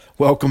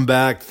Welcome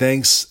back.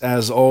 Thanks,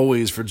 as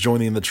always, for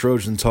joining the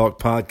Trojan Talk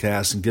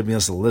podcast and giving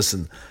us a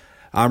listen.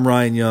 I'm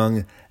Ryan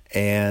Young,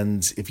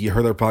 and if you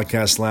heard our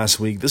podcast last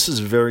week, this is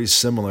very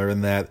similar in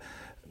that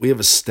we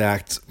have a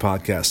stacked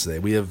podcast today.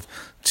 We have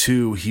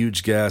two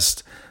huge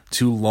guests,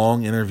 two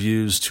long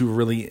interviews, two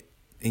really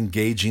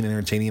engaging,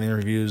 entertaining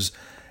interviews.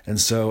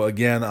 And so,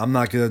 again, I'm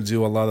not going to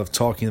do a lot of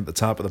talking at the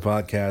top of the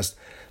podcast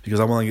because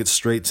I want to get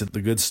straight to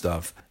the good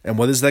stuff. And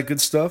what is that good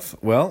stuff?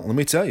 Well, let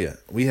me tell you.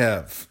 We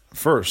have,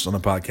 first on the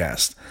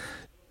podcast,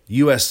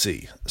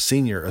 USC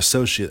Senior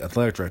Associate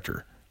Athletic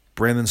Director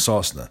Brandon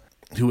Sosna,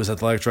 who is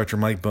Athletic Director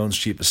Mike Bohn's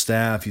Chief of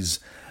Staff. He's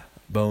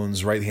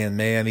Bohn's right-hand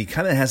man. He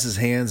kind of has his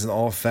hands in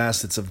all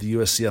facets of the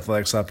USC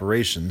athletics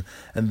operation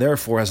and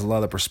therefore has a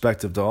lot of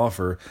perspective to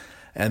offer.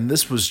 And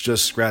this was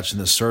just scratching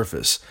the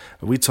surface.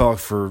 We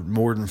talked for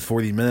more than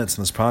 40 minutes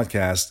in this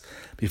podcast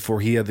before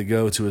he had to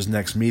go to his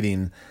next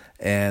meeting.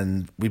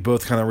 And we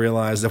both kind of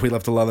realized that we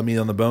left a lot of meat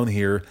on the bone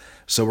here.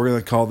 So we're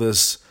going to call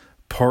this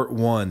part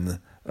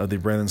one of the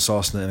Brandon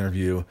Sosna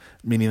interview,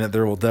 meaning that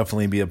there will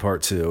definitely be a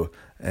part two.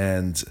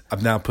 And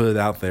I've now put it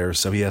out there,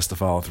 so he has to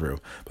follow through.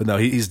 But no,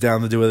 he's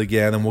down to do it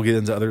again, and we'll get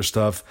into other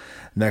stuff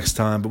next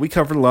time. But we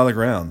covered a lot of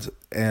ground,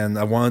 and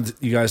I wanted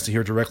you guys to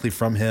hear directly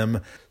from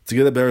him to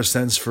get a better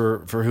sense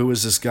for who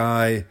is this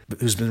guy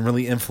who's been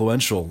really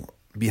influential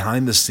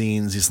behind the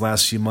scenes these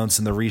last few months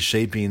in the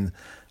reshaping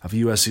of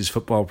USC's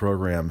football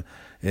program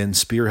and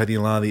spearheading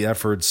a lot of the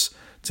efforts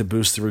to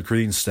boost the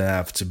recruiting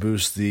staff, to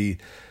boost the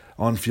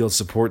on-field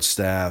support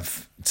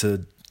staff,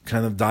 to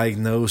kind of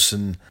diagnose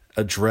and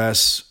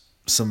address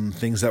some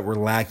things that were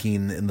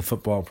lacking in the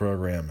football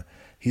program.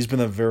 He's been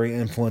a very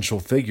influential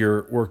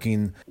figure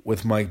working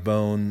with Mike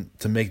Bohn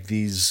to make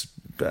these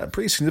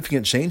pretty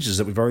significant changes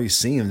that we've already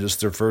seen in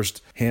just their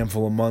first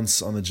handful of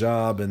months on the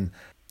job. And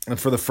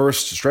for the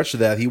first stretch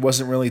of that, he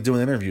wasn't really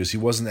doing interviews. He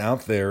wasn't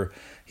out there.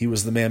 He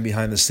was the man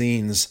behind the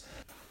scenes.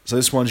 So I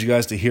just wanted you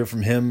guys to hear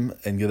from him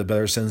and get a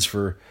better sense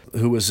for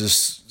who is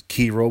this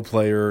key role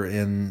player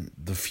in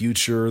the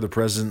future, the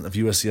present of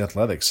USC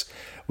athletics.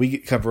 We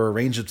cover a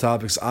range of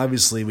topics.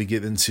 Obviously, we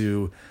get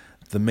into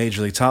the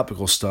majorly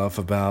topical stuff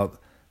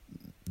about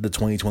the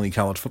 2020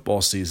 college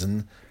football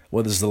season.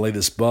 What is the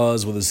latest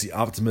buzz? What is the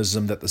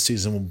optimism that the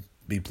season will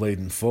be played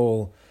in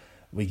full?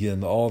 We get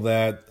into all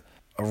that.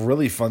 A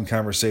really fun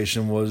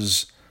conversation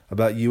was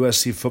about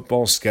USC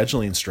football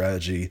scheduling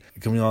strategy,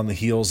 coming on the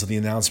heels of the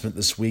announcement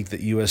this week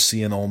that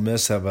USC and Ole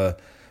Miss have a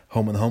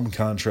home-and-home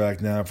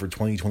contract now for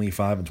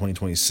 2025 and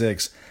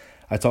 2026.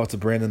 I talked to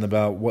Brandon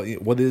about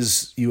what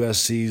is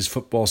USC's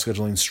football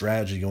scheduling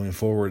strategy going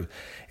forward.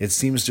 It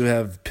seems to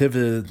have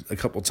pivoted a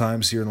couple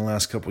times here in the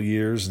last couple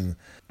years, and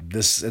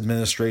this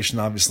administration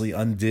obviously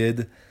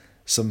undid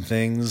some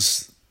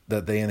things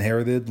that they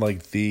inherited,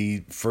 like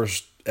the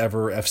first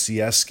ever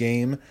FCS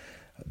game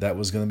that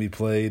was going to be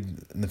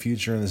played in the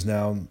future and is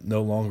now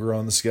no longer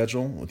on the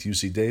schedule with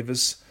UC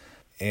Davis.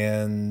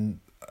 And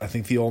I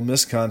think the Ole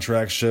Miss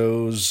contract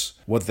shows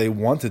what they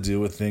want to do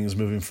with things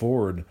moving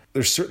forward.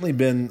 There's certainly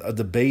been a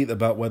debate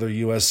about whether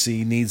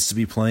USC needs to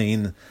be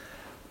playing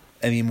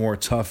any more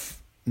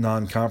tough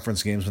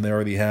non-conference games when they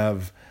already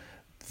have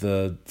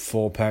the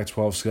full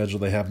Pac-12 schedule.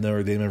 They have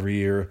Notre Dame every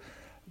year.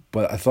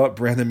 But I thought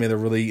Brandon made a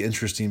really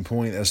interesting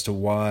point as to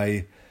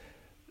why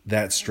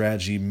that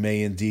strategy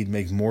may indeed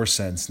make more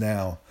sense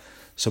now.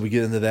 So we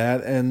get into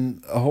that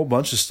and a whole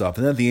bunch of stuff.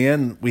 And at the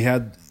end, we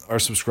had our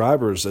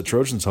subscribers at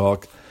Trojan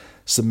Talk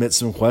submit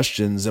some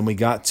questions, and we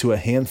got to a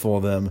handful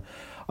of them.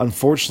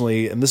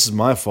 Unfortunately, and this is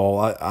my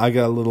fault, I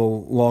got a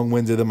little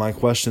long-winded in my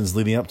questions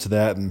leading up to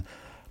that, and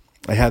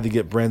I had to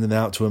get Brandon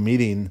out to a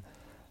meeting.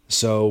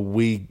 So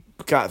we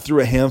got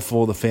through a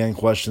handful of the fan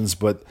questions,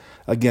 but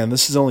again,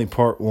 this is only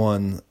part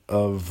one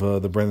of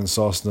the Brandon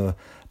Sosna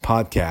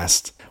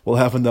podcast. We'll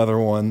have another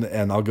one,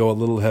 and I'll go a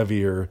little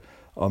heavier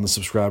on the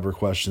subscriber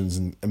questions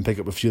and pick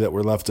up a few that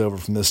were left over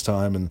from this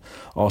time and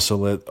also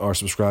let our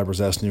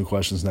subscribers ask new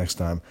questions next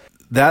time.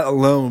 That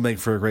alone will make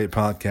for a great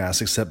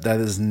podcast, except that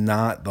is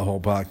not the whole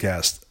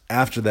podcast.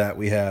 After that,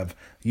 we have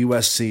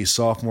USC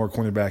sophomore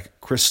cornerback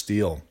Chris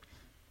Steele.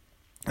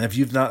 And if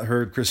you've not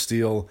heard Chris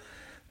Steele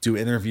do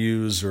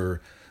interviews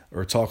or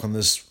talk on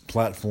this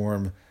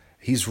platform,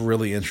 he's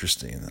really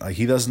interesting. Like,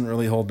 he doesn't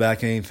really hold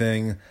back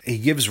anything. He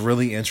gives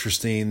really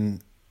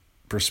interesting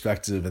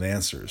perspective and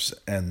answers.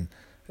 And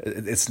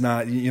it's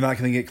not, you're not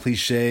going to get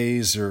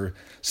cliches or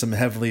some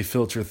heavily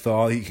filtered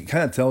thought. He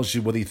kind of tells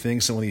you what he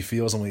thinks and what he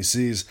feels and what he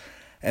sees.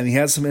 And he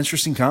had some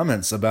interesting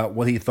comments about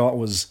what he thought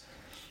was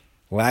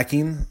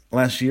lacking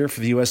last year for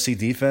the USC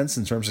defense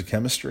in terms of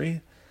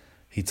chemistry.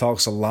 He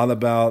talks a lot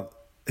about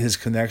his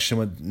connection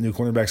with new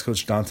cornerbacks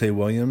coach Dante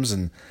Williams.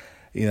 And,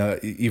 you know,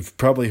 you've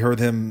probably heard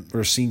him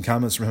or seen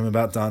comments from him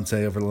about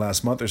Dante over the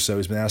last month or so.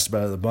 He's been asked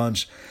about it a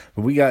bunch.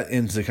 But we got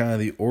into kind of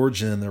the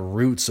origin and the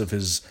roots of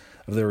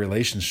their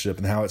relationship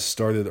and how it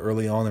started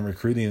early on in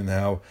recruiting and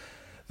how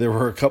there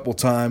were a couple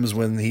times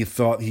when he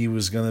thought he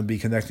was going to be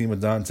connecting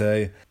with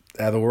Dante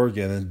at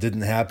Oregon, and it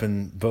didn't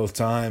happen both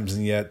times,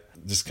 and yet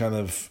just kind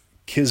of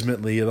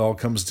kismetly it all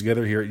comes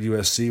together here at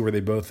USC where they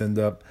both end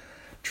up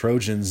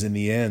Trojans in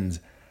the end.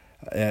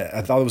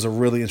 I thought it was a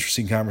really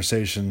interesting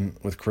conversation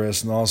with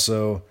Chris, and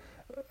also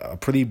a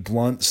pretty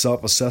blunt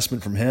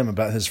self-assessment from him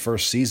about his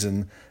first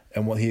season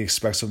and what he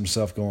expects of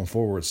himself going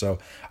forward. So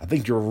I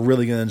think you're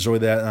really going to enjoy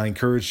that, and I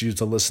encourage you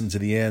to listen to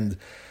the end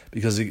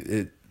because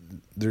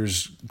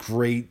there's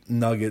great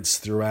nuggets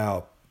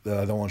throughout that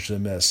I don't want you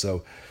to miss.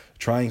 So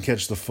try and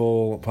catch the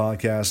full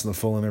podcast and the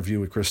full interview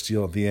with Chris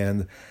Steele at the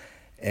end,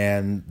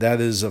 and that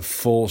is a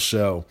full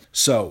show.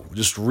 So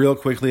just real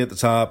quickly at the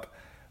top,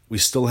 we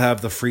still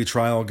have the free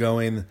trial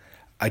going.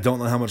 I don't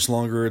know how much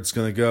longer it's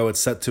going to go. It's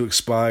set to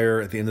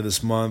expire at the end of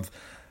this month,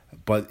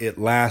 but it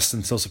lasts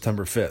until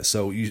September 5th.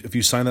 So if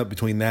you sign up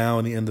between now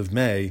and the end of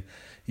May,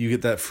 you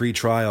get that free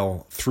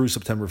trial through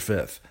September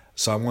 5th.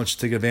 So I want you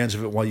to take advantage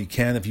of it while you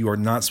can. If you are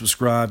not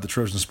subscribed to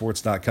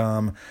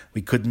Trojansports.com,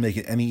 we couldn't make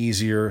it any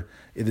easier.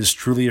 It is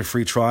truly a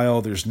free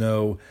trial. There's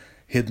no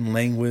hidden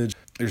language.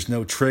 There's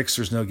no tricks.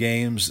 There's no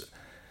games.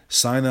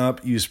 Sign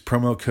up. Use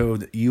promo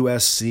code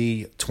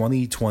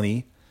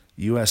USC2020.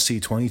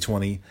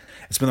 USC2020.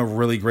 It's been a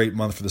really great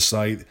month for the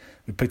site.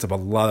 We picked up a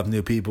lot of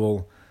new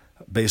people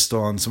based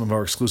on some of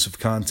our exclusive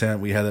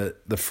content. We had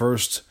the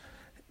first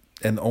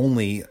and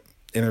only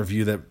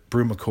interview that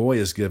Brew McCoy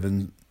has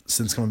given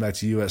since coming back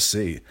to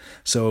USC.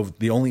 So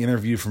the only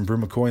interview from Brew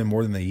McCoy in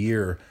more than a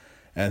year,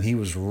 and he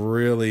was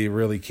really,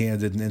 really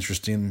candid and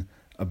interesting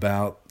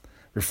about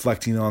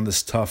reflecting on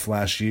this tough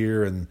last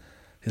year and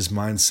his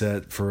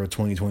mindset for a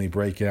 2020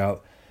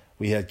 breakout.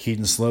 We had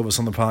Keaton Slovis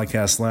on the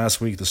podcast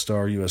last week, the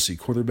star USC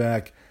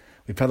quarterback.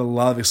 We've had a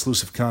lot of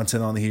exclusive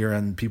content on here,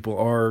 and people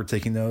are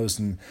taking notice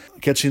and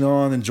catching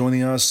on and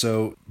joining us.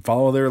 So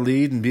follow their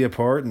lead and be a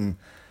part, and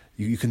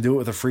you can do it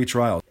with a free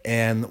trial.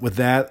 And with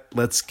that,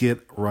 let's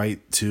get right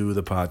to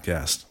the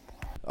podcast.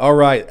 All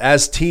right,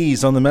 as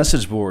teased on the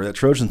message board at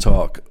Trojan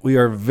Talk, we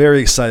are very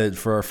excited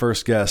for our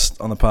first guest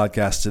on the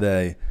podcast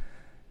today.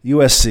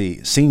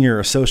 USC Senior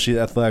Associate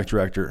Athletic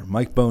Director,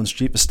 Mike Bohn's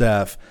Chief of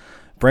Staff,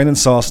 Brandon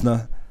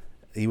Sosna.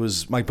 He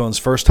was Mike Bohn's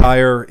first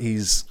hire.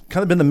 He's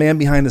kind of been the man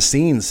behind the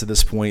scenes to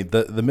this point,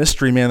 the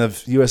mystery man of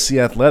USC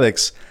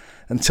athletics,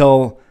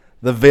 until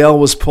the veil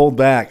was pulled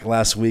back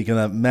last week in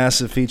a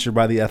massive feature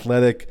by The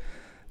Athletic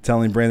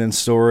telling Brandon's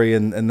story,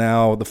 and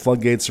now the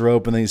floodgates are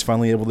open and he's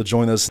finally able to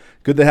join us.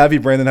 Good to have you,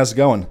 Brandon. How's it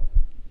going?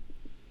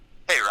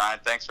 Hey, Ryan.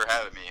 Thanks for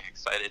having me.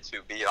 Excited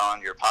to be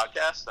on your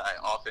podcast. I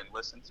often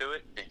listen to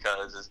it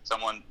because as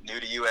someone new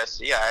to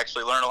USC, I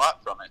actually learn a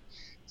lot from it.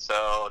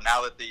 So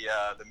now that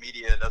the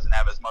media doesn't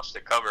have as much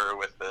to cover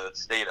with the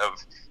state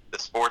of the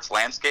sports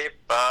landscape,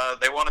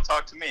 they want to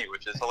talk to me,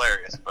 which is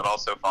hilarious, but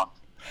also fun.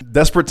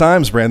 Desperate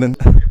times, Brandon.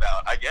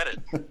 I get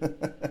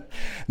it.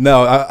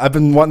 No, I've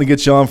been wanting to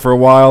get you on for a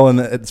while,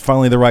 and it's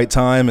finally the right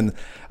time. And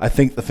I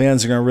think the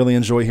fans are going to really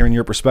enjoy hearing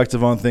your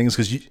perspective on things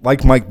because,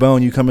 like Mike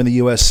Bohn, you come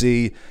into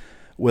USC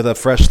with a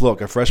fresh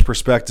look, a fresh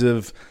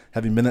perspective.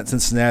 Having been at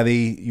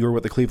Cincinnati, you were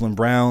with the Cleveland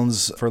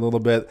Browns for a little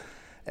bit,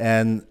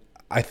 and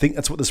I think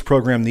that's what this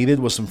program needed,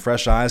 was some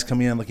fresh eyes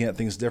coming in, looking at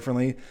things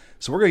differently.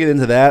 So we're going to get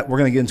into that. We're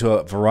going to get into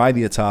a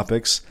variety of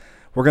topics.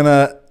 We're going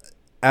to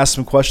ask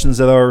some questions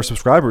that our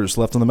subscribers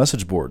left on the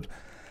message board.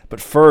 But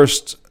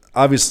first,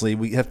 obviously,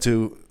 we have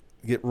to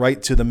get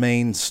right to the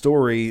main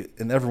story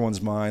in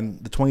everyone's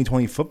mind, the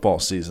 2020 football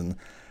season.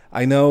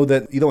 I know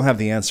that you don't have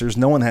the answers.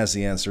 No one has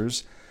the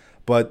answers.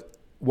 But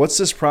what's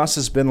this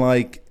process been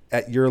like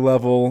at your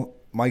level,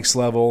 Mike's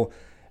level,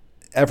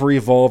 ever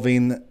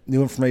evolving,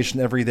 new information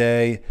every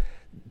day?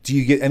 Do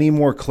you get any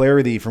more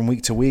clarity from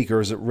week to week, or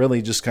is it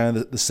really just kind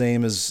of the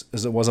same as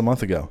it was a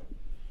month ago?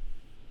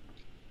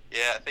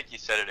 Yeah, I think you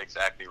said it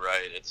exactly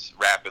right. It's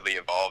rapidly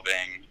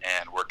evolving,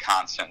 and we're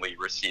constantly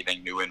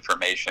receiving new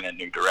information and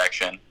new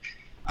direction.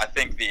 I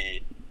think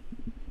the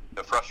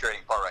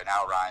frustrating part right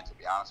now, Ryan, to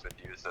be honest with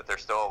you, is that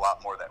there's still a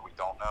lot more that we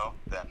don't know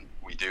than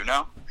we do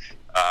know.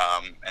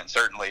 And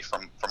certainly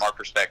from our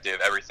perspective,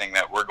 everything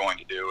that we're going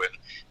to do and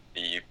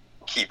the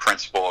key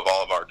principle of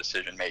all of our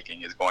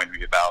decision-making is going to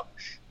be about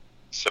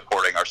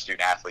supporting our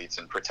student athletes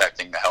and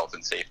protecting the health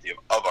and safety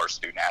of our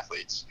student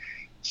athletes.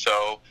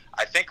 So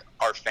I think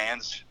our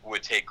fans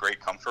would take great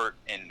comfort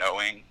in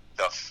knowing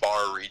the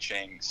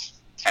far-reaching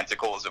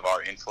tentacles of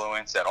our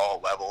influence at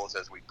all levels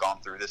as we've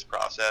gone through this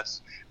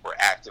process. We're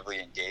actively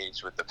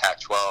engaged with the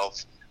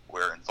Pac-12.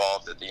 We're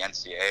involved at the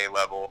NCAA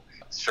level,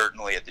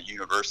 certainly at the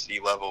university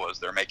level as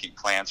they're making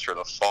plans for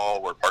the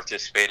fall. We're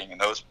participating in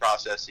those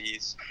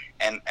processes,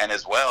 and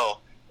as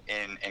well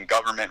in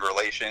government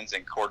relations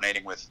and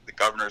coordinating with the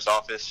governor's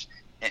office,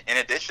 in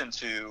addition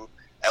to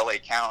LA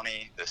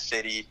County, the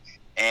city,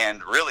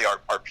 and really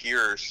our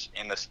peers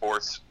in the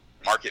sports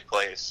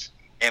marketplace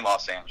in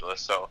Los Angeles.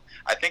 So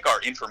I think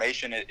our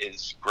information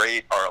is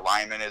great. Our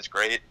alignment is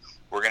great.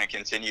 We're going to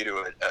continue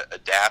to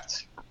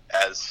adapt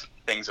as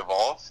things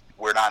evolve.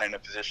 We're not in a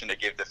position to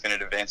give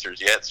definitive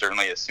answers yet.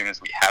 Certainly as soon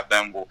as we have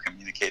them, we'll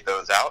communicate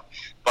those out.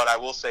 But I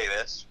will say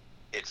this,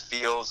 it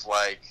feels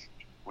like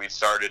we've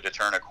started to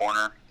turn a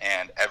corner,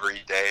 and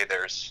every day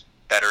there's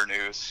better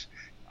news.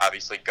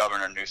 Obviously,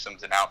 Governor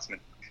Newsom's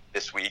announcement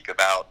this week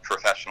about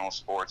professional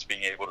sports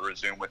being able to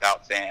resume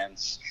without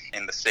fans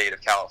in the state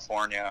of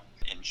California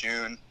in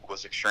June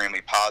was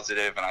extremely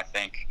positive, and I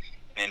think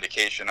an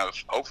indication of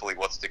hopefully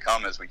what's to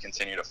come as we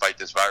continue to fight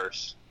this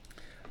virus.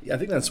 Yeah, I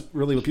think that's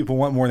really what people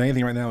want more than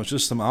anything right now is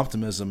just some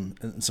optimism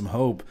and some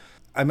hope.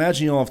 I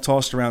imagine you all have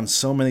tossed around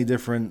so many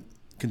different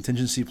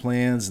contingency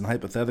plans and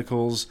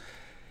hypotheticals,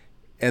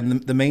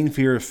 and the main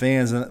fear of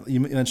fans, and you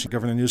mentioned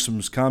Governor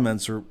Newsom's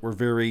comments were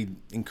very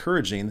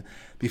encouraging.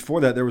 Before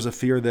that, there was a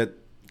fear that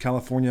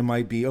California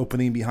might be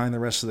opening behind the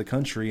rest of the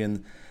country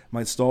and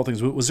might stall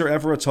things. Was there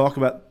ever a talk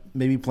about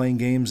maybe playing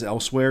games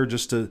elsewhere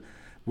just to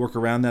work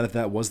around that if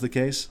that was the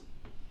case?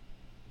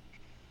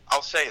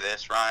 I'll say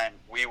this, Ryan.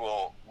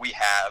 We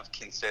have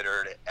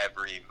considered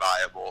every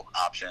viable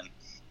option.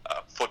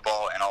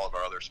 Football and all of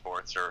our other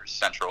sports are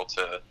central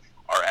to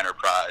our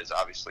enterprise,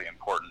 obviously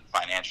important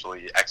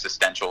financially,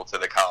 existential to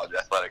the college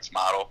athletics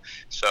model.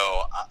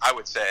 So I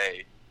would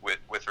say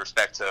with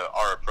respect to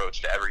our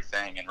approach to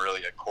everything, and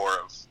really a core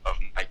of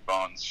Mike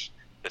Bohn's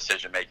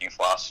decision-making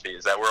philosophy,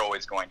 is that we're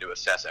always going to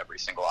assess every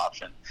single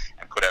option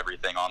and put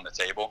everything on the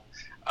table.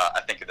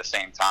 I think at the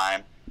same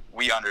time,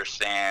 we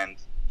understand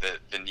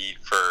the need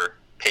for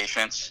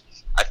patience.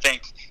 I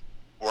think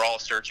we're all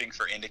searching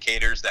for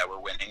indicators that we're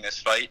winning this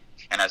fight.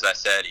 And as I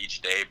said,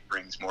 each day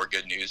brings more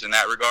good news in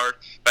that regard.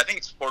 But I think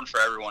it's important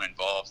for everyone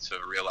involved to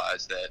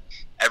realize that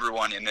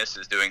everyone in this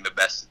is doing the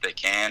best that they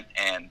can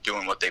and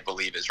doing what they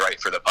believe is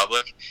right for the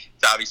public.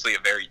 It's obviously a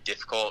very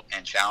difficult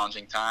and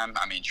challenging time.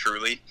 I mean,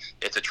 truly,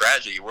 it's a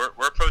tragedy. We're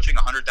approaching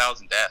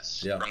 100,000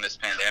 deaths from this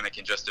pandemic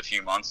in just a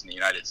few months in the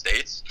United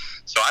States.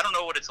 So I don't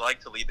know what it's like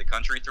to lead the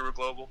country through a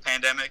global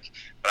pandemic,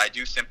 but I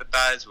do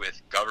sympathize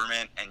with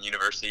government and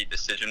university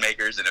decision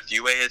makers in a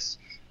few ways.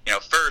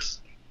 First,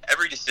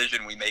 every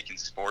decision we make in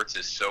sports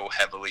is so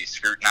heavily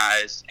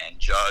scrutinized and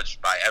judged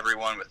by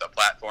everyone with a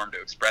platform to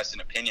express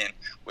an opinion,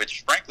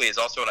 which frankly is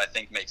also what I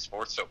think makes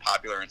sports so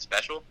popular and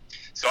special.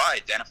 So I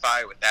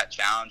identify with that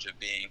challenge of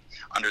being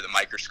under the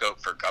microscope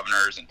for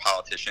governors and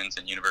politicians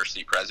and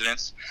university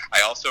presidents.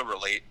 I also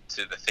relate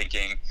to the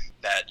thinking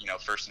that,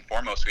 first and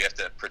foremost, we have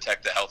to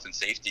protect the health and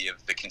safety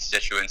of the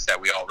constituents that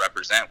we all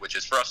represent, which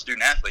is for us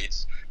student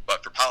athletes,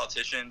 but for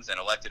politicians and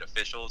elected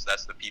officials,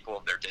 that's the people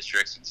of their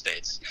districts and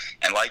states.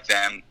 And like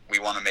them, we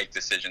want to make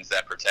decisions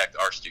that protect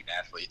our student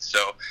athletes.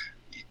 So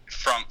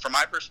from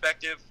my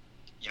perspective,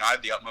 I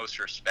have the utmost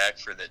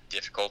respect for the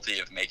difficulty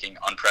of making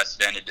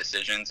unprecedented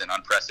decisions in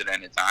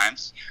unprecedented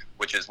times,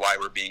 which is why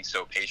we're being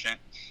so patient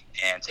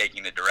and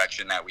taking the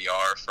direction that we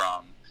are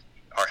from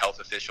our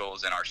health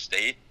officials in our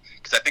state.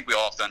 Because I think we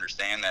all have to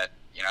understand that,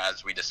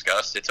 as we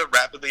discussed, it's a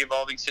rapidly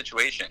evolving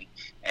situation,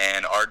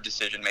 and our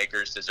decision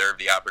makers deserve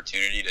the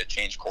opportunity to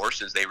change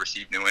course as they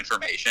receive new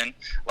information,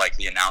 like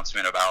the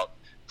announcement about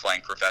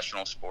playing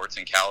professional sports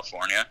in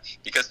California,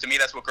 because to me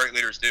that's what great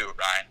leaders do,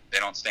 Ryan. They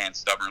don't stand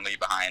stubbornly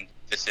behind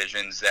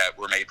decisions that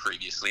were made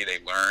previously. They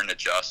learn,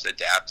 adjust,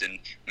 adapt, and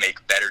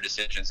make better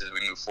decisions as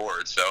we move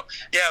forward. So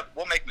yeah,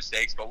 we'll make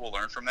mistakes, but we'll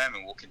learn from them,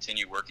 and we'll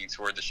continue working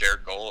toward the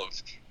shared goal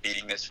of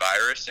beating this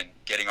virus and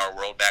getting our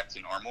world back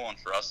to normal. And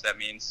for us, that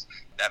means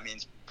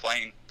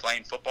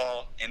playing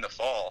football in the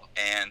fall.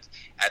 And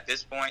at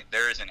this point,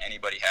 there isn't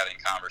anybody having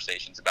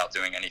conversations about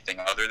doing anything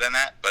other than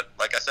that. But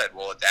like I said,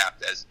 we'll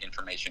adapt as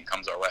information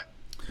comes our way.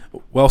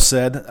 Well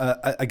said.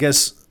 I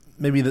guess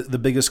maybe the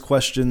biggest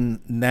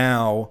question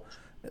now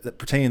that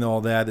pertaining to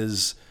all that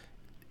is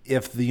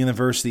if the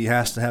university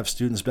has to have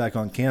students back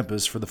on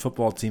campus for the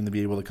football team to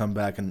be able to come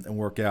back and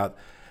work out.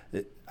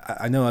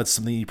 I know that's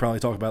something you probably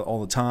talk about all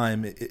the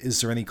time.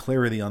 Is there any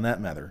clarity on that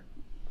matter?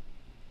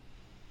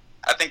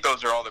 I think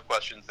those are all the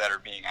questions that are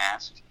being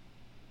asked.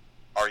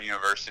 Our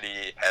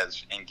university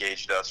has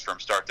engaged us from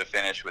start to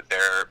finish with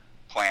their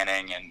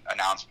planning and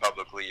announced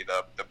publicly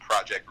the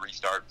Project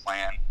Restart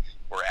plan.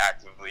 We're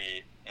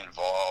actively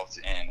involved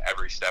in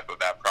every step of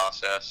that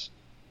process.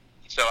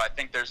 So I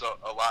think there's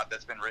a lot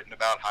that's been written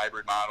about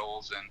hybrid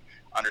models and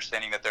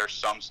understanding that there are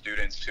some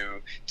students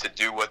who, to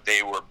do what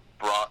they were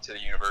brought to the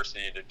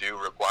university to do,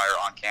 require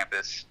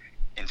on-campus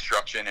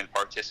instruction and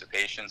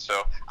participation.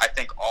 So I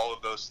think all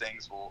of those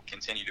things will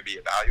continue to be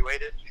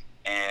evaluated,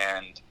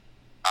 and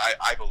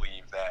I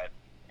believe that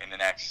in the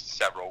next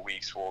several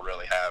weeks we'll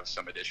really have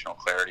some additional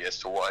clarity as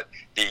to what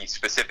the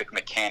specific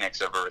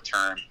mechanics of a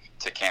return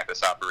to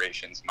campus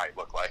operations might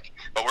look like.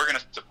 But we're going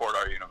to support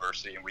our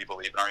university, and we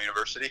believe in our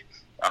university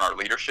and our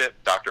leadership.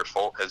 Dr.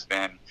 Folk has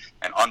been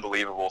an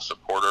unbelievable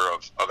supporter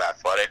of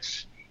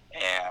athletics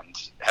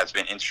and has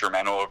been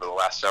instrumental over the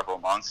last several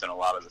months in a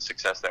lot of the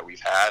success that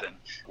we've had, and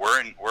we're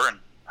in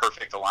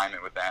perfect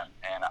alignment with them,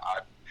 and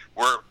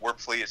we're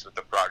pleased with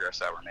the progress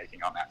that we're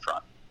making on that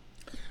front.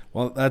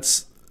 Well,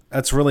 that's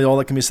really all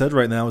that can be said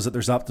right now, is that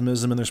there's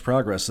optimism and there's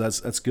progress. So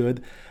that's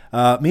good.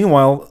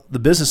 Meanwhile, the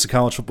business of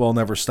college football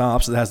never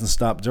stops. It hasn't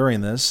stopped during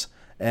this,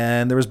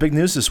 and there was big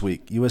news this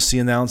week. USC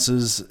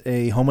announces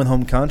a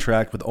home-and-home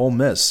contract with Ole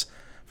Miss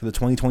for the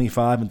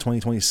 2025 and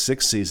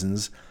 2026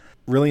 seasons.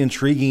 Really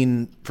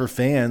intriguing for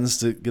fans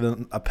to get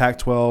a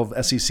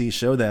Pac-12 SEC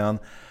showdown.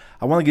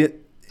 I want to get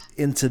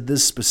into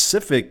this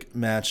specific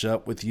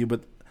matchup with you,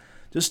 but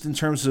just in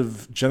terms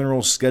of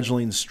general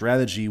scheduling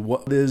strategy,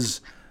 what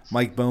is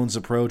Mike Bohn's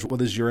approach?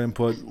 What is your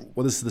input?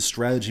 What is the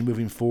strategy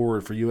moving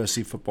forward for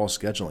USC football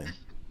scheduling?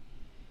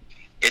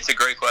 It's a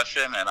great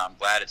question, and I'm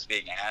glad it's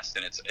being asked,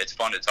 and it's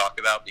fun to talk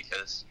about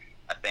because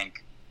I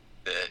think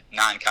the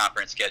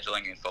non-conference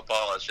scheduling in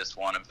football is just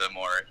one of the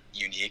more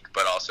unique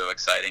but also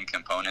exciting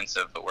components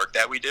of the work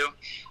that we do.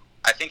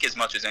 I think as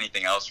much as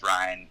anything else,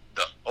 Ryan,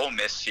 the Ole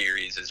Miss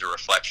series is a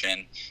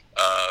reflection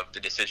of the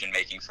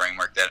decision-making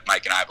framework that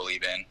Mike and I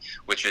believe in,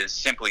 which is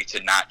simply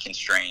to not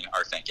constrain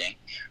our thinking.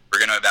 We're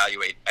going to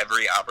evaluate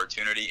every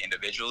opportunity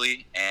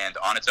individually and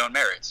on its own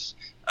merits.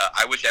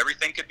 I wish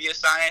everything could be a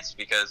science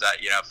because,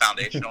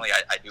 foundationally,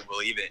 I do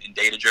believe in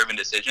data-driven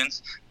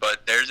decisions,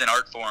 but there's an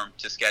art form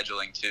to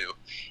scheduling too.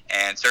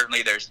 And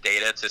certainly there's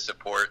data to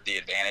support the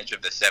advantage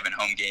of the 7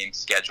 home game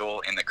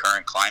schedule in the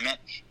current climate,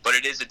 but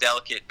it is a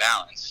delicate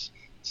balance.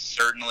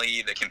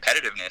 Certainly the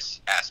competitiveness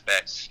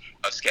aspects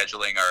of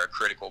scheduling are a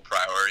critical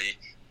priority,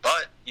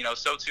 but,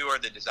 so too are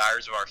the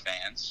desires of our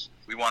fans.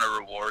 We want to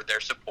reward their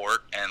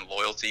support and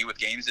loyalty with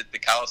games at the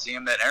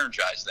Coliseum that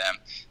energize them.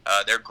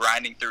 They're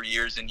grinding through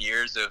years and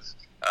years of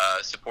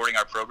supporting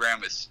our program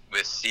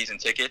with season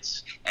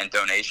tickets and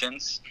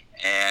donations,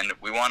 and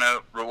we want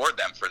to reward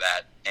them for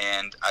that.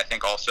 And I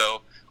think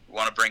also we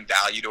want to bring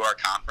value to our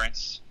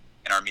conference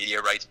and our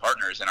media rights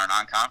partners in our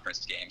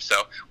non-conference games.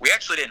 So we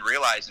actually didn't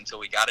realize until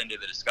we got into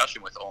the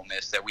discussion with Ole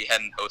Miss that we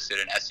hadn't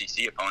hosted an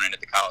SEC opponent at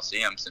the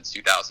Coliseum since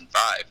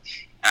 2005.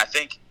 And I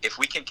think if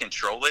we can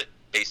control it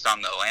based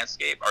on the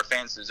landscape, our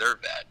fans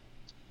deserve that.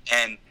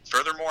 And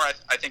furthermore,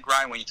 I think,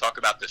 Ryan, when you talk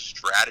about the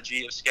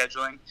strategy of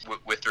scheduling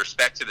with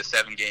respect to the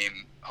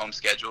 7-game home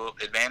schedule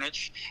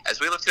advantage, as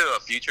we look to a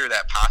future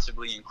that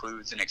possibly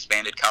includes an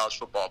expanded college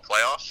football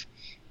playoff,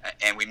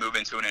 and we move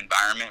into an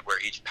environment where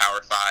each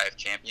Power 5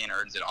 champion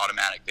earns an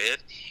automatic bid,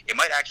 it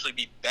might actually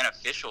be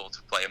beneficial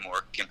to play a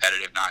more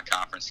competitive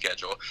non-conference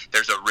schedule.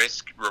 There's a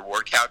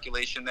risk-reward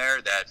calculation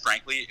there that,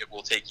 frankly, it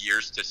will take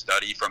years to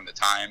study from the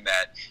time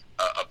that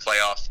a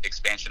playoff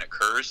expansion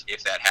occurs,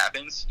 if that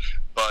happens.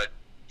 But,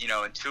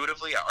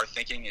 intuitively, our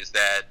thinking is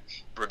that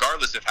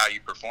regardless of how you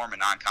perform a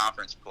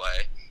non-conference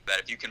play, that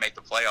if you can make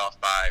the playoff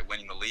by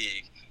winning the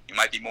league, you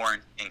might be more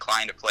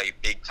inclined to play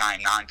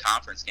big-time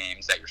non-conference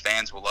games that your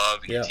fans will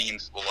love and your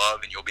teams will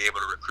love and you'll be able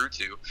to recruit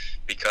to,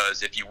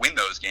 because if you win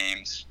those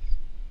games,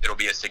 it'll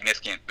be a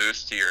significant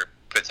boost to your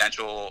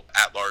potential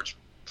at-large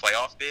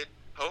playoff bid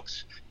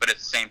hopes. But at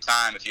the same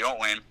time, if you don't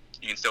win,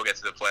 you can still get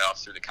to the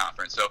playoffs through the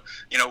conference. So,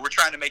 we're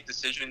trying to make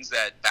decisions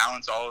that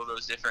balance all of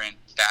those different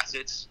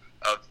facets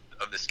of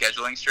the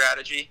scheduling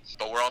strategy,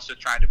 but we're also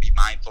trying to be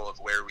mindful of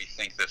where we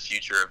think the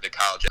future of the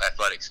college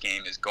athletics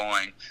game is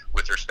going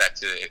with respect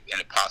to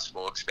a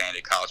possible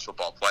expanded college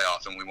football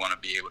playoff, and we want to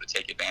be able to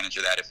take advantage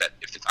of that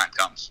if the time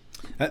comes.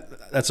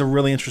 That's a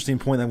really interesting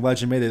point. I'm glad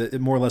you made it.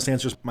 It more or less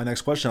answers my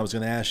next question I was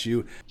going to ask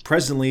you.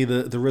 Presently,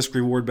 the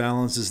risk-reward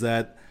balance is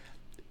that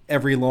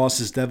every loss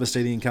is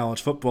devastating in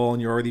college football,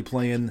 and you're already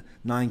playing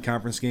 9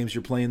 conference games.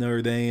 You're playing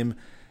Notre Dame.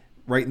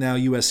 Right now,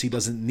 USC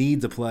doesn't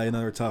need to play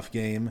another tough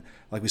game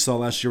like we saw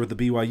last year with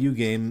the BYU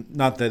game.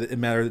 Not that it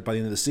mattered by the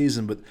end of the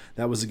season, but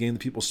that was a game that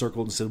people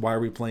circled and said, why are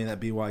we playing at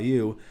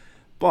BYU?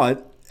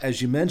 But,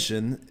 as you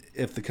mentioned,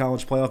 if the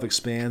college playoff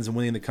expands and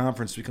winning the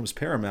conference becomes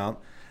paramount,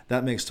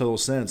 that makes total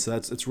sense.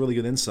 It's really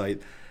good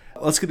insight.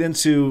 Let's get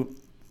into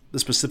the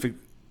specific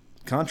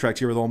contract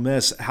here with Ole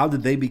Miss. How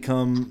did they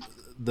become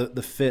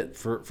the fit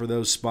for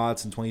those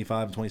spots in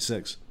 25 and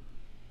 26?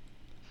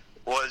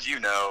 Well, as you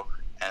know,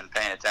 and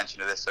paying attention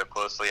to this so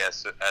closely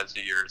as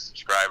do your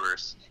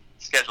subscribers,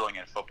 scheduling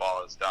in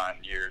football is done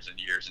years and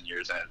years and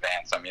years in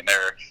advance. I mean,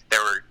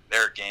 there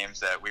were games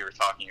that we were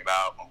talking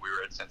about when we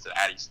were at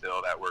Cincinnati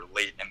still that were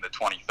late in the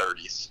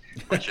 2030s,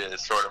 which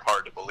is sort of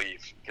hard to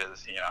believe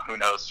because, who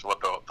knows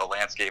what the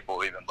landscape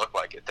will even look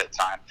like at that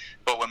time.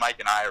 But when Mike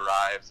and I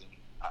arrived,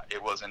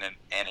 it wasn't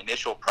an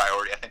initial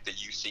priority. I think the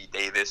UC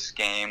Davis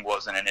game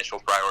was an initial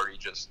priority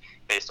just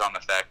based on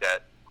the fact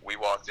that we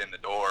walked in the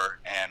door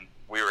and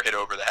we were hit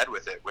over the head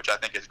with it, which I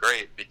think is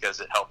great because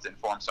it helped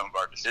inform some of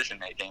our decision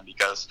making.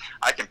 Because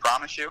I can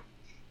promise you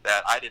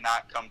that I did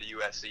not come to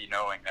USC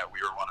knowing that we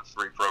were one of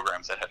 3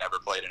 programs that had never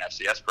played an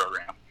FCS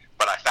program,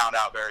 but I found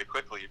out very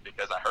quickly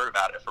because I heard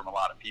about it from a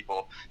lot of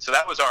people. So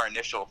that was our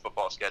initial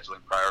football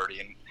scheduling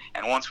priority.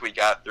 And once we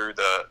got through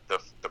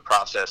the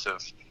process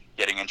of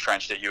getting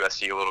entrenched at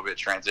USC a little bit,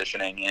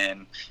 transitioning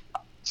in,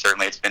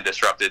 certainly it's been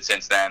disrupted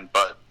since then,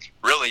 but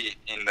really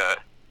in the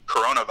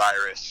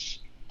coronavirus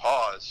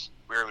pause,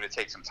 we were able to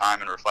take some time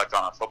and reflect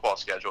on our football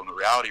schedule. And the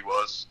reality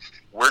was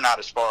we're not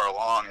as far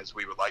along as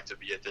we would like to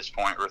be at this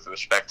point with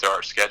respect to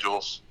our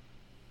schedules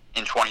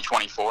in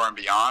 2024 and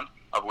beyond,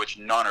 of which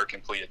none are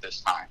complete at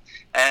this time.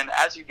 And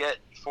as you get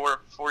 4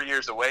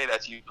 years away,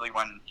 that's usually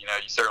when, you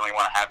certainly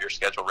want to have your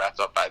schedule wrapped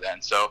up by then.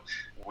 So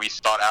we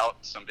sought out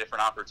some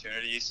different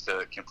opportunities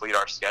to complete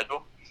our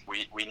schedule.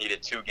 We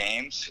needed 2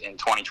 games in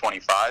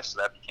 2025,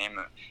 so that became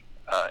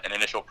an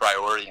initial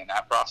priority in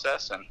that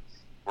process. And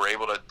we're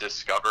able to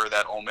discover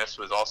that Ole Miss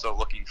was also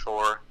looking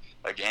for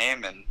a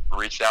game and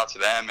reached out to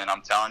them. And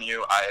I'm telling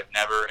you, I have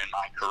never in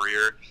my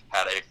career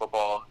had a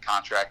football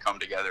contract come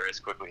together as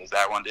quickly as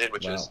that one did,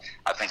 which is,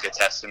 I think, a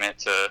testament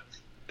to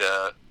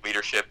the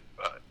leadership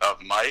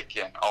of Mike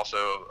and also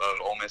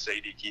of Ole Miss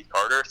AD Keith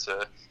Carter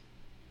to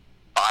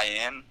buy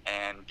in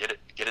and get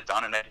it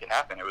done and make it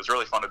happen. It was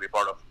really fun to be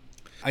part of.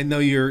 I know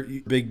you're a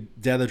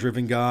big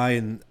data-driven guy,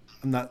 and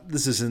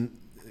this isn't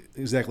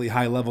exactly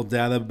high-level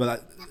data,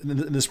 but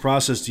in this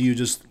process, do you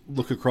just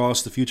look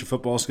across the future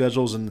football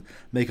schedules and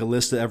make a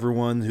list of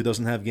everyone who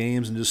doesn't have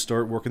games and just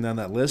start working down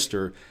that list,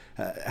 or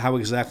how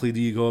exactly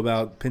do you go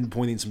about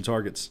pinpointing some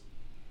targets?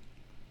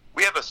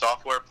 We have a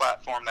software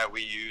platform that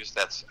we use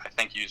that's, I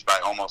think, used by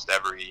almost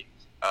every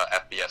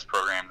FBS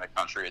program in the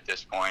country at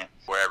this point,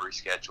 where every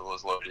schedule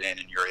is loaded in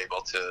and you're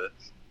able to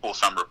pull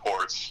some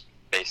reports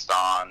based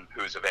on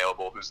who's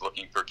available, who's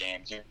looking for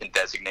games. You can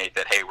designate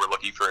that, hey, we're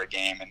looking for a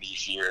game in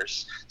these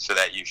years so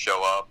that you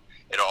show up.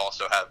 It'll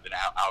also have an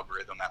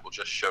algorithm that will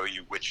just show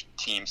you which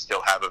teams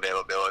still have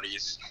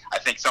availabilities. I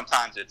think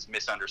sometimes it's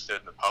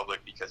misunderstood in the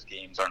public because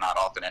games are not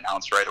often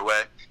announced right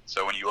away.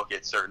 So when you look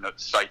at certain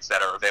sites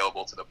that are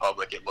available to the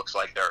public, it looks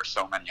like there are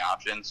so many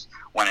options,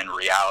 when in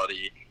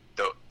reality,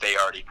 they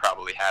already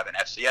probably have an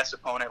FCS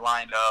opponent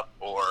lined up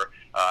or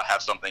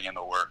have something in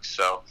the works.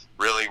 So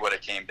really what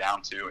it came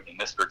down to in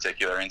this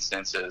particular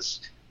instance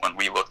is when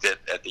we looked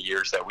at the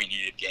years that we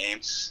needed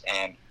games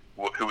and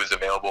who was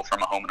available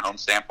from a home-and-home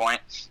standpoint,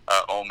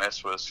 Ole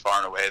Miss was far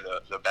and away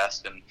the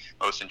best and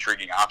most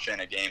intriguing option,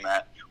 a game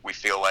that we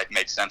feel like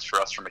makes sense for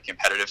us from a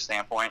competitive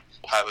standpoint.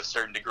 We'll have a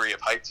certain degree of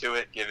hype to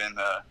it, given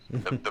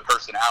the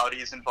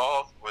personalities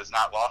involved, was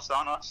not lost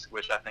on us,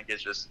 which I think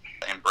is just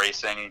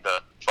embracing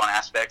the fun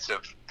aspects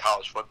of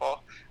college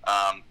football,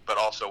 but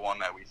also one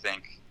that we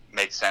think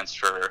makes sense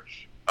for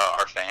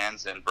our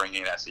fans and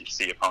bringing an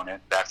SEC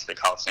opponent back to the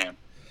Coliseum.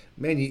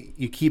 Man,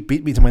 you keep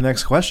beating me to my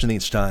next question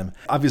each time.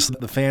 Obviously,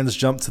 the fans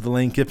jump to the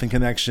Lane Kiffin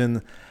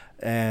connection,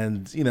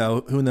 and,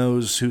 who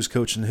knows who's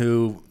coaching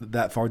who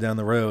that far down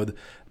the road.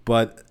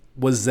 But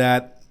was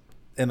that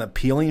an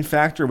appealing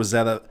factor? Was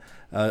that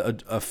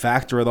a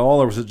factor at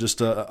all, or was it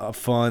just a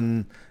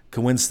fun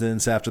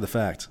coincidence after the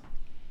fact?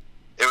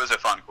 It was a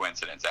fun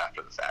coincidence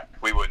after the fact.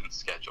 We wouldn't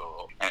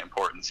schedule an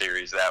important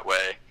series that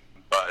way,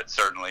 but it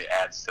certainly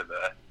adds to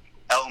the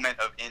element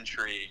of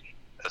intrigue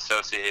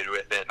associated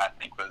with it, and I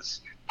think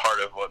was part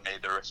of what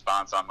made the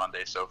response on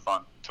Monday so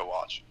fun to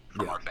watch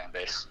from our fan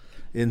base.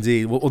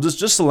 Indeed. Well,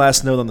 just the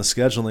last note on the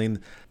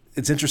scheduling.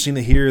 It's interesting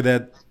to hear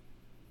that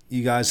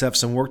you guys have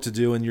some work to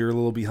do and you're a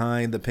little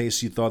behind the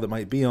pace you thought it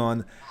might be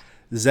on.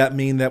 Does that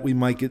mean that we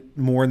might get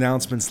more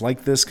announcements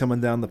like this coming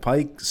down the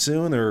pike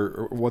soon,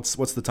 or what's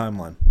the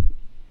timeline?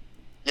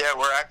 Yeah,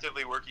 we're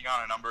actively working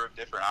on a number of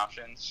different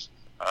options.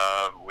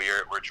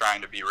 We're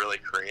trying to be really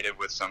creative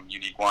with some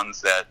unique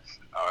ones that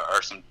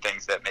are some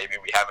things that maybe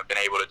we haven't been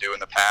able to do in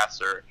the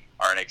past or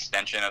are an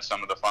extension of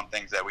some of the fun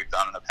things that we've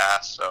done in the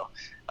past. So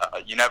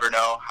you never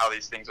know how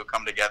these things will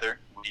come together.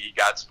 We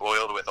got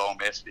spoiled with Ole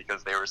Miss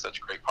because they were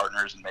such great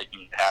partners in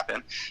making it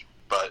happen.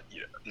 But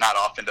not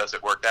often does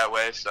it work that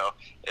way. So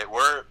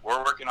we're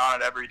working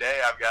on it every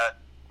day.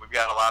 We've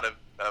got a lot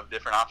of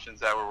different options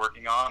that we're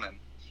working on, and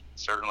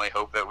certainly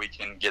hope that we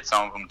can get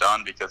some of them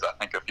done because I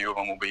think a few of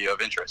them will be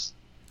of interest.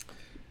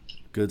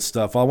 Good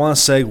stuff. Well, I want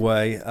to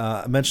segue.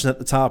 I mentioned at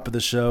the top of the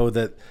show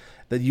that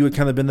you had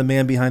kind of been the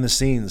man behind the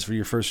scenes for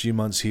your first few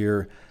months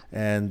here,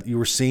 and you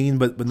were seen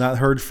but not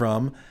heard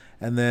from.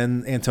 And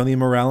then Antonio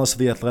Morales of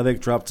The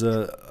Athletic dropped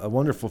a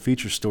wonderful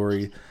feature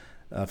story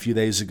a few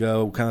days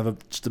ago, kind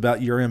of just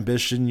about your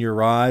ambition, your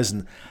rise.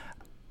 And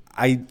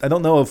I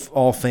don't know if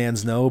all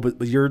fans know,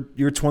 but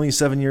you're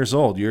 27 years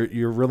old.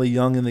 You're really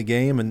young in the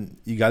game, and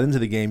you got into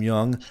the game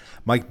young.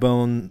 Mike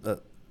Bohn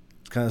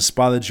kind of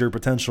spotted your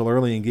potential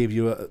early and gave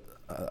you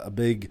a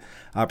big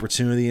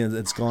opportunity, and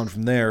it's gone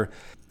from there.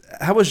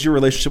 How has your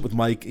relationship with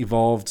Mike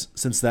evolved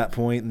since that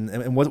point,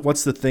 and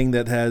what's the thing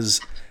that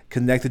has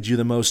connected you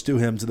the most to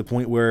him to the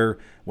point where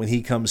when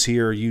he comes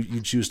here,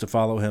 you choose to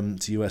follow him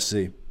to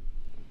USC?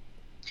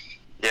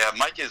 Yeah,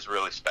 Mike is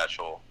really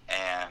special,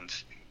 and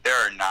there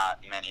are not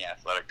many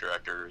athletic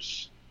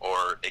directors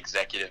or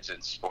executives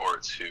in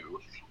sports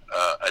who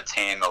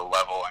attain the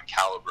level and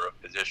caliber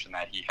of position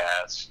that he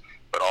has,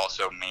 but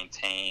also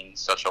maintain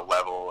such a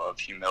level of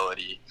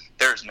humility.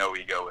 There's no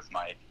ego with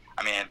Mike.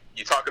 I mean,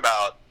 you talk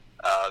about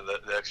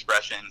the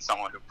expression,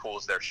 someone who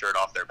pulls their shirt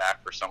off their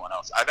back for someone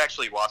else. I've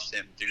actually watched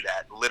him do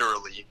that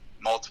literally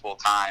multiple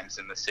times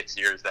in the 6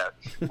 years that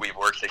we've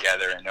worked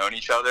together and known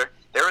each other.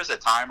 There was a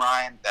time,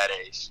 Ryan, that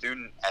a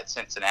student at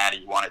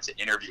Cincinnati wanted to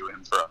interview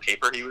him for a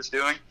paper he was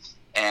doing,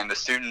 and the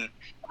student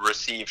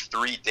received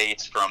 3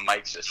 dates from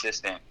Mike's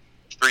assistant,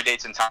 3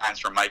 dates and times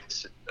from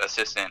Mike's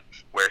assistant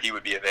where he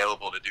would be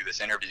available to do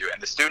this interview.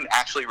 And the student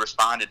actually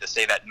responded to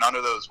say that none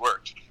of those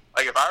worked.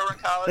 Like, if I were in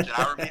college and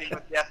I were meeting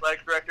with the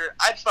athletic director,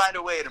 I'd find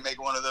a way to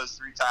make one of those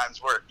 3 times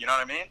work. You know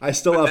what I mean? I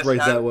still operate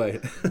that way.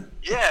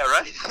 Yeah,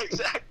 right?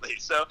 Exactly.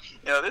 So,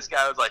 this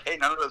guy was like, hey,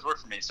 none of those work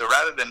for me. So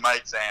rather than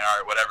Mike saying, all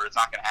right, whatever, it's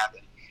not going to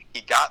happen,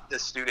 he got the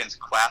student's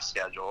class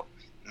schedule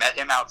met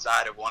him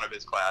outside of one of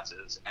his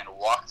classes and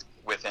walked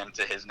with him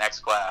to his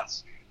next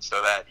class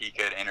so that he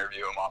could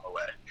interview him on the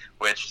way,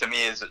 which to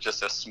me is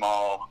just a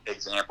small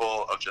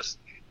example of just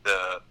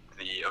the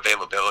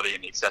availability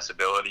and the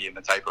accessibility and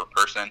the type of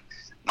person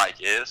Mike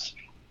is.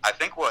 I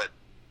think what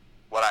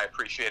I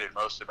appreciated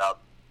most about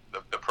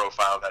the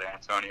profile that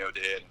Antonio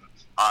did, and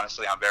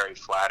honestly I'm very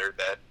flattered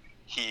that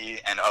he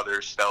and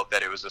others felt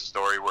that it was a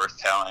story worth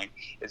telling,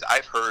 is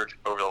I've heard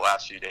over the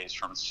last few days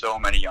from so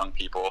many young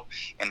people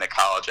in the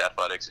college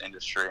athletics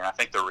industry, and I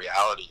think the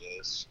reality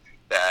is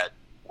that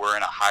we're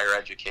in a higher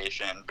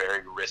education,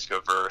 very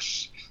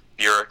risk-averse,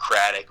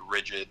 bureaucratic,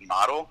 rigid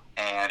model,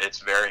 and it's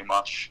very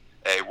much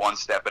a one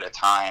step at a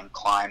time,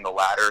 climb the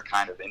ladder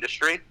kind of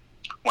industry,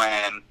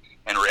 when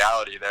in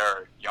reality there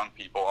are young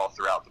people all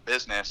throughout the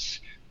business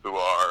who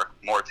are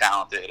more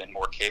talented and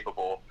more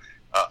capable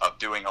of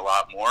doing a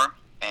lot more.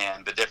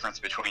 And the difference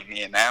between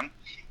me and them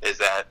is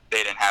that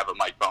they didn't have a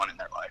Mike Bohn in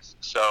their life.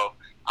 So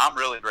I'm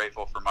really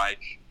grateful for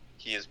Mike.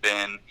 He has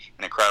been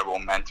an incredible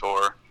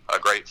mentor, a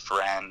great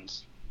friend,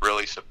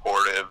 really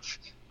supportive.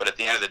 But at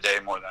the end of the day,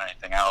 more than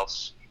anything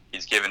else,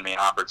 he's given me an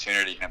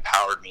opportunity and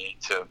empowered me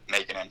to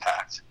make an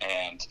impact.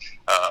 And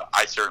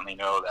I certainly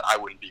know that I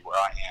wouldn't be where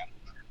I am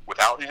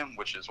without him,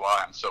 which is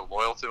why I'm so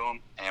loyal to him,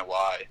 and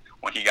why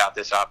when he got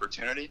this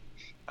opportunity,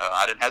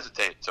 I didn't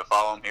hesitate to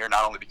follow him here,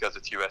 not only because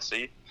it's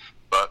USC,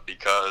 but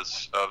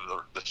because of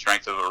the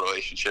strength of the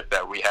relationship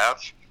that we have.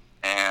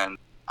 And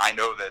I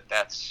know that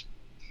that's,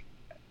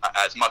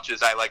 as much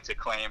as I like to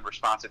claim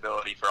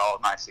responsibility for all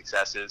of my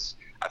successes,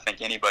 I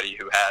think anybody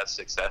who has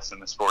success in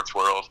the sports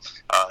world,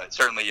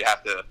 certainly you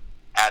have to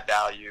add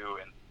value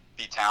and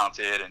be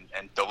talented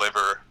and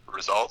deliver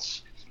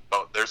results.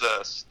 But there's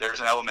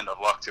an element of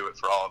luck to it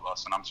for all of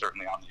us, and I'm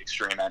certainly on the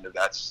extreme end of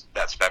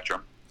that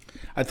spectrum.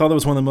 I thought that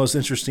was one of the most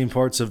interesting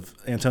parts of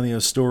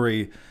Antonio's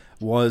story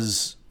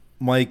was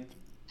Mike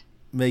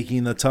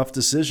making a tough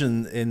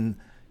decision in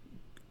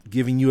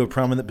giving you a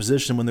prominent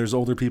position when there's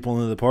older people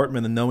in the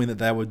department, and knowing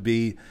that would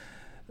be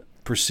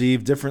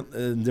perceived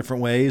in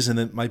different ways, and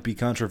it might be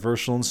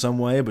controversial in some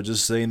way, but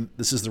just saying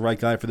this is the right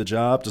guy for the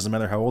job, doesn't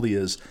matter how old he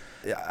is.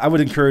 I would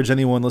encourage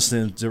anyone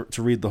listening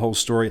to read the whole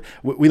story.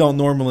 We don't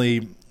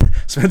normally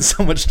spend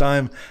so much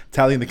time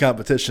tallying the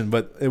competition,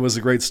 but it was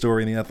a great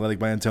story in The Athletic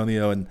by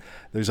Antonio, and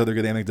there's other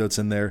good anecdotes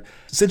in there.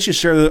 Since you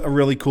shared a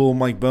really cool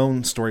Mike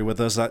Bohn story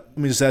with us, let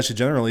me just ask you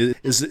generally,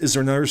 is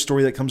there another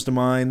story that comes to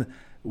mind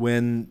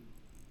when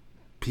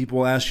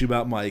people ask you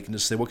about Mike and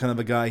just say what kind of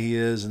a guy he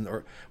is,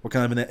 or what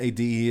kind of an AD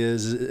he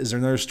is? Is there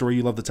another story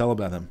you love to tell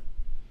about him?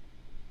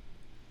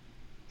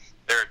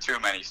 There are too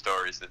many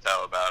stories to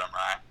tell about him,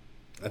 Ryan.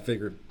 I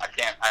figured. I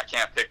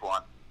can't pick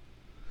one.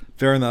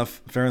 Fair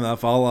enough.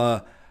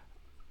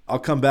 I'll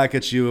come back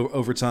at you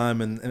over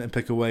time and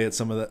pick away at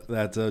some of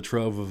that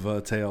trove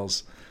of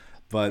tales.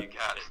 But you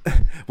got it.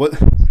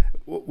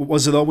 What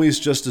was it always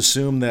just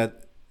assumed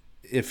that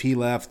if he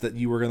left that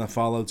you were going to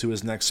follow to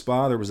his next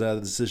spot, or was that a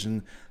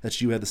decision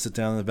that you had to sit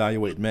down and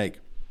evaluate and make?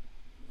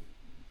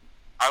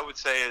 I would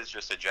say it's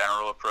just a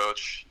general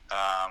approach.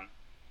 I'll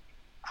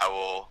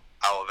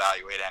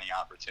evaluate any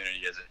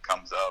opportunity as it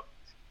comes up,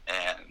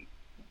 and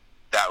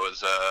that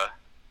was a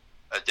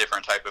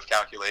different type of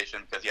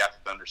calculation, because you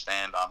have to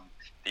understand I'm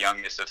the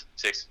youngest of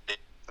 6 kids.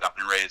 I've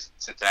been raised in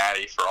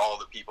Cincinnati. For all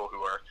the people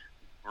who are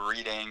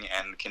reading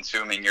and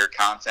consuming your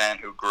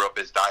content who grew up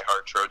as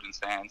diehard Trojans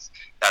fans,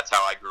 that's how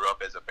I grew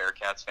up as a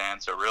Bearcats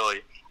fan. So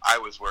really, I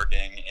was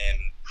working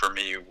in, for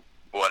me,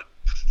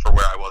 for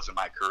where I was in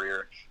my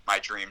career, my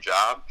dream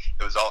job.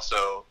 It was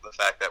also the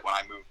fact that when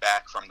I moved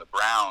back from the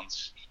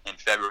Browns in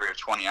February of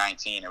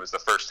 2019, it was the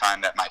first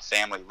time that my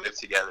family lived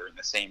together in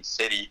the same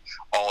city,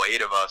 all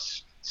 8 of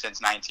us,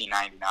 since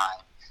 1999.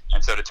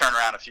 And so to turn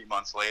around a few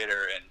months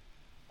later and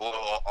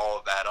blow all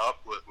of that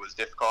up was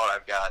difficult.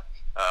 I've got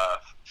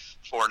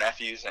 4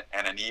 nephews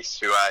and a niece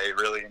who I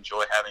really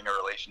enjoy having a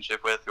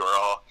relationship with, who are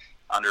all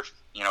under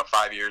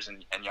 5 years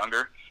and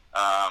younger.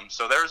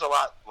 So there's a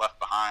lot left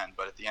behind,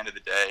 but at the end of the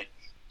day,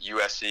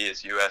 USC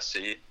is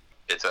USC.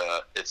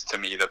 It's to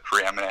me the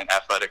preeminent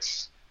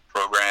athletics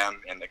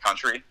program in the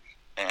country,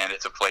 and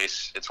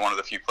it's one of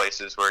the few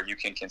places where you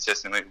can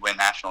consistently win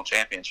national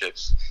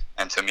championships.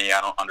 And to me, I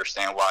don't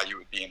understand why you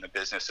would be in the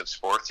business of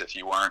sports if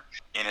you weren't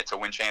in it to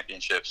win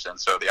championships. And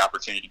so the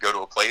opportunity to go to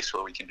a place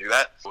where we can do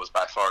that was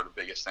by far the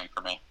biggest thing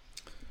for me.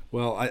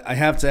 Well, I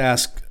have to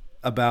ask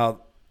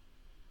about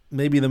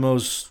maybe the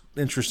most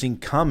interesting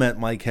comment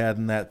Mike had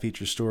in that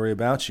feature story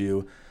about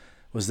you,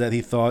 was that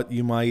he thought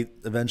you might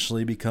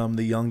eventually become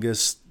the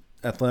youngest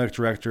athletic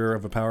director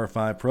of a Power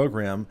 5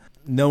 program.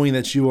 Knowing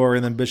that you are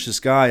an ambitious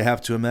guy, I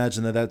have to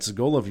imagine that that's a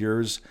goal of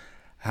yours.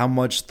 How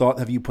much thought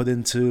have you put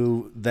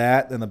into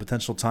that and the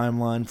potential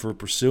timeline for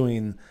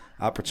pursuing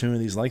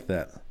opportunities like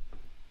that?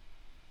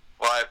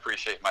 Well, I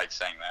appreciate Mike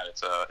saying that.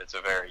 It's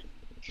a very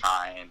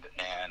kind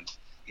and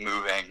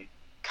moving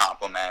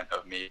compliment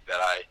of me that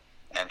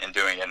and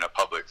doing it in a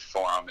public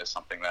forum is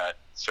something that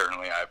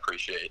certainly I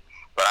appreciate.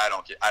 But I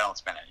don't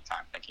spend any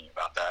time thinking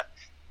about that.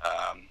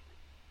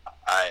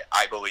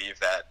 I believe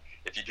that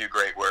if you do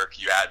great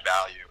work, you add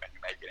value and you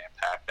make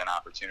impact and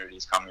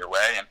opportunities come your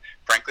way. And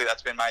frankly,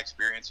 that's been my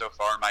experience so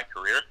far in my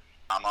career.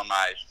 I'm on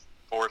my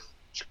 4th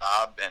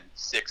job and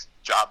 6th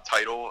job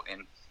title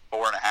in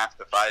 4.5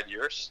 to 5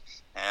 years,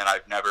 and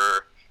I've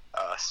never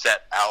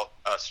set out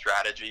a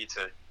strategy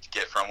to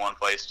get from one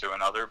place to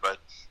another, but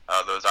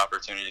those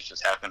opportunities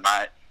just happen.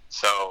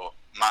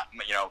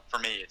 For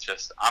me, it's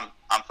just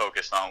I'm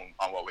focused on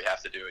what we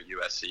have to do at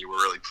USC. We're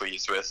really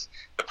pleased with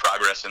the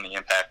progress and the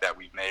impact that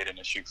we've made in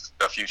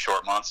a few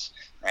short months,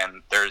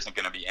 and there isn't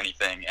going to be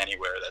anything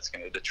anywhere that's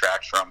going to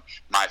detract from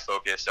my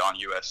focus on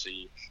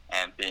USC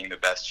and being the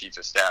best chief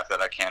of staff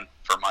that I can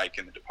for Mike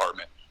and the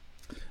department.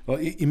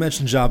 Well, you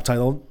mentioned job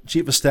title.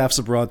 Chief of staff's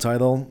a broad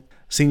title.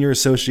 Senior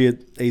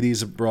associate AD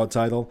is a broad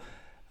title.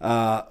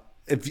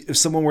 If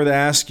someone were to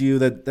ask you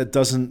that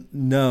doesn't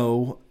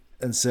know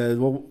and said,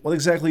 well, what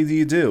exactly do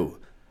you do?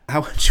 How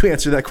would you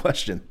answer that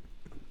question?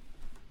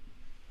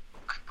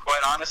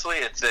 Quite honestly,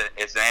 it's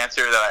an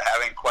answer that I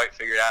haven't quite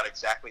figured out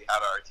exactly how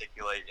to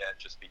articulate yet,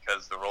 just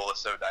because the role is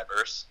so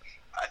diverse.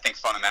 I think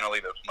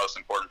fundamentally the most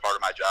important part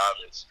of my job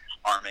is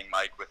arming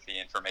Mike with the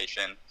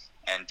information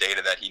and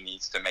data that he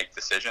needs to make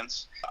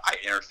decisions. I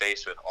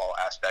interface with all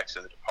aspects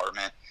of the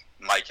department.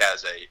 Mike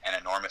has an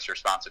enormous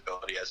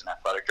responsibility as an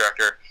athletic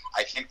director.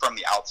 I think from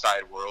the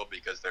outside world,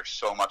 because there's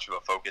so much of a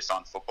focus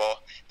on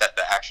football, that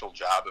the actual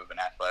job of an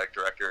athletic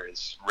director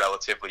is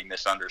relatively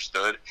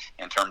misunderstood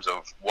in terms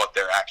of what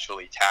they're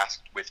actually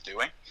tasked with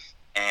doing.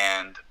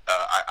 And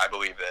I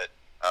believe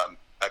that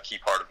a key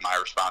part of my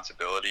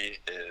responsibility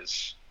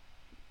is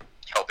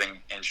helping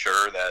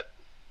ensure that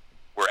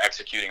we're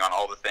executing on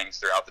all the things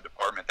throughout the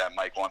department that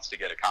Mike wants to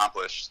get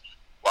accomplished,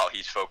 while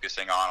he's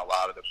focusing on a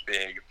lot of the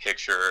big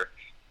picture,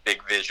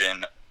 big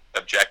vision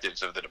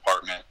objectives of the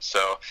department.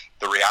 So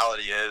the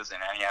reality is, in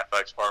any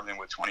athletics department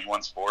with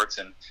 21 sports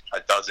and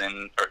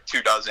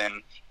 24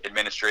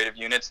 administrative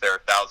units, there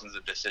are thousands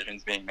of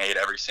decisions being made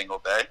every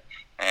single day.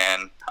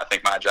 And I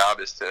think my job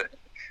is to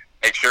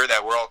make sure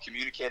that we're all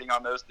communicating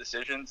on those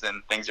decisions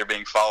and things are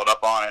being followed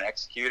up on and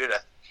executed.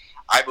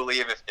 I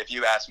believe if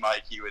you ask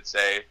Mike, he would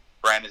say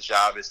Brandon's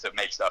job is to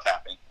make stuff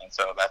happen. And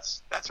so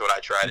that's what I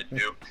try to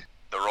do.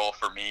 The role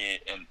for me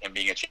in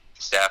being a chief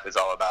of staff is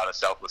all about a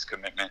selfless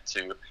commitment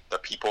to the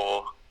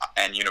people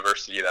and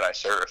university that I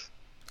serve.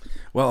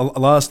 Well, a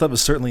lot of stuff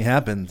has certainly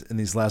happened in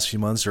these last few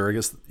months, or I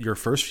guess your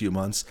first few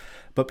months.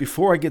 But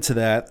before I get to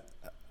that,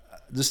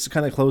 just to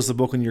kind of close the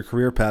book on your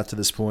career path to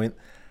this point,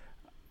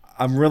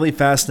 I'm really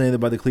fascinated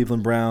by the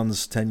Cleveland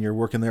Browns tenure,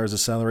 working there as a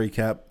salary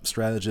cap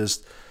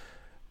strategist.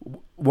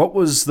 What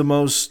was the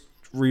most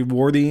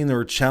rewarding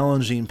or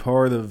challenging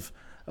part of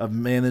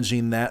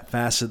managing that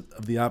facet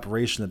of the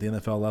operation at the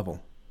NFL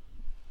level?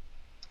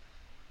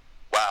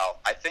 Wow,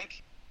 I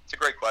think it's a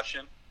great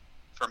question.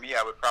 For me,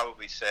 I would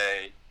probably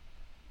say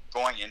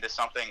going into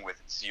something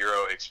with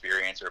zero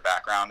experience or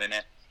background in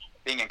it,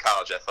 being in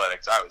college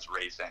athletics, I was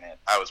raised in it.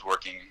 I was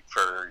working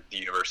for the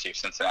University of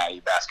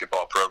Cincinnati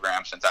basketball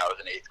program since I was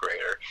an 8th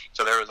grader.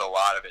 So there was a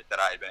lot of it that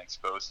I had been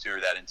exposed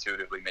to that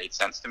intuitively made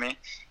sense to me.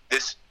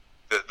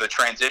 The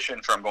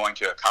transition from going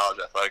to a college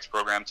athletics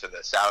program to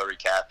the salary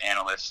cap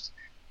analyst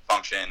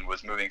function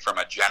was moving from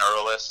a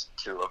generalist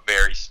to a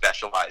very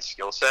specialized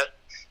skill set.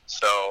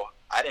 So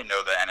I didn't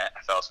know the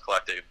NFL's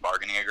collective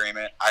bargaining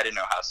agreement. I didn't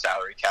know how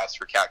salary caps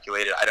were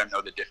calculated. I didn't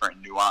know the different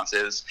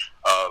nuances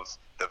of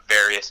the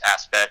various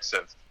aspects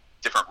of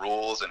different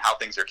rules and how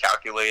things are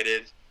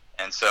calculated.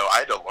 And so I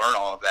had to learn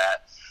all of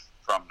that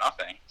from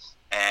nothing.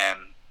 And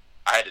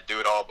I had to do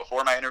it all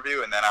before my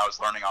interview, and then I was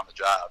learning on the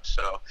job.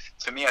 So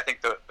to me, I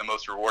think the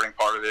most rewarding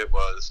part of it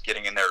was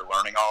getting in there,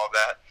 learning all of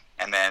that,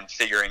 and then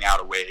figuring out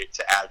a way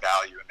to add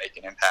value and make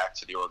an impact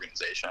to the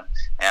organization.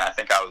 And I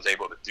think I was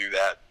able to do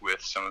that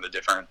with some of the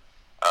different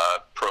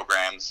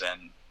programs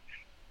and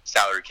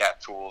salary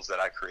cap tools that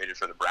I created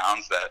for the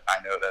Browns that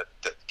I know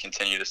that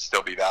continue to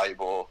still be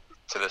valuable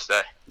to this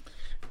day.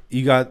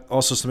 You got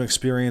also some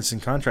experience in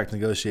contract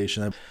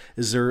negotiation.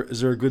 Is there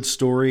a good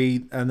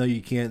story? I know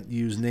you can't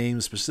use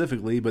names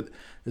specifically, but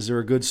is there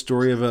a good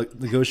story of a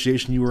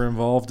negotiation you were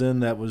involved in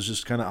that was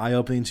just kind of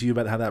eye-opening to you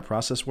about how that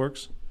process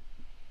works?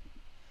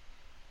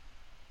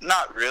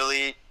 Not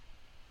really.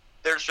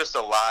 There's just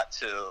a lot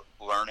to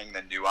learning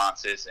the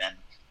nuances and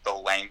the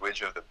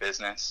language of the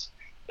business.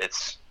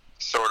 It's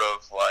sort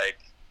of like,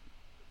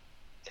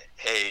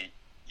 hey,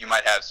 you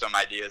might have some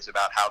ideas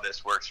about how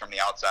this works from the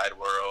outside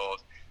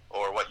world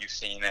or what you've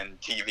seen in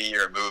TV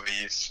or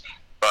movies,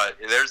 but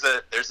there's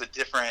a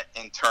different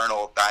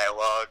internal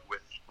dialogue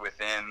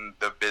within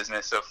the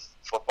business of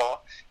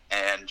football,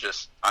 and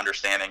just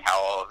understanding how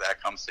all of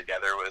that comes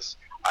together was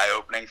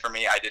eye-opening for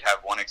me. I did have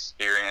one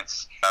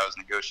experience. I was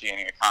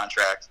negotiating a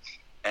contract,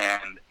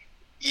 and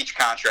each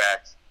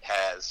contract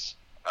has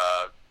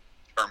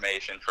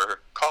termination for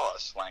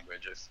cause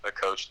language. If a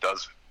coach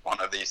does one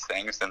of these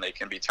things, then they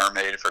can be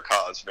terminated for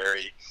cause.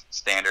 Very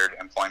standard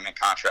employment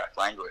contract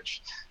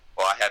language.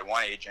 Well, I had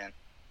one agent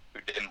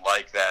who didn't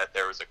like that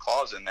there was a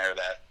clause in there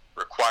that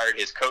required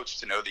his coach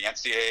to know the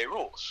NCAA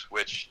rules,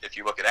 which if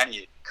you look at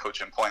any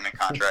coach employment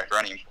contract or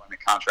any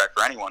employment contract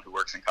for anyone who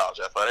works in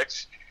college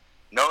athletics,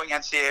 knowing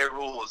NCAA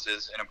rules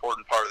is an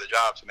important part of the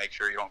job to make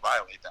sure you don't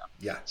violate them.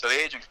 Yeah. So the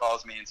agent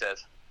calls me and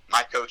says,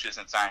 my coach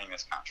isn't signing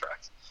this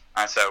contract.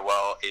 I said,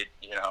 well,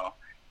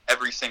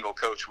 every single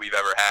coach we've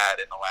ever had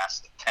in the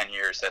last 10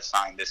 years has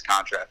signed this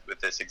contract with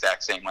this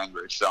exact same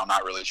language, so I'm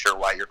not really sure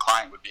why your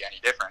client would be any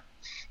different.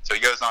 So he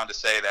goes on to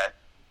say that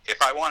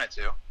if I wanted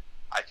to,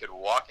 I could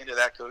walk into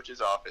that coach's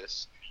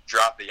office,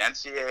 drop the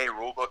NCAA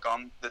rulebook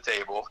on the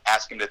table,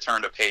 ask him to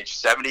turn to page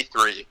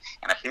 73,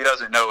 and if he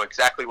doesn't know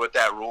exactly what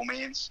that rule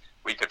means,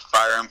 we could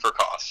fire him for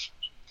cause.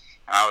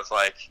 And I was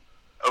like,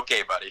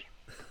 okay, buddy,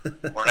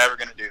 we're never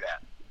going to do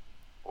that.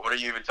 What are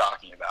you even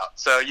talking about?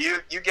 So you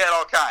get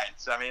all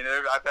kinds. I mean,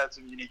 I've had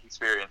some unique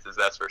experiences,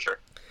 that's for sure.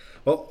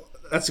 Well,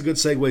 that's a good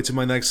segue to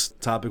my next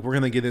topic. We're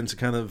going to get into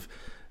kind of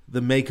the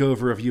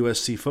makeover of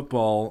USC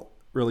football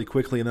really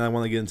quickly, and then I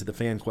want to get into the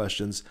fan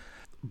questions.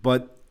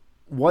 But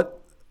what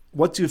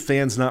do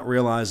fans not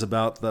realize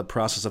about the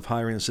process of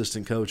hiring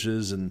assistant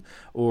coaches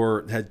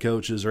or head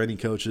coaches or any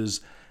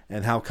coaches,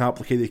 and how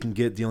complicated it can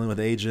get dealing with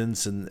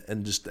agents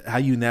and just how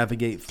you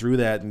navigate through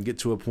that and get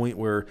to a point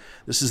where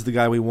this is the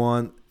guy we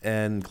want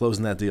and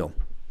closing that deal?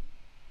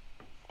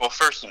 Well,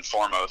 first and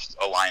foremost,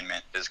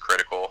 alignment is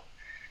critical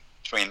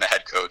between the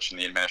head coach and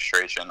the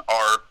administration.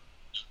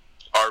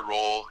 Our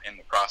role in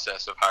the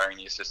process of hiring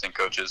the assistant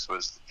coaches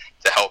was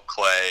to help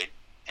Clay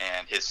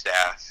and his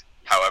staff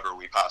however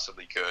we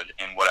possibly could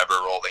in whatever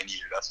role they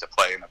needed us to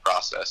play in the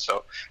process.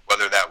 So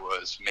whether that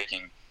was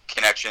making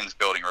connections,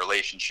 building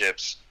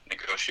relationships,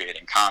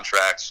 negotiating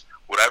contracts,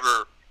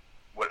 whatever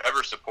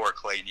support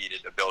Clay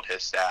needed to build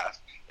his staff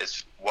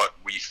is what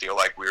we feel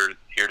like we're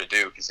here to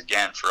do. Because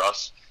again, for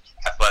us,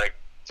 athletic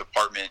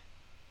department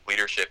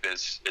leadership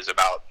is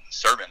about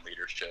servant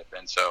leadership,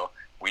 and so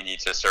we need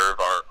to serve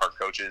our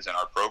coaches and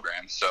our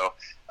programs. So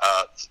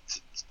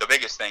the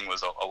biggest thing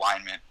was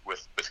alignment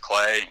with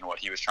Clay and what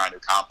he was trying to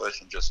accomplish,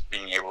 and just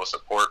being able to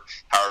support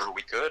however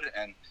we could,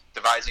 and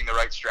devising the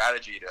right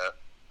strategy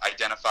to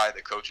identify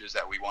the coaches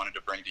that we wanted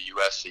to bring to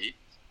USC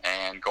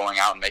and going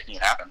out and making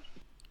it happen.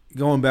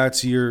 Going back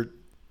to your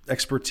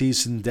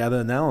expertise in data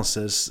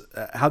analysis,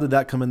 how did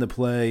that come into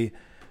play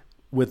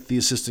with the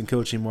assistant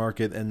coaching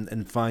market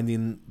and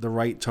finding the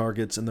right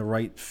targets and the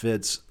right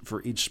fits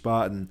for each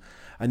spot? And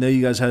I know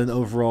you guys had an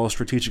overall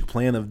strategic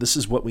plan of this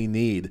is what we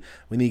need.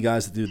 We need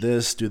guys to do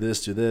this, do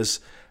this, do this.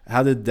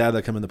 How did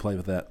data come into play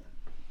with that?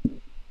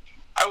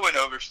 I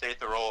wouldn't overstate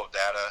the role of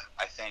data.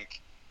 I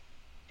think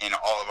in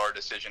all of our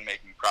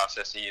decision-making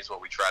processes,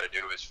 what we try to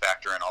do is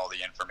factor in all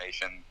the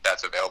information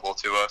that's available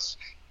to us.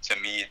 To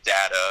me,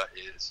 data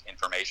is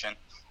information,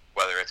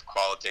 whether it's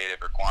qualitative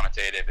or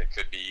quantitative. It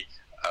could be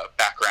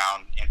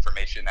background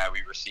information that we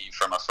receive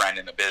from a friend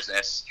in the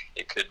business.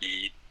 It could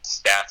be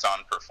stats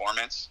on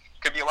performance.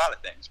 It could be a lot of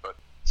things, but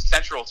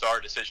central to our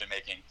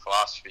decision-making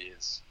philosophy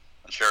is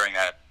ensuring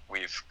that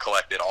we've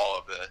collected all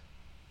of the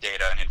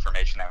data and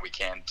information that we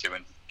can to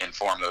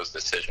inform those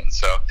decisions.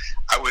 So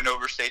I wouldn't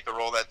overstate the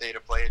role that data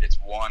played. It's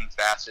one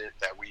facet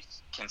that we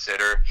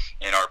consider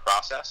in our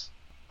process,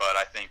 but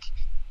I think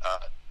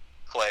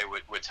Clay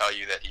would tell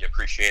you that he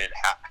appreciated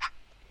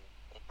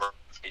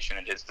information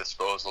at his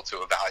disposal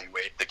to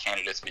evaluate the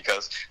candidates,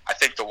 because I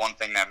think the one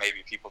thing that maybe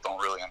people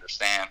don't really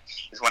understand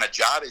is when a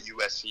job at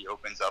USC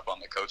opens up on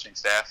the coaching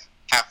staff,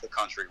 half the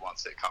country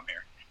wants to come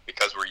here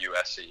because we're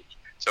USC.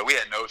 So we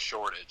had no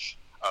shortage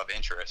of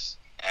interest,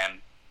 and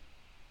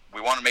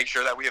we want to make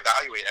sure that we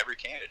evaluate every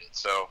candidate.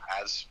 So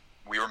as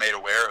we were made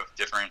aware of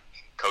different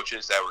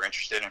coaches that were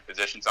interested in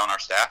positions on our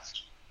staff,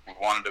 we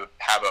wanted to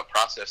have a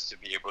process to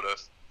be able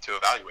to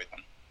evaluate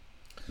them.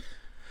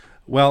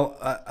 Well,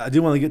 I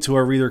do want to get to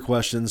our reader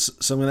questions,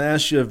 so I'm going to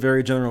ask you a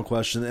very general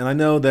question, and I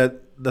know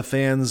that the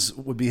fans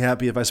would be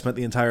happy if I spent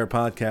the entire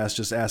podcast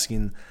just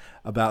asking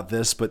about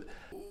this, but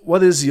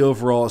what is the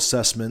overall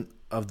assessment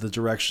of the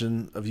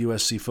direction of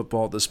USC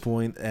football at this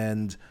point,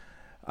 and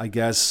I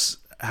guess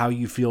how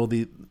you feel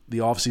the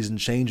offseason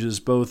changes,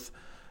 both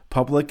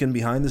public and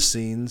behind the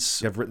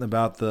scenes? I've written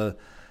about the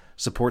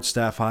support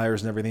staff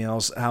hires and everything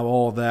else, how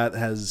all that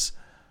has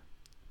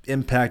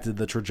impacted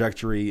the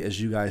trajectory as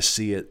you guys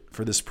see it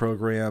for this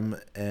program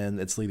and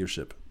its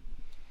leadership.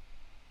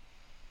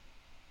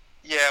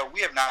 Yeah, we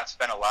have not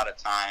spent a lot of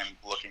time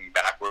looking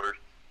backward,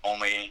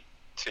 only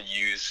to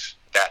use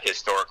that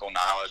historical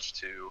knowledge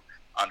to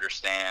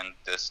understand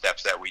the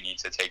steps that we need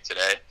to take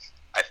today.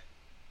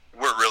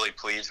 We're really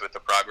pleased with the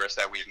progress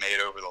that we've made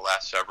over the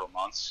last several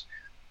months.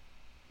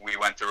 We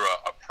went through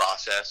a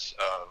process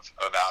of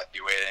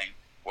evaluating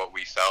what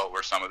we felt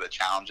were some of the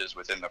challenges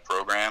within the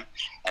program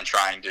and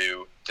trying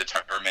to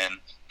determine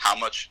how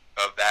much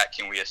of that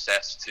can we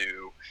assess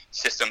to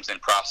systems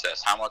and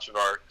process, how much of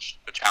our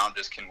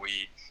challenges can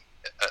we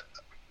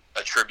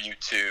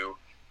attribute to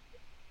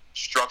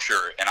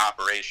structure and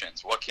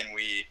operations, what can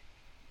we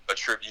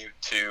attribute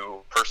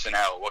to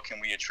personnel, what can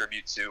we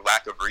attribute to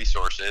lack of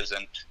resources,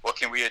 and what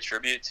can we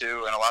attribute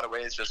to, in a lot of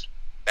ways, just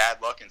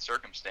bad luck and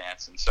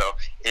circumstance. And so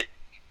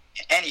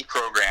any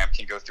program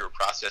can go through a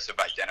process of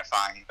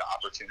identifying the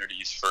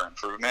opportunities for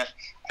improvement.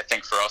 I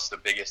think for us, the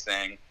biggest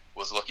thing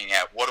was looking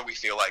at what do we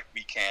feel like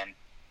we can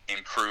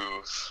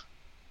improve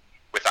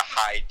with a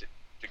high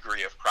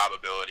degree of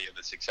probability of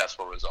the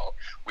successful result.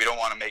 We don't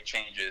want to make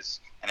changes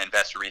and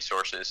invest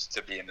resources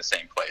to be in the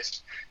same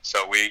place.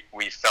 So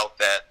we felt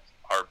that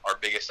our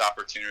biggest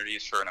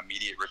opportunities for an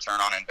immediate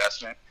return on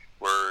investment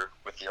were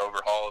with the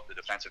overhaul of the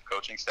defensive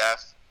coaching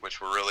staff,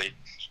 which we're really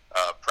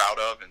proud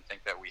of and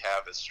think that we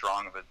have as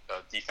strong of a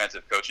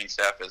defensive coaching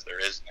staff as there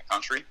is in the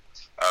country.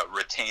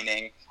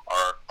 Retaining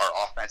our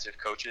offensive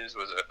coaches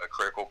was a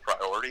critical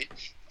priority.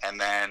 And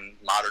then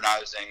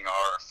modernizing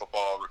our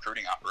football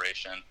recruiting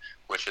operation,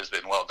 which has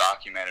been well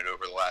documented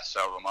over the last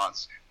several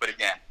months. But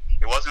again,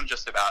 it wasn't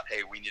just about,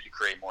 hey, we need to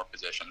create more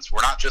positions.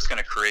 We're not just going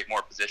to create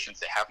more positions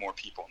to have more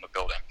people in the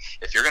building.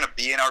 If you're going to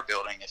be in our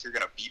building, if you're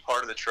going to be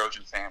part of the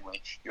Trojan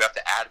family, you have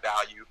to add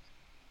value,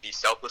 be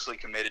selflessly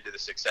committed to the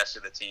success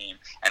of the team,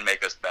 and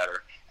make us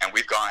better. And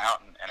we've gone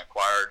out and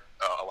acquired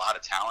a lot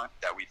of talent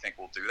that we think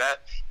will do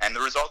that. And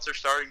the results are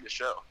starting to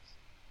show.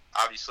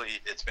 Obviously,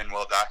 it's been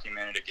well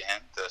documented again,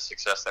 the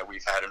success that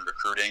we've had in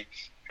recruiting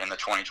in the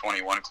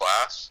 2021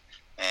 class.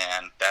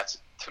 And that's,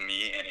 to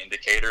me, an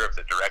indicator of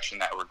the direction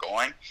that we're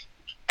going.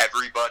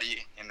 Everybody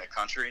in the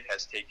country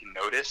has taken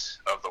notice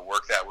of the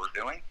work that we're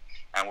doing,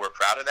 and we're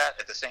proud of that.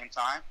 At the same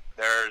time,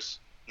 there's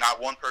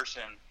not one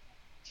person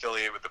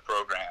affiliated with the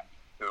program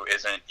who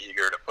isn't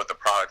eager to put the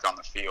product on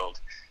the field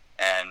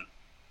and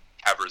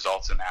have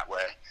results in that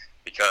way.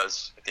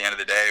 Because at the end of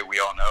the day, we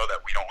all know that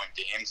we don't win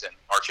games in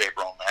March,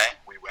 April, and May.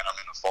 We win them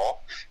in the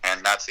fall,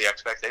 and that's the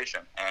expectation.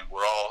 And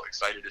we're all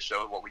excited to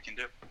show what we can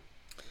do.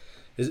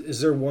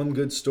 Is there one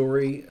good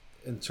story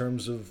in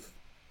terms of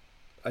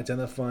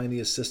identifying the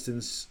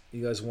assistants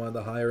you guys wanted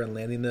to hire and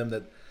landing them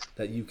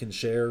that you can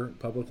share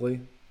publicly?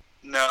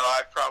 No,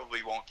 I probably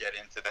won't get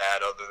into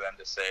that other than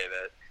to say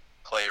that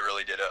Clay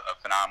really did a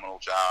phenomenal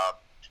job.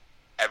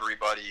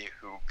 Everybody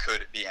who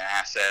could be an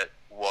asset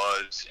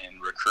was in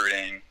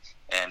recruiting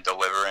and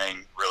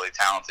delivering really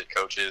talented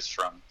coaches,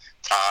 from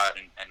Todd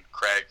and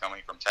Craig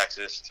coming from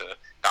Texas to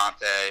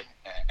Dante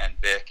and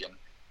Vic and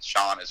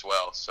Sean as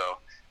well. So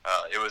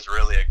it was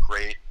really a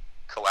great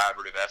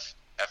collaborative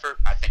effort.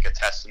 I think a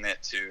testament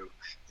to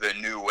the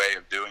new way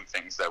of doing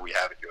things that we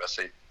have at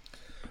USC.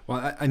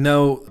 Well, I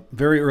know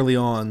very early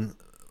on,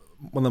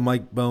 one of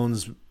Mike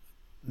Bohn's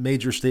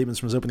major statements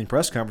from his opening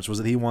press conference was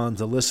that he wanted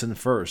to listen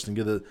first and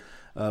get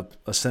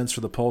a sense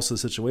for the pulse of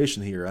the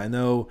situation here. I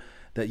know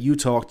that you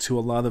talked to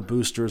a lot of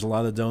boosters, a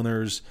lot of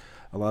donors,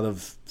 a lot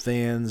of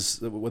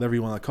fans, whatever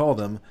you want to call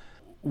them.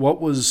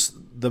 What was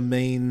the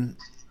main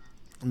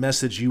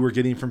message you were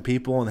getting from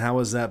people, and how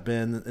has that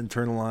been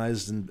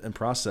internalized and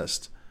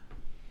processed?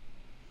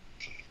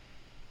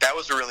 That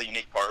was a really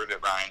unique part of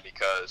it, Ryan,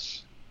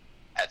 because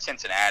at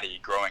Cincinnati,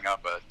 growing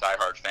up a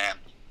diehard fan,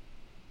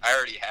 I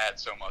already had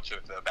so much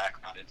of the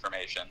background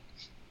information.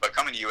 But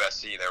coming to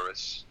USC, there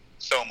was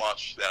so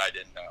much that I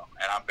didn't know.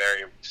 And I'm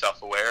very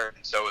self-aware,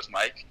 and so is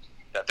Mike,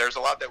 that there's a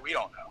lot that we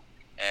don't know.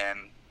 And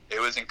it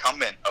was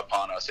incumbent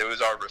upon us. It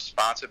was our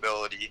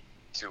responsibility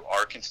to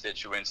our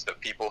constituents, the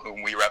people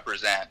whom we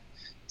represent,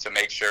 to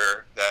make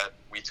sure that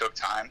we took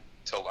time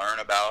to learn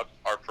about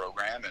our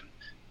program and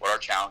what our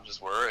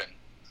challenges were, and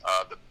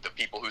the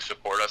people who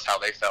support us, how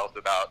they felt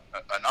about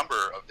a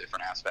number of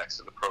different aspects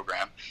of the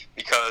program,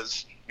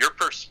 because your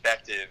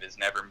perspective is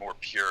never more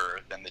pure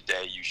than the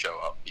day you show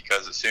up,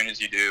 because as soon as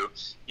you do,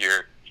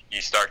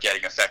 you start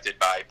getting affected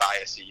by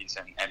biases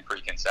and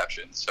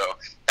preconceptions. So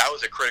that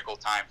was a critical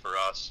time for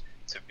us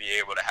to be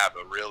able to have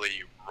a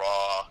really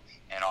raw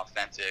and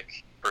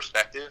authentic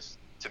perspective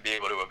to be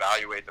able to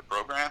evaluate the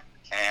program.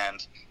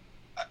 And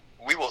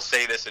we will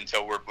say this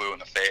until we're blue in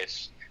the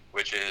face,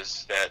 which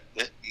is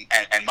that,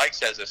 and Mike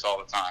says this all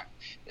the time,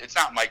 it's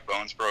not Mike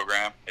Bohn's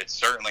program. It's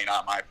certainly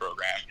not my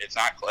program. It's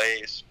not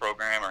Clay's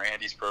program or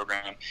Andy's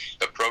program.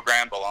 The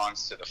program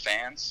belongs to the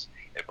fans.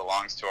 It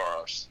belongs to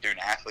our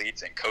student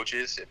athletes and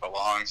coaches. It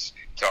belongs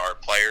to our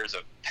players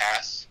of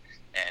past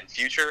and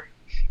future.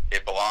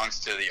 It belongs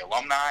to the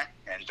alumni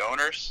and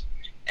donors.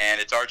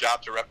 And it's our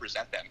job to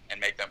represent them and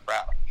make them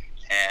proud.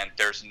 And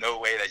there's no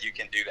way that you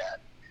can do that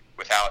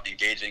without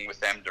engaging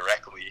with them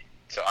directly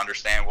to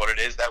understand what it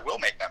is that will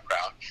make them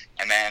proud,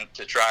 and then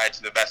to try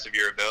to the best of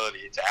your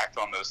ability to act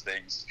on those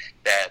things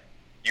that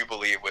you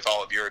believe, with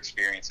all of your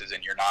experiences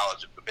and your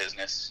knowledge of the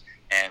business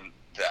and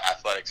the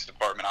athletics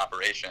department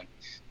operation,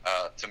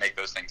 to make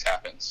those things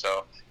happen.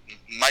 So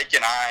Mike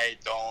and I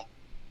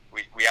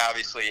we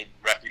obviously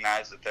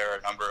recognize that there are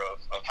a number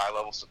of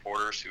high-level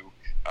supporters who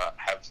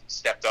have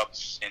stepped up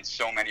in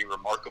so many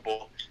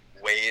remarkable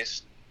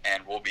ways,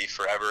 and we'll be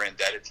forever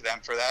indebted to them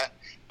for that.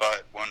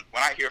 But when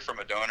I hear from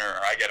a donor,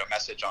 or I get a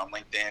message on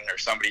LinkedIn, or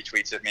somebody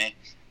tweets at me,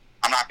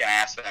 I'm not going to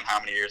ask them how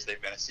many years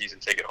they've been a season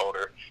ticket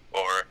holder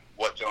or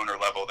what donor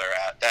level they're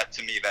at. That,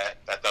 to me,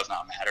 that does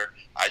not matter.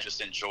 I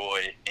just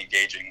enjoy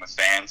engaging with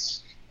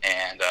fans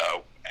and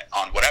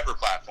on whatever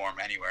platform,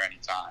 anywhere,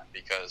 anytime,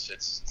 because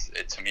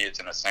to me, it's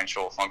an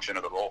essential function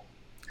of the role.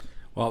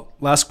 Well,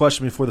 last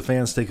question before the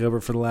fans take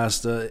over for the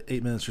last 8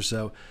 minutes or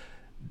so.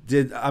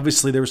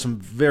 Obviously there were some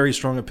very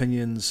strong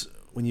opinions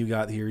when you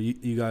got here.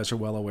 You guys are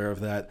well aware of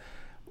that.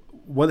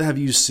 What have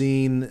you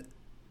seen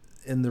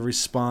in the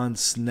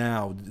response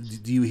now?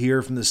 Do you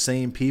hear from the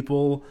same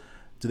people?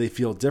 Do they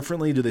feel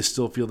differently? Do they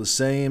still feel the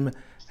same?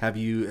 Have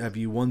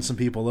you won some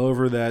people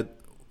over that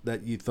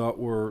you thought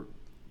were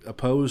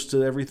opposed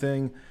to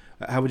everything?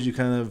 How would you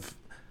kind of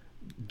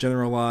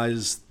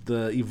generalize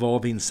the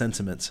evolving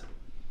sentiment?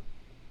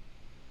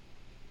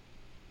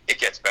 It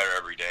gets better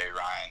every day,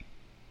 Ryan.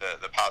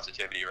 The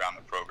positivity around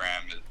the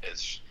program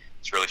is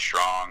really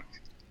strong.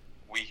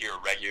 We hear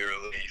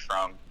regularly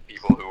from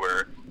people who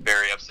were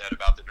very upset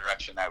about the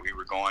direction that we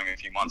were going a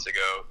few months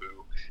ago,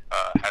 who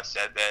have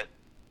said that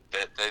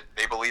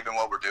they believe in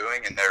what we're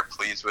doing and they're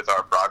pleased with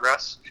our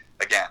progress.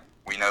 Again,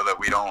 we know that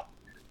we don't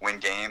win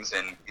games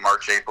in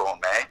March, April, and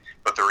May,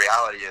 but the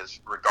reality is,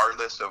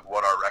 regardless of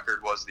what our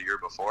record was the year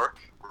before,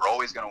 we're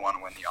always going to want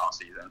to win the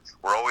offseason.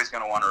 We're always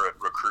going to want to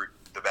recruit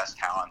the best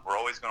talent. We're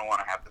always going to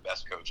want to have the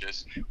best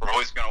coaches. We're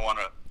always going to want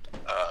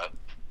to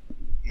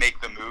make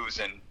the moves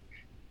and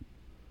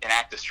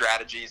enact the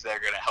strategies that are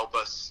going to help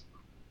us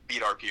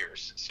beat our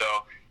peers. So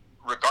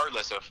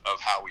regardless of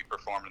how we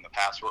performed in the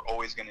past, we're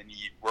always going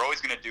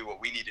to do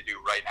what we need to do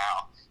right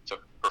now to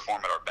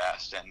perform at our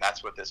best. And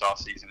that's what this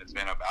offseason has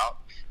been about,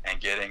 and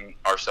getting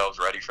ourselves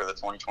ready for the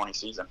 2020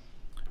 season.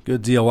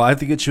 Good deal. Well, I have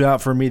to get you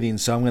out for a meeting,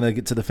 so I'm going to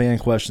get to the fan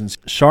questions.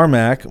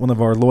 Sharmac, one of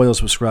our loyal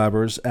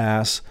subscribers,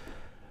 asks,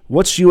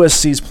 what's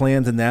USC's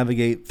plan to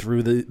navigate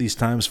through these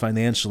times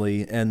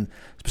financially? And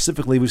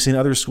specifically, we've seen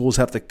other schools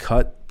have to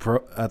cut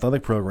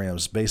athletic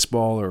programs,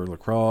 baseball or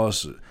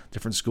lacrosse,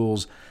 different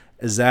schools.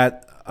 Is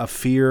that a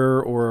fear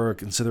or a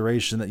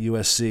consideration at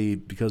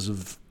USC because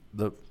of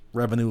the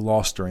revenue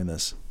lost during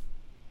this?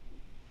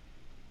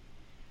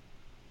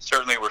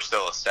 Certainly, we're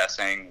still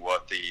assessing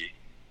what the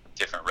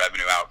different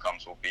revenue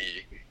outcomes will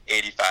be.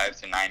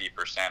 85 to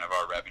 90% of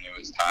our revenue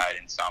is tied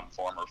in some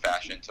form or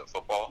fashion to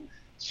football.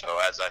 So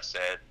as I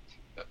said,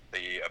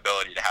 the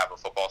ability to have a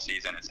football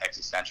season is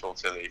existential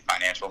to the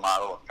financial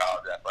model of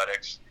college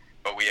athletics,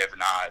 but we have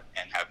not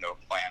and have no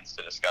plans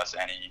to discuss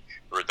any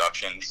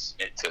reductions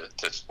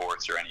to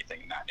sports or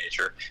anything in that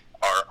nature.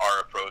 Our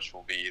approach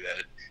will be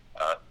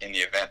that in the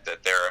event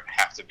that there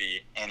have to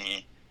be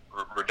any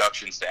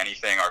reductions to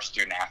anything, our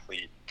student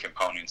athlete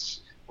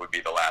components would be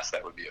the last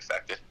that would be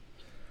affected.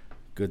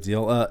 Good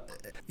deal.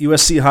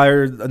 USC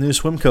hired a new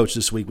swim coach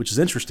this week, which is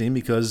interesting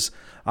because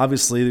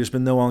obviously there's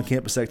been no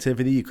on-campus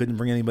activity. You couldn't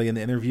bring anybody in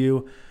the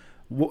interview.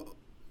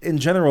 In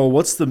general,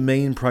 what's the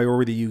main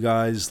priority you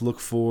guys look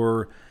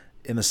for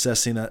in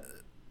assessing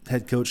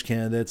head coach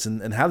candidates,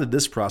 and how did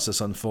this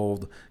process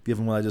unfold,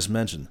 given what I just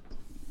mentioned?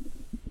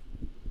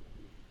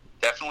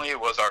 Definitely it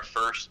was our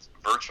first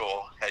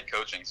virtual head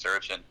coaching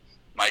search, and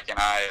Mike and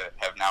I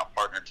have now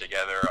partnered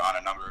together on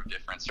a number of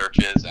different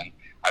searches, and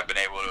I've been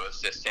able to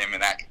assist him in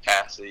that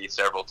capacity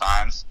several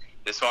times.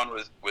 This one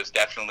was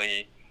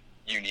definitely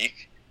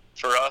unique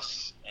for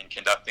us in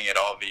conducting it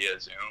all via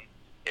Zoom.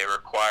 It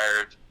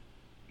required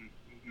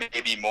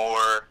maybe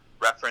more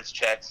reference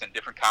checks and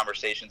different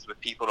conversations with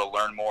people to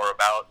learn more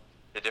about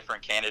the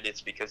different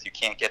candidates, because you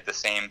can't get the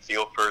same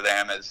feel for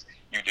them as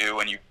you do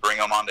when you bring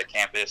them onto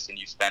campus and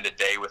you spend a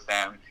day with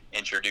them,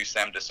 introduce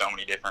them to so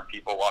many different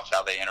people, watch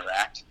how they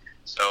interact.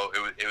 So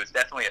it was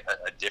definitely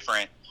a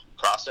different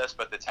process,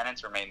 but the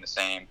tenets remain the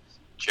same.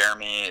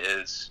 Jeremy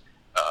has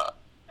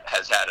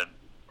had a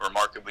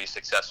remarkably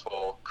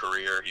successful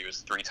career. He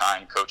was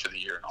 3-time Coach of the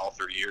Year in all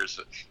 3 years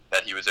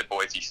that he was at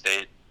Boise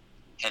State.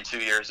 In 2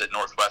 years at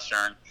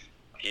Northwestern,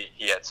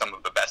 he had some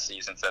of the best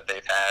seasons that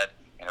they've had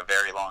in a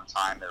very long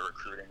time. Their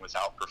recruiting was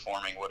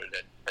outperforming what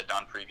it had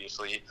done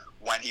previously.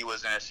 When he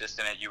was an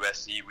assistant at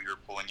USC, we were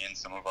pulling in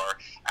some of our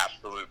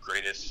absolute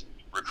greatest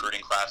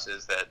recruiting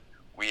classes that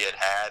we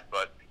had,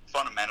 but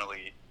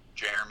fundamentally,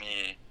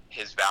 Jeremy,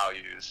 his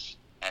values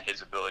and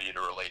his ability to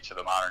relate to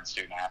the modern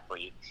student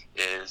athlete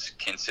is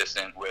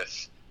consistent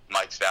with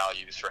Mike's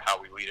values for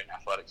how we lead an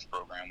athletics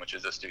program, which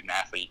is a student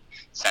athlete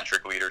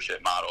centric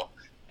leadership model.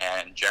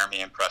 And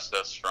Jeremy impressed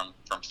us from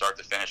start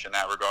to finish in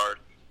that regard.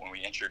 When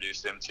we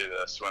introduced him to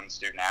the swim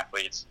student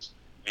athletes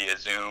via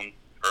Zoom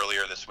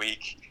earlier this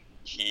week,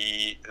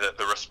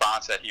 the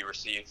response that he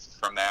received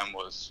from them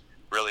was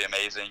really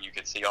amazing. You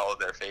could see all of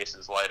their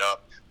faces light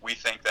up. We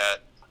think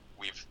that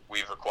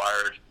we've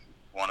acquired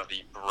one of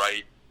the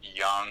bright,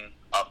 young,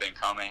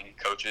 up-and-coming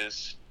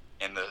coaches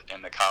in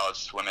the college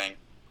swimming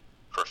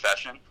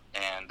profession,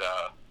 and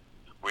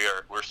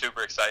we're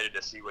super excited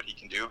to see what he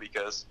can do,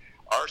 because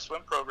our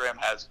swim program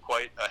has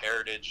quite a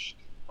heritage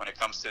when it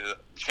comes to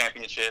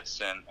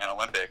championships and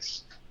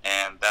Olympics,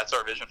 and that's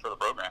our vision for the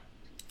program.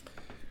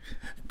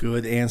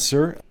 Good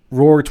answer.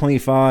 Roar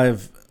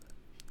 25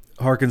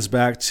 harkens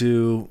back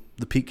to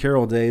the Pete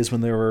Carroll days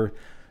when there were,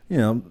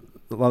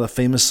 a lot of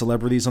famous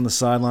celebrities on the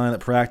sideline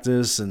at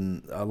practice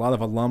and a lot of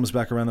alums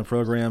back around the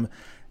program.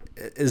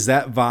 Is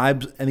that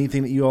vibe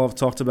anything that you all have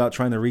talked about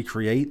trying to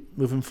recreate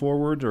moving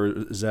forward,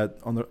 or is that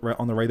on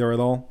the radar at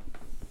all?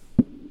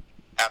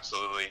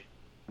 Absolutely.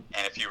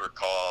 And if you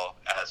recall,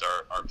 as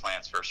our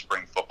plans for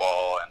spring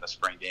football and the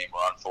spring game were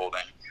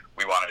unfolding,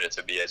 we wanted it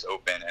to be as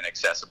open and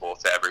accessible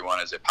to everyone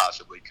as it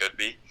possibly could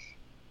be.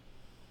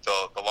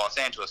 So the Los Los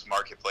Angeles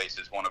marketplace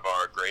is one of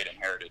our great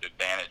inherited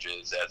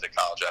advantages as a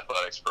college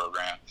athletics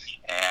program.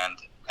 And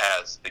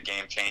as the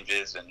game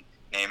changes and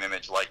name,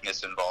 image,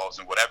 likeness involves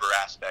in whatever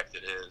aspect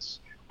it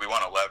is, we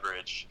want to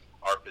leverage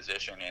our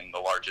position in the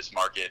largest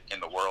market in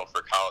the world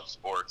for college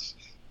sports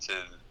to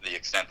the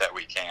extent that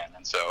we can.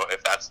 And so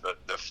if that's the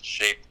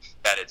shape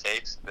that it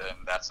takes, then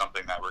that's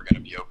something that we're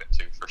going to be open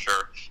to for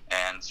sure,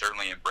 and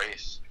certainly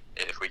embrace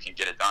if we can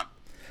get it done.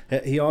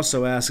 He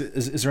also asked,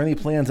 is there any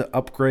plan to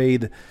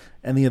upgrade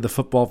any of the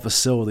football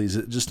facilities?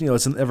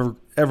 It's an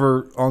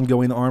ever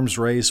ongoing arms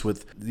race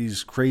with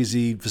these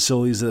crazy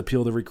facilities that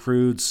appeal to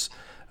recruits.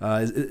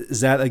 Is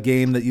that a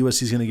game that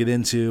USC is going to get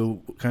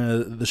into, kind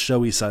of the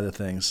showy side of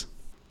things?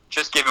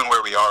 Just given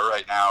where we are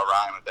right now,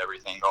 Ryan, with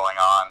everything going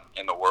on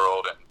in the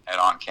world and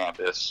on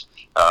campus,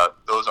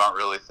 those aren't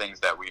really things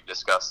that we've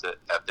discussed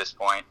at this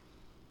point.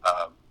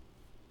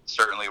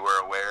 Certainly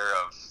we're aware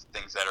of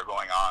things that are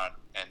going on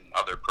in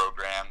other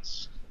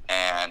programs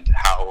and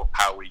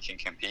how we can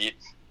compete.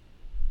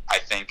 I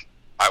think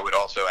I would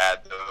also add,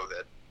 though,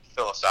 that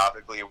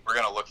philosophically we're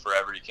going to look for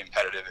every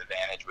competitive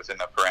advantage within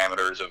the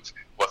parameters of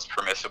what's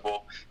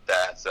permissible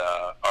that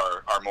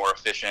are more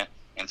efficient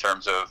in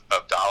terms of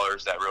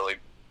dollars that really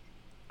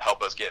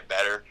help us get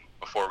better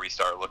before we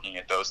start looking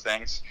at those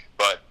things.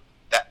 But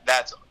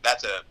that's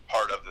a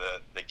part of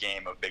the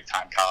game of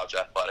big-time college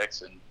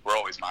athletics, and we're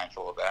always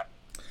mindful of that.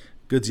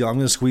 Good deal. I'm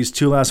going to squeeze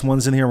two last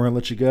ones in here. We're going to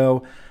let you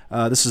go.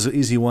 This is an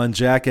easy one.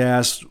 Jack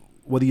asked,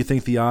 what do you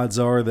think the odds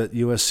are that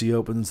USC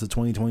opens the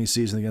 2020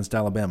 season against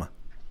Alabama?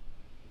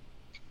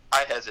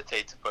 I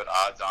hesitate to put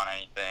odds on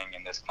anything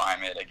in this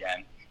climate,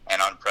 again, an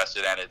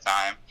unprecedented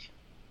time.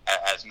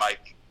 As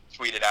Mike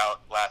tweeted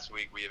out last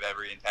week, we have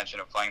every intention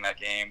of playing that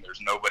game.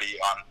 There's nobody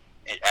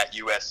at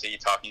USC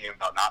talking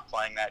about not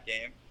playing that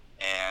game,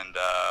 and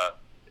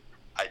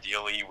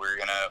ideally we're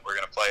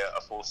gonna play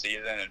a full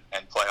season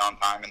and play on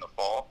time in the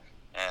fall,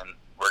 and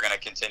we're gonna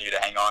continue to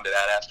hang on to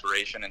that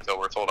aspiration until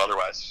we're told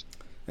otherwise.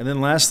 And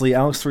then lastly,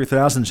 Alex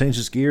 3000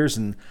 changes gears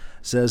and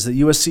says that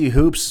USC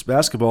hoops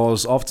basketball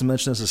is often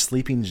mentioned as a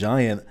sleeping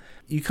giant.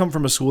 You come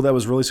from a school that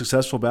was really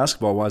successful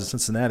basketball-wise in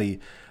Cincinnati.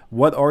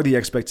 What are the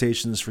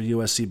expectations for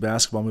USC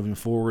basketball moving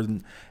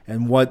forward,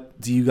 and what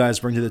do you guys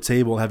bring to the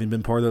table, having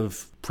been part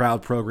of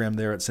proud program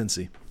there at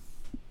Cincy?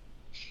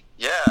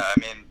 Yeah, I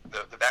mean,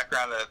 the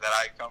background that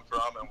I come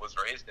from and was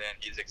raised in,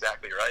 he's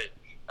exactly right.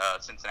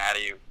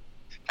 Cincinnati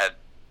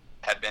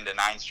had been to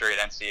 9 straight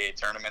NCAA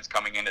tournaments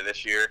coming into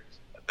this year.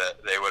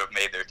 They would have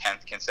made their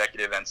 10th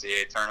consecutive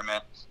NCAA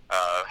tournament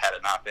had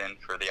it not been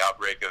for the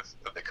outbreak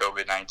of the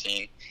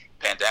COVID-19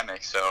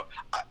 pandemic. So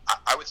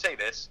I would say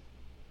this.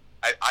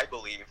 I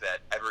believe that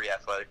every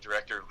athletic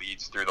director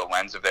leads through the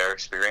lens of their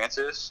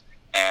experiences,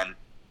 and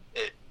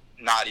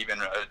not even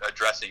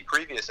addressing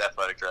previous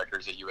athletic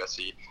directors at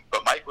USC,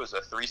 but Mike was a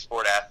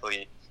 3-sport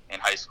athlete in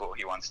high school.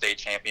 He won state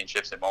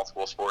championships in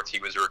multiple sports. He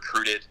was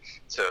recruited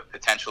to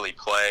potentially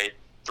play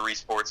 3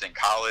 sports in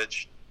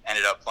college,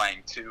 ended up playing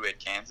 2 at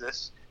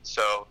Kansas.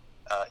 So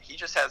he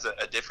just has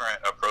a different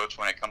approach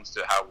when it comes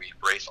to how we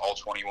embrace all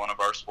 21 of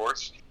our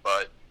sports.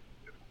 But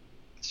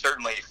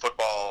certainly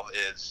football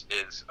is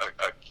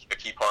a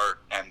key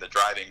part and the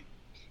driving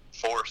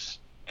force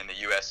in the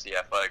USC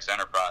athletics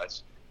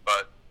enterprise.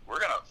 But we're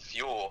going to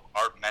fuel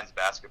our men's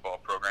basketball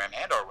program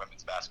and our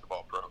women's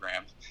basketball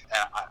programs.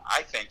 And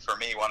I think for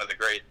me, one of the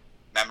great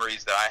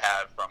memories that I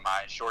have from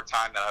my short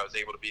time that I was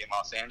able to be in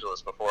Los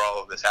Angeles before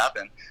all of this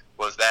happened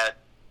was that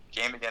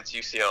game against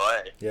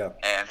UCLA. Yeah.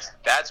 And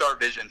that's our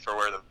vision for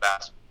where the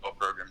basketball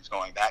program is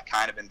going, that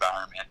kind of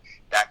environment,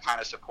 that kind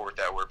of support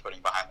that we're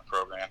putting behind the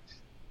program.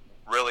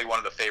 Really one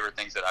of the favorite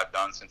things that I've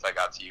done since I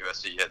got to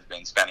USC has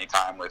been spending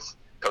time with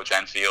Coach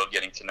Enfield,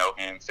 getting to know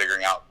him,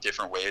 figuring out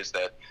different ways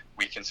that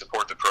we can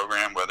support the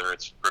program, whether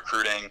it's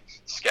recruiting,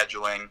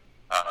 scheduling,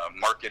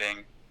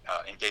 marketing,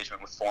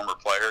 engagement with former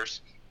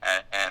players.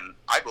 And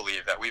I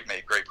believe that we've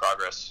made great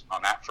progress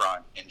on that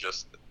front in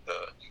just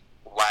the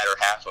latter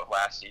half of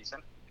last season.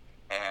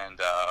 And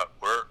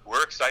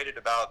we're excited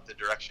about the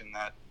direction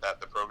that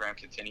the program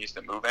continues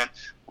to move in.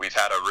 We've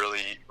had a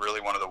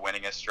really one of the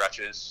winningest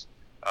stretches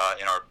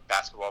in our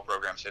basketball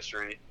program's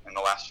history in the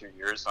last few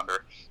years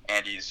under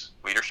Andy's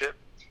leadership.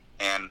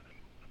 And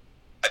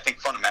I think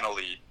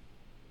fundamentally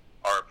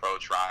our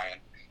approach, Ryan,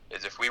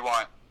 is if we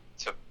want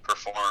to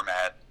perform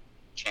at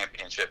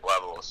championship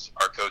levels,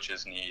 our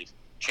coaches need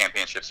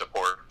championship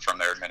support from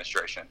their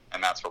administration,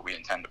 and that's what we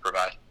intend to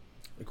provide.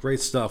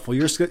 Great stuff. Well,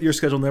 your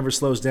schedule never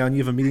slows down. You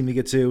have a meeting to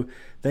get to.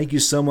 Thank you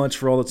so much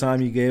for all the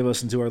time you gave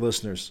us and to our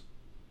listeners.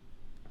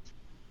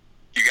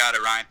 You got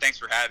it, Ryan. Thanks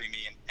for having me.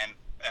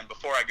 And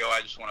before I go,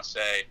 I just want to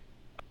say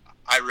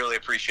I really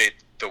appreciate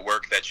the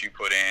work that you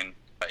put in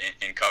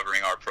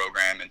covering our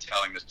program and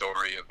telling the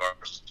story of our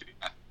student.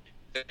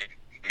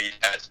 It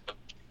has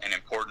an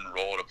important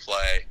role to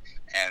play,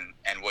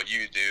 and what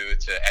you do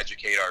to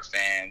educate our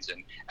fans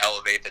and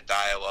elevate the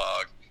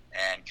dialogue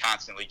and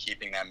constantly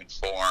keeping them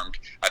informed,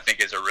 I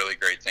think is a really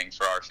great thing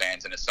for our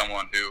fans. And as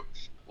someone who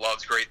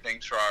loves great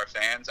things for our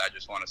fans, I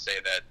just want to say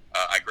that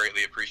I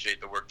greatly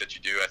appreciate the work that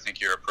you do. I think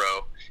you're a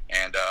pro,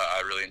 and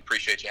I really appreciate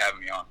appreciate you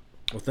having me on.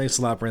 Well, thanks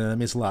a lot, Brandon. That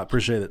means a lot.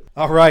 Appreciate it.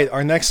 All right,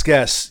 our next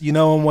guest, you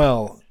know him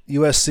well,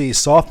 USC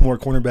sophomore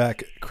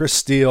cornerback Chris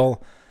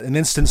Steele, an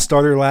instant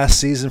starter last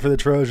season for the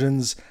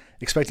Trojans,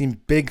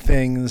 expecting big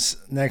things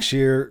next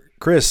year.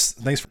 Chris,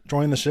 thanks for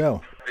joining the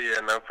show.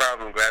 Yeah, no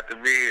problem. Glad to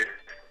be here.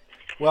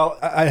 Well,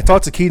 I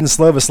talked to Keaton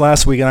Slovis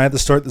last week, and I had to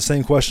start the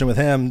same question with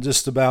him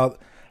just about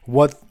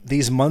what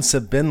these months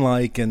have been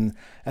like, and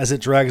as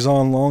it drags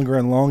on longer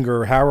and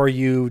longer, how are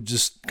you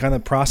just kind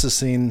of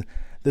processing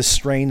this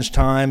strange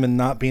time and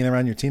not being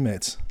around your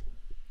teammates?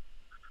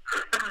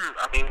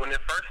 I mean, when it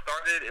first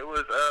started, it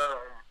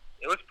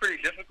was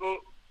pretty difficult.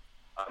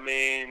 I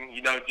mean,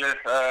 you know, just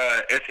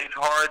it's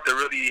hard to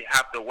really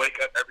have to wake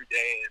up every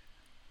day and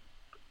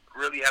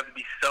really have to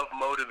be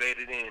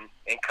self-motivated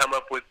and come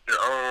up with your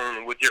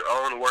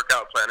own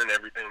workout plan and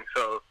everything.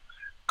 So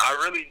I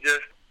really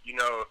just, you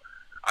know,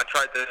 I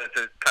tried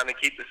to kind of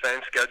keep the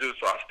same schedule,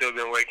 so I've still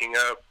been waking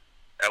up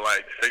at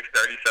like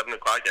 6:30, 7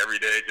 o'clock every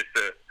day just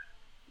to,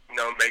 you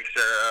know, make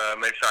sure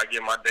I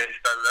get my day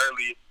started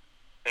early.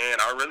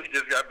 And I really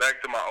just got back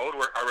to my old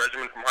workout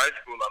regimen from high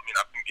school. I mean,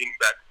 I've been getting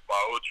back with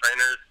my old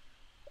trainers,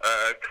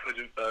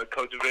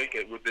 Coach Vic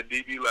with the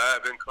DB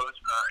Lab, and Coach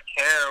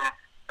Cam.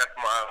 That's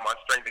my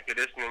strength and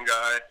conditioning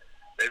guy.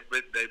 They've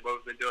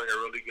both been doing a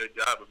really good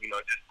job of, you know,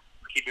 just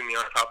keeping me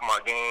on top of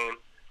my game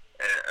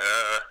and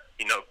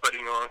you know,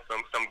 putting on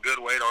some good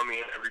weight on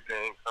me and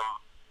everything.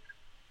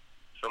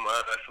 Some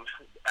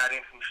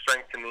adding some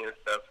strength to me and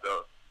stuff.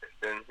 So it's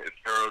been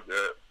real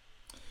good.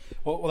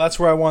 Well, that's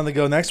where I wanted to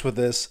go next with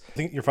this. I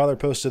think your father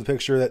posted a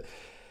picture that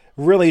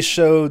really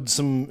showed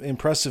some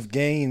impressive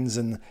gains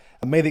and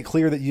made it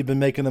clear that you've been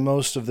making the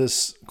most of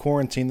this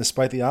quarantine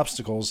despite the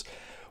obstacles.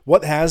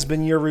 What has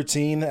been your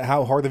routine?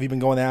 How hard have you been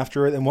going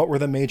after it? And what were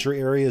the major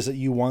areas that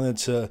you wanted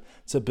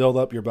to build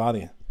up your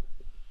body?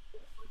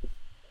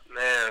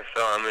 Man,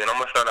 so I mean, I'm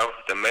gonna start off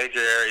with the major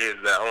areas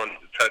that I wanted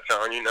to touch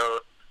on. You know,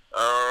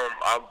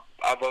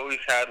 I've always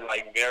had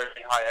like very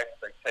high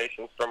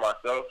expectations for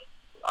myself.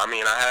 I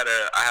mean, I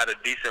had a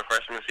decent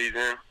freshman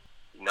season.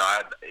 You know,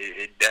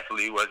 it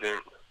definitely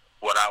wasn't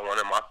what I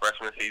wanted my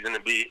freshman season to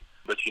be.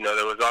 But you know,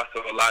 there was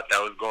also a lot that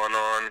was going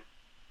on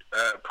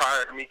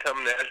prior to me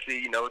coming to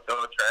SC. You know, with the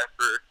whole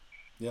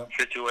transfer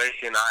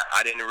situation,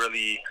 I didn't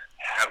really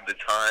have the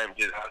time.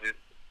 I was just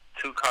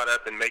too caught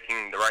up in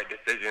making the right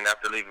decision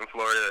after leaving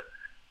Florida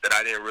that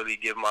I didn't really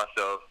give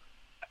myself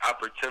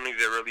opportunity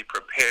to really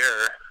prepare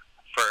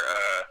for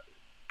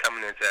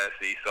coming into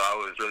SC. So I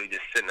was really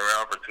just sitting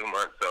around for 2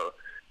 months. So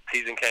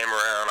season came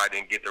around, I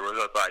didn't get the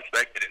results I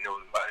expected, and it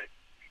was like,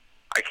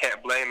 I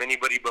can't blame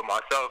anybody but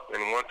myself.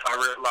 And once I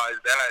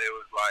realized that, it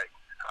was like,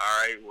 all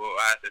right, well,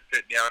 I had to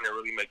sit down and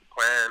really make a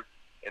plan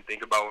and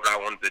think about what I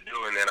wanted to do.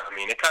 And then, I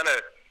mean, it kind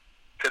of,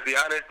 to be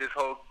honest, this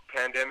whole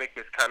pandemic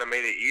has kind of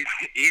made it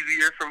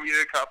easier for me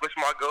to accomplish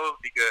my goals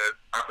because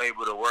I'm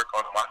able to work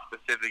on my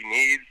specific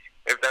needs,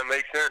 if that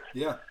makes sense.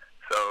 Yeah.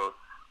 So,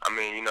 I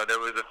mean, you know,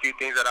 there was a few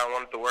things that I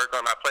wanted to work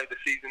on. I played the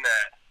season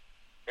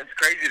it's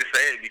crazy to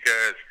say it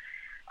because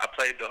I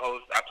played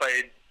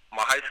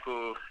my high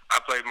school,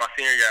 I played my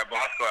senior year at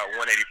Bosco at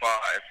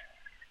 185.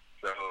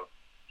 So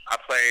I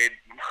played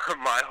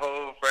my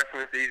whole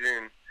freshman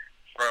season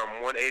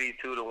from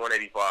 182 to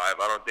 185.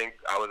 I don't think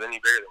I was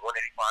any bigger than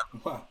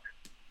 185. Wow.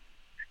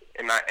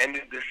 And I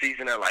ended the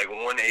season at like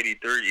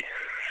 183.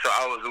 So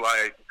I was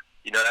like,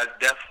 you know, that's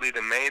definitely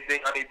the main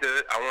thing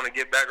I want to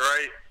get back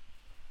right.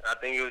 And I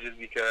think it was just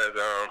because,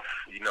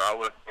 you know, I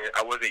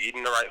wasn't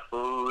eating the right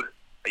food.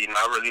 You know,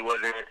 I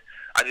wasn't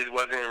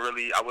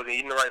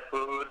eating the right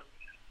food.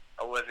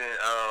 I wasn't,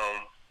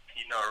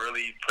 you know,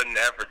 really putting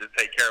the effort to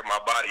take care of my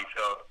body.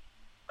 So,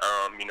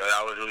 you know,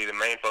 that was really the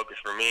main focus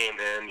for me. And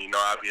then, you know,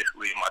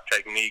 obviously my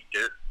technique,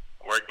 just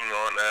working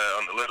on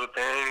the little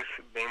things,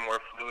 being more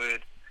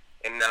fluid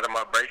in and out of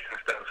my breaks and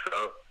stuff.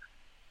 So,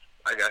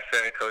 like I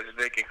said, Coach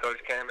Vic and Coach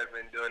Cam have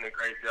been doing a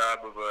great job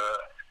of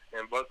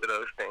in both of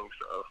those things.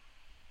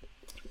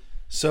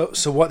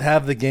 So what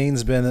have the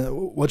gains been?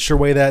 What's your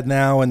weight at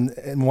now, and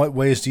in what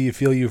ways do you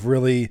feel you've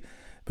really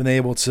been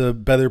able to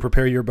better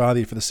prepare your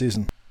body for the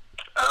season?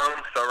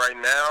 So right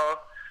now,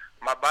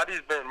 my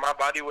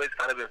body weight's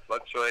kind of been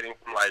fluctuating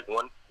from like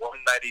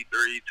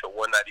 193 to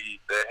 190.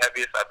 The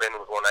heaviest I've been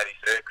was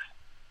 196.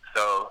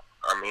 So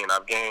I mean,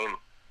 I've gained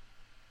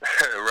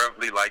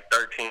roughly like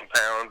 13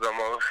 pounds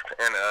almost,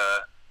 and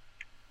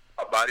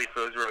my body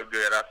feels real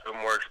good. I feel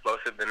more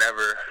explosive than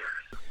ever.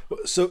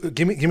 So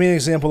give me an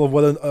example of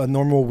what a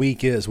normal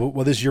week is.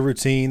 What is your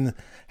routine?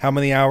 How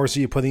many hours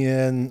are you putting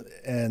in?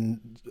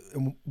 And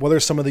what are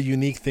some of the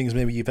unique things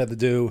maybe you've had to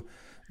do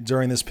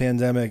during this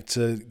pandemic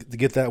to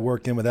get that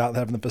work in without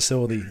having the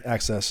facility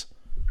access?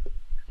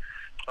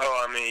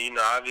 Oh, I mean, you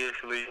know,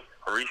 obviously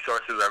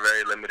resources are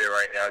very limited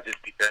right now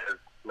just because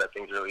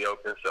nothing's really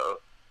open.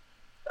 So,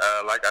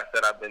 like I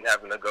said, I've been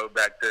having to go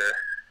back to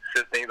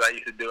things I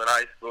used to do in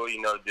high school,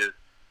 you know, just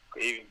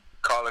even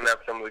calling up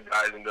some of the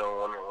guys and doing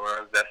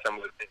one-on-ones. That's some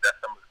of the things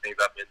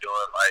I've been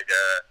doing. Like,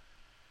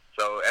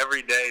 so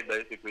every day,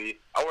 basically,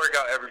 I work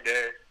out every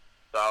day.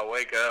 So I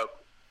wake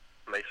up,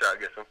 make sure I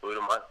get some food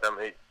in my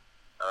stomach,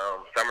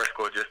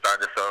 school just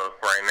started, so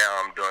right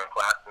now I'm doing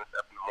class and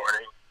stuff in the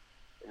morning.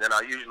 And then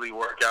I usually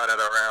work out at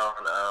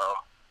around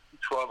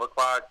 12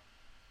 o'clock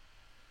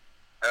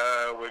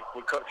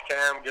with Coach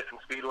Cam, get some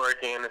speed work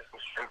in and some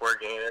strength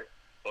work in.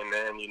 And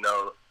then,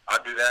 I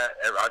do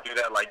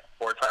that like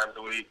 4 times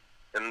a week.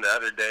 And the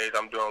other days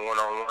I'm doing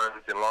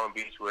one-on-ones in Long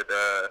Beach with,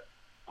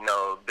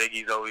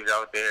 Biggie's always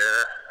out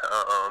there,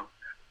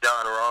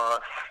 John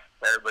Ross,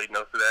 everybody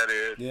knows who that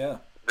is. Yeah.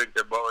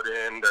 Victor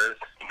Bowden, there's,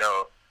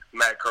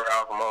 Matt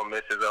Corral from Ole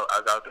Miss. I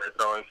was out there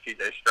throwing C.J.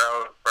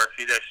 Stroud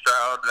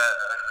that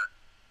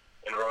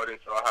enrolled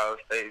into Ohio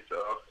State. So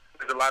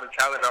there's a lot of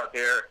talent out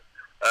there.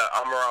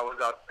 Amaral was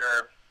out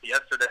there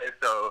yesterday,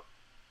 so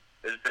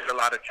there's been a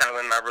lot of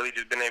talent. I've really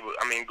just been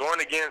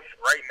going against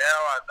right now,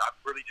 I've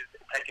really just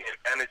been taking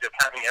advantage of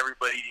having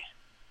everybody,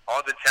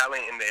 all the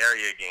talent in the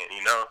area again,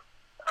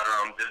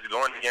 just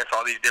going against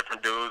all these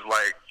different dudes.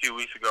 Like a few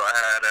weeks ago, I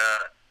had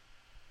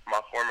my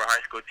former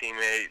high school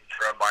teammate,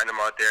 Terrell Bynum,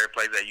 out there,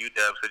 plays at UW.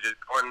 So just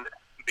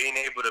being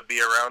able to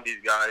be around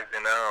these guys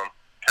and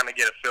kind of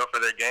get a feel for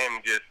their game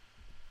and just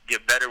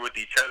get better with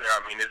each other.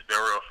 It's been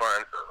real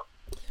fun. So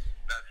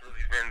that's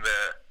really been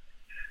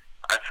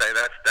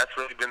that's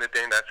really been the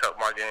thing that's helped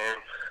my game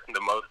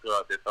the most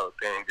throughout this whole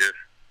thing. Just,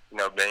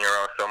 being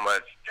around so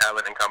much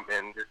talent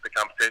and just the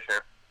competition.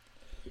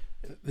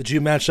 Did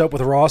you match up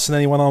with Ross in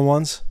any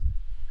one-on-ones?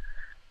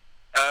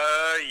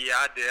 Yeah,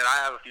 I did. I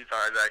have a few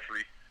times,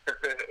 actually.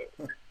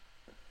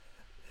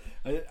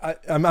 I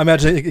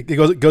imagine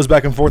it goes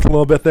back and forth a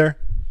little bit there.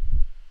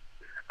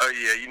 Oh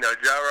yeah,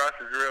 John Ross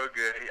is real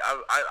good.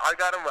 I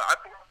got him. I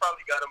think I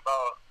probably got him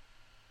about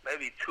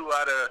maybe 2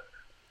 out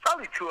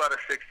of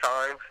 6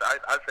 times.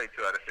 I'd say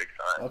 2 out of 6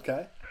 times.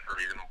 Okay. That's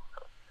reasonable.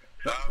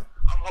 So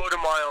I'm holding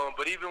my own,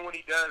 but even when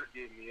he does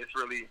get me, it's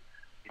really,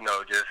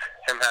 just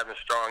him having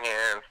strong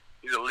hands.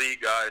 He's a lead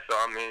guy, so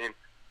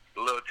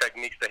the little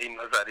techniques that he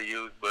knows how to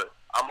use, but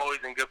I'm always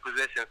in good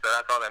position, so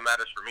that's all that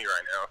matters for me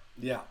right now.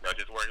 Yeah.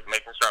 Just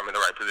making sure I'm in the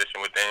right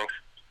position with things.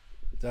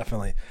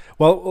 Definitely.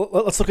 Well,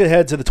 let's look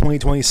ahead to the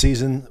 2020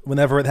 season.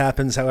 Whenever it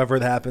happens, however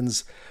it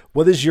happens,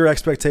 what is your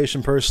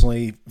expectation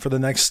personally for the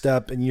next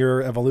step in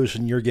your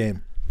evolution, your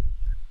game?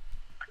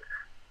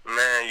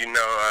 Man,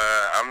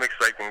 I'm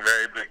expecting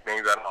very big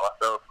things out of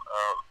myself.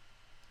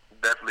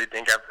 Definitely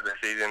think after the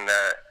season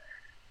that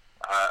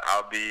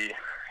I'll be,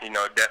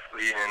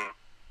 definitely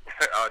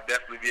I'll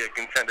definitely be a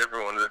contender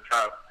for one of the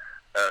top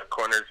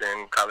corners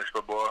in college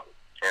football.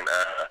 And,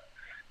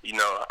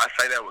 I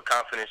say that with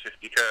confidence just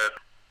because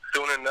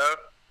soon enough,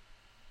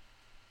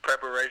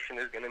 preparation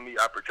is going to meet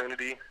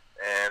opportunity.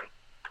 And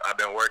I've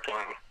been working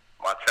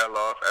my tail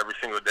off every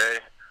single day,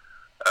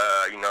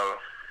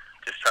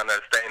 just trying to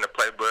stay in the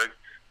playbook,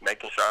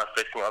 making sure I'm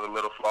fixing all the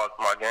little flaws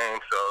in my game.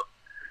 So,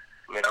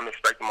 I'm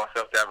expecting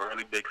myself to have a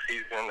really big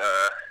season,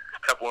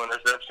 a couple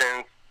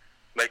interceptions,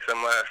 make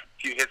some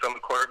few hits on the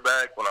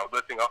quarterback when I'm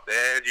lifting off the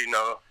edge,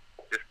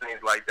 just things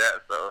like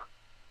that. So,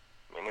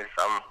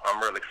 I'm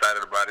really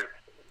excited about it.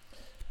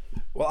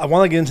 Well, I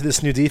want to get into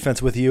this new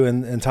defense with you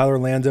and Tyler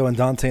Lando and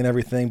Dante and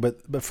everything,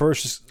 but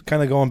first, just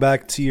kind of going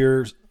back to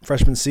your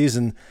freshman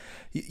season,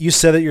 you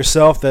said it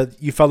yourself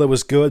that you felt it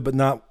was good, but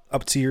not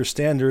up to your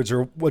standards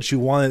or what you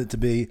wanted it to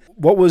be.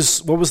 What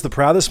was the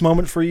proudest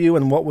moment for you,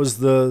 and what was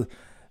the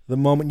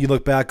moment you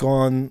look back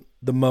on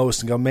the most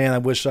and go, man, I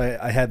wish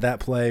I had that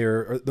play,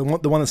 or the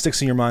one that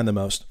sticks in your mind the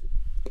most?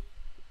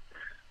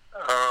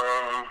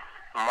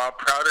 My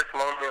proudest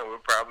moment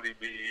would probably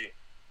be,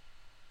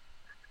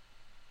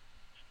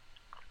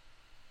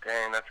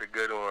 dang, that's a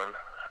good one.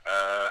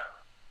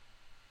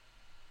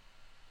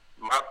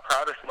 My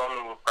proudest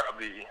moment would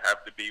probably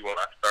have to be when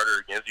I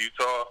started against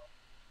Utah.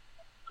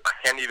 I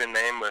can't even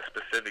name a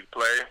specific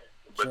play,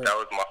 but Sure. That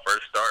was my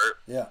first start.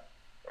 Yeah.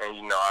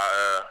 And,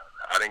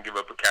 I didn't give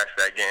up a catch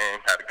that game,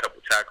 had a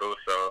couple tackles,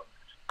 so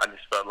I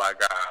just felt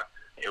like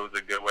it was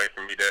a good way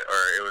for me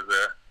it was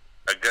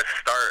a good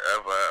start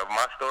of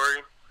my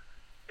story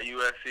at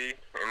USC.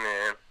 And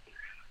then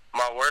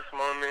my worst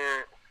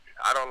moment,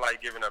 I don't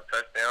like giving up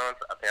touchdowns.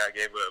 I think I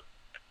gave up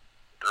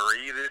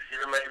 3 this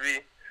year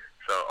maybe.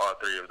 So all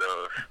 3 of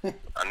those,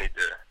 I need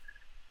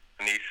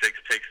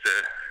 6 picks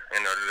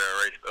in order to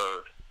erase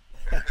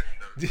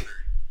those.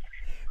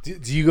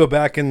 Do you go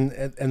back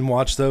and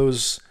watch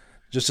those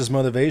just as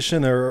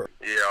motivation, or?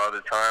 Yeah, all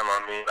the time.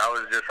 I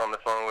was just on the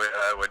phone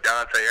with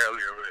Dante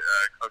earlier, with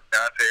Coach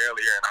Dante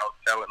earlier, and I was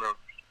telling him,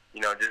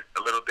 just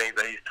the little things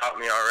that he's taught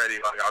me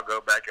already. Like, I'll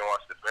go back and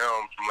watch the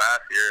film from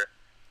last year.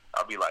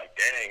 I'll be like,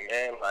 dang,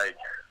 man. Like,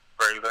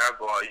 for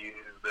example, I'll use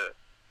the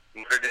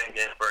Notre Dame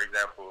game, for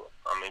example.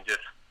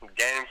 Just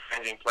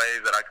game-changing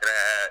plays that I could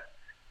have had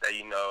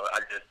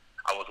that,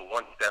 I was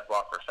one step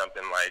off or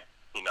something. Like,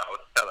 I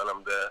was telling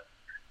him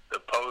the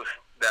post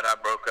that I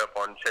broke up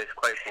on Chase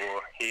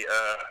Claypool, he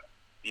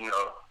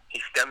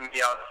stemmed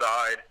me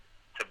outside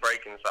to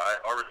break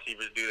inside. All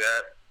receivers do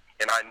that.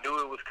 And I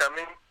knew it was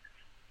coming,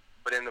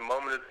 but in the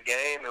moment of the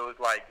game, it was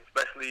like,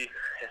 especially,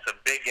 it's a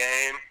big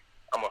game.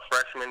 I'm a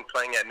freshman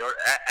playing at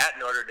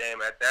Notre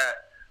Dame at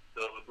that.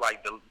 So it was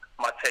like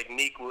my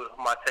technique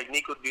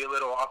would be a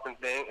little off and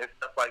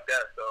stuff like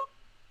that. So,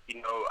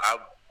 you know,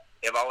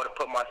 if I would have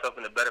put myself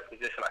in a better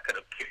position, I could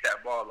have kicked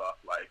that ball off.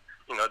 Like,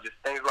 you know, just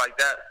things like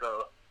that.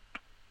 So,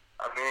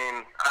 I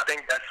mean, I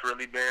think that's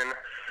really been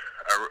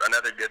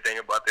another good thing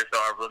about this. So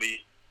I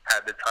really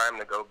had the time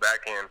to go back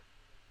and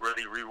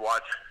really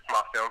rewatch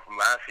my film from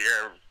last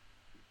year and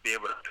be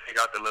able to pick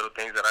out the little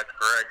things that I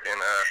correct.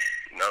 And,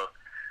 you know,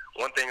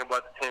 one thing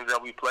about the teams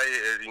that we play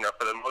is, you know,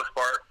 for the most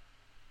part,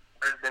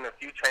 there's been a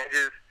few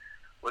changes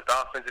with the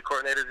offensive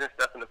coordinators and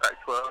stuff in the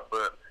Pac-12,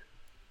 but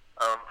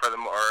for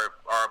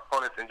our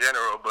opponents in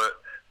general. But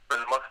for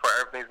the most part,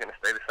 everything's going to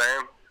stay the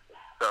same.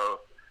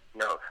 So,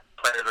 you know,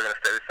 players are going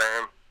to stay the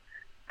same.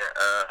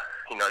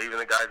 You know, even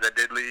the guys that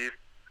did leave,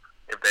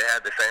 if they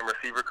had the same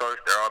receiver coach,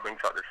 they're all being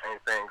taught the same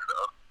thing. So,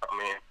 I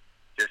mean,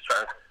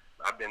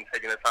 I've been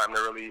taking the time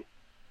to really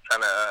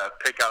trying to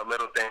pick out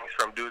little things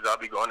from dudes I'll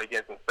be going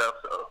against and stuff.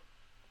 So,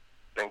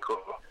 it's been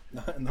cool.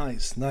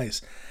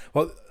 Nice.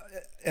 Well,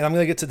 and I'm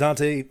going to get to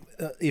Dante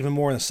even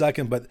more in a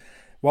second, but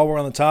while we're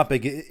on the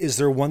topic, is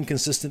there one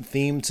consistent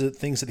theme to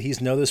things that he's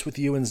noticed with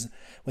you? And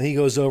when he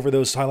goes over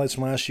those highlights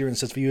from last year and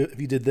says, if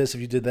you did this,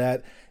 if you did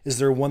that, is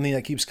there one thing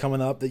that keeps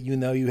coming up that you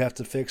know you have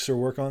to fix or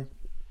work on?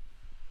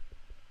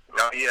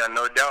 No, yeah,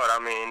 no doubt. I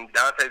mean,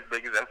 Dante's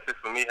biggest emphasis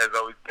for me has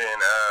always been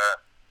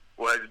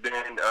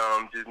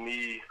just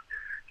me.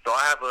 So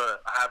I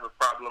have a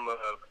problem of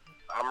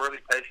I'm really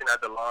patient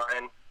at the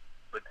line,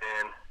 but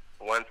then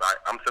once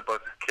I'm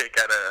supposed to kick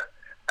at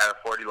a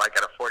 40, like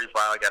at a 45,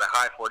 like at a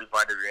high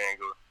 45-degree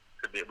angle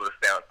to be able to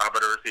stay on top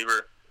of the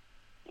receiver.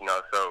 You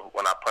know, so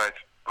when I punch,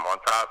 I'm on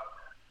top.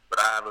 But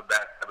I have a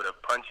bad habit of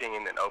punching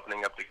and then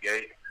opening up the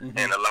gate and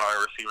allowing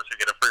receivers to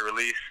get a free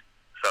release.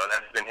 So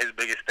that's been his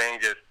biggest thing,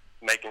 just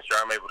making sure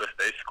I'm able to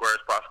stay square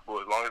as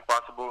possible, as long as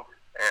possible.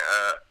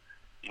 And,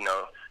 you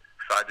know,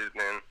 so I just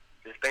been,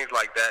 just things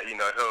like that, you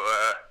know,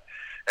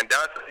 and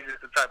Dante's just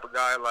the type of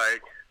guy,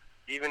 like,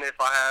 even if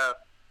I have,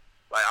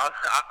 like,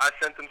 I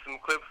sent him some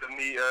clips of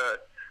me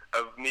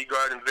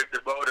guarding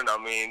Victor Bowden.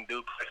 I mean,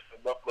 dude plays for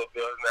Buffalo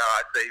Bills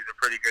now. I'd say he's a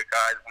pretty good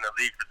guy. He's in the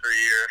league for 3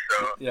 years.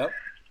 So,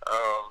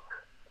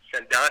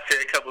 sent Dante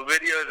a couple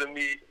videos of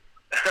me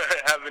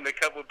having a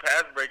couple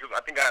pass breakups. I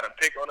think I had a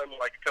pick on him,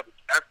 like a couple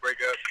pass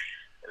breakups.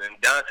 And then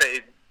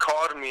Dante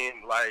called me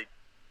and, like,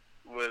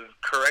 was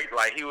correct.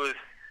 Like,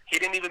 he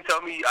didn't even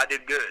tell me I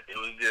did good. It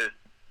was just,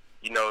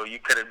 you know, you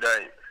could have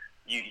done,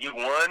 you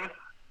won,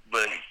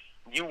 but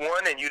you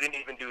won and you didn't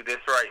even do this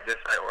right,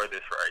 or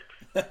this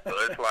right. So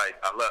it's like,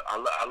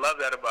 I love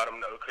that about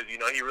him, though, because, you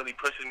know, he really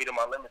pushes me to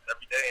my limits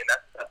every day, and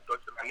that's what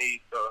I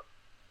need. So,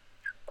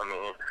 I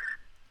mean,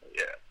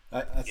 yeah.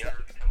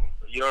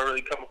 You don't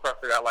really come across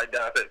a guy like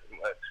Dante too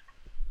much.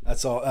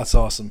 That's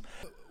awesome.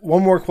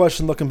 One more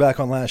question looking back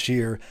on last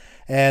year,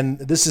 and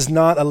this is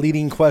not a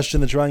leading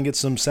question to try and get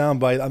some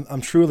soundbite.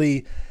 I'm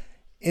truly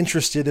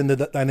interested in the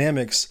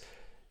dynamics.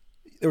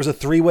 There was a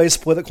three-way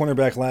split at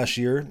cornerback last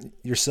year.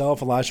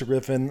 Yourself, Elijah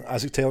Griffin,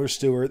 Isaac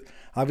Taylor-Stewart.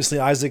 Obviously,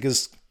 Isaac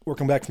is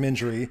working back from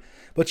injury,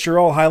 but you're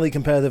all highly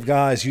competitive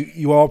guys.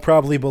 You all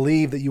probably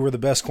believe that you were the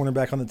best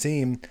cornerback on the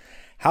team.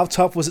 How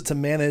tough was it to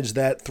manage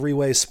that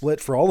three-way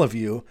split for all of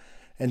you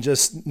and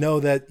just know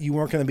that you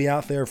weren't going to be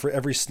out there for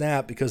every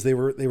snap because they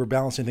were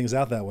balancing things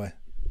out that way?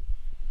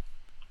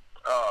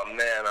 Oh,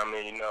 man, I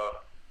mean, you know,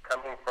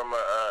 coming from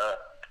a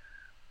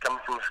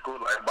school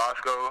like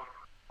Bosco,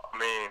 I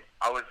mean,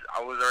 I was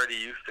already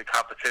used to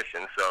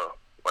competition, so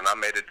when I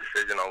made a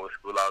decision on what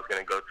school I was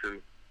going to go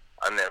to,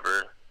 I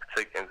never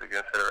took into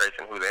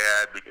consideration who they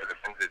had, because at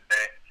the end of the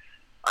day,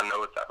 I know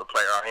what type of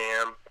player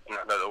I am, and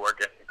I know the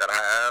work ethic that I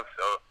have.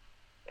 So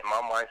in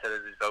my mindset,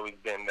 it's always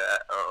been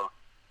that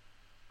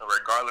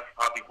regardless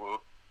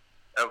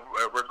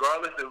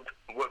of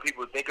what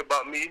people think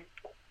about me,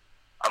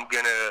 I'm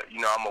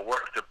gonna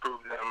work to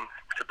prove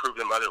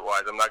them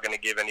otherwise. I'm not gonna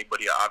give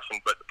anybody an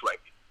option but to play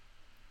me.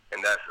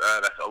 And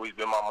that's always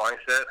been my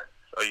mindset.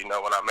 So, you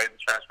know, when I made the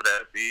transfer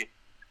to SC,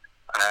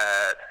 I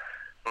had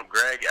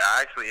Greg.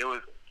 Actually, it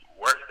was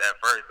worse at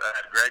first. I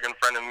had Greg in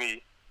front of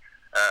me,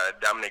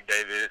 Dominic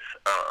Davis,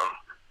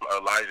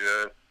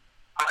 Elijah,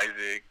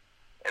 Isaac,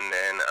 and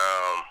then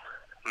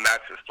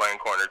Max was playing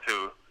corner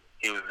too.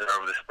 He was there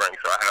over the spring.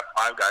 So I had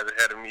 5 guys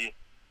ahead of me.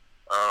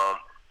 A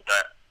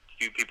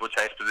few people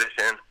changed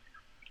position.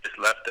 Just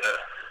left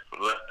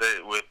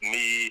it with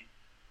me,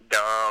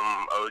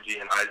 Dom, OG,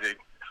 and Isaac.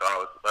 So I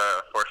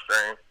was fourth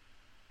string.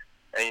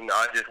 And, you know,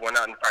 I just went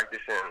out and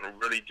practiced and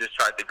really just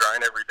tried to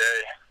grind every day.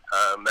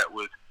 Met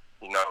with,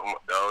 you know,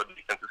 the old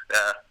defensive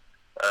staff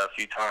a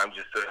few times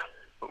just to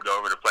go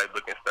over the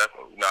playbook and stuff.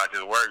 And, you know, I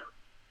just worked.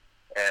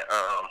 And,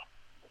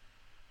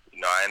 you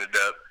know, I ended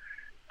up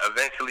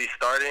eventually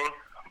starting,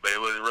 but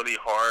it was really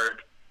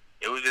hard.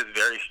 It was just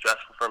very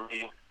stressful for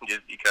me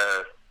just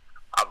because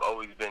I've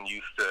always been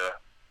used to,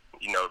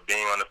 you know,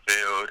 being on the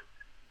field.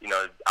 You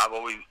know, I've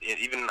always,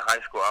 even in high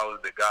school, I was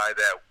the guy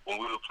that when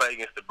we would play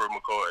against the Brew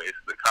McCoys,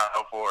 the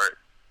Kyle Ford,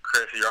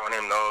 Chris, you're on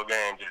him the whole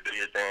game, just do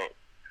your thing.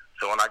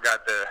 So when I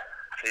got to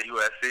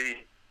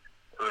USC,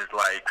 it was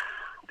like,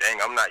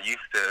 dang, I'm not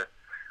used to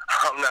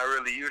I'm not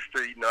really used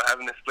to,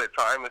 having to split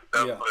time and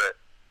stuff. Yeah. But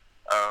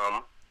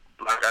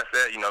like I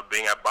said,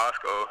 being at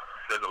Bosco,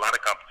 there's a lot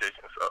of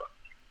competition, so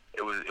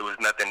it was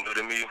nothing new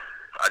to me.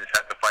 I just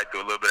had to fight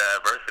through a little bit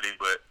of adversity.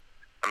 But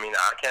I mean,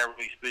 I can't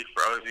really speak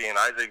for OG and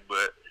Isaac,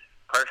 but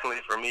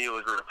personally for me, it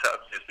was real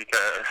tough just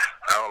because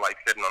I don't like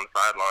sitting on the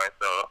sideline.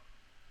 So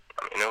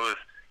I mean, it was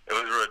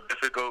real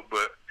difficult.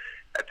 But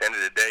at the end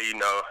of the day,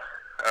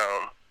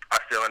 I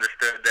still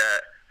understood that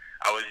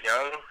I was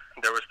young.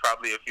 There was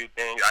probably a few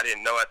things I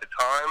didn't know at the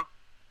time.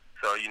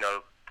 So,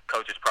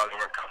 coaches probably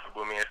weren't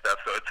comfortable with me and stuff.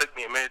 So it took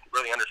me a minute to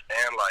really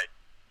understand, like,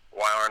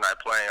 why aren't I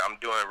playing? I'm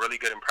doing really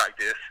good in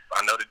practice.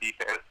 I know the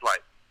defense.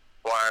 Like,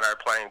 why aren't I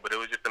playing? But it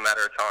was just a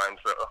matter of time.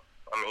 So,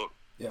 I mean,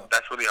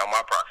 that's really how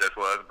my process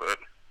was. But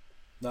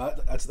no,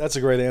 that's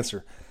a great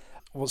answer.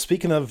 Well,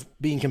 speaking of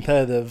being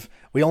competitive,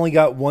 we only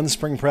got one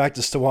spring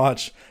practice to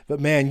watch, but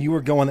man, you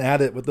were going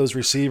at it with those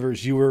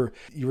receivers. You were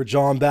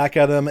jawing back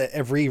at them.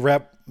 Every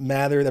rep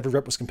mattered. Every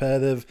rep was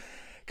competitive.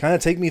 Kind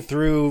of take me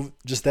through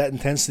just that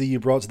intensity you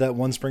brought to that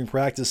one spring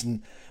practice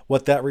and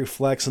what that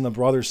reflects in the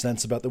broader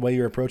sense about the way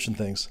you're approaching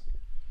things.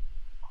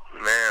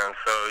 Man,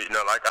 so,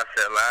 like I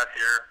said last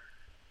year,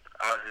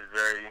 I was just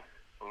very,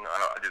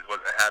 I just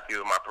wasn't happy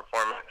with my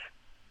performance.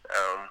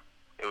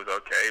 It was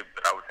okay,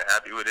 but I wasn't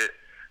happy with it.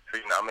 So,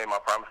 I made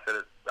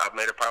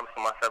a promise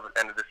to myself at the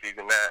end of the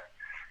season that,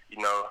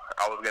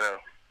 I was going to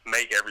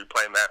make every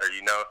play matter,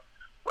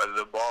 whether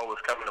the ball was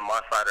coming to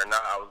my side or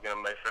not. I was going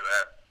to make sure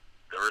that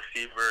the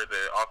receiver,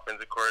 the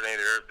offensive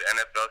coordinator, the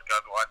NFL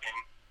scouts watching,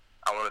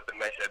 I wanted to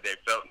make sure that they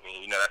felt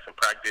me. That's in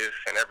practice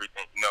and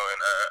everything,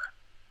 and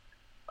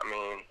I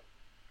mean,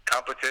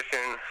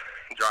 competition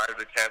drives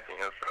the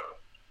champion. So,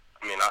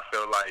 I mean, I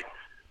feel like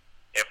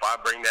if I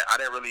bring that, I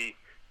didn't really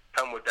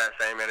come with that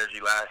same energy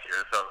last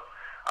year, so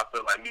I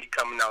feel like me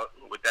coming out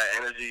with that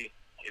energy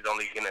is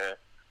only going to,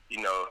 it's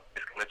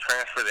going to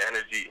transfer the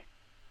energy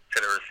to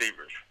the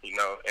receivers,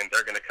 and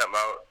they're going to come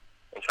out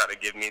and try to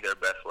give me their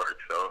best work.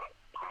 So,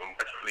 I mean,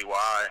 that's really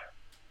why,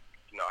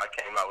 I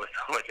came out with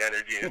so much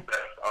energy and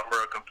stuff. I'm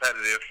real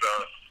competitive, so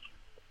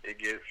it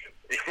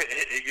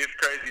gets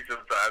crazy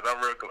sometimes. I'm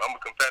a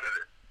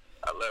competitor.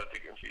 I love to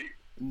compete.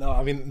 No,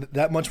 I mean,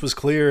 that much was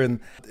clear, and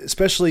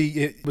especially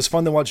it was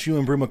fun to watch you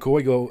and Brew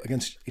McCoy go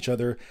against each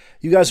other.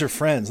 You guys are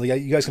friends. Like,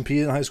 you guys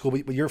competed in high school,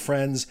 but you're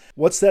friends.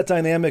 What's that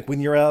dynamic when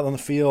you're out on the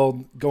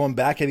field going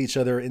back at each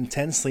other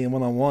intensely in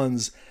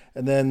one-on-ones,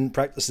 and then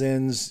practice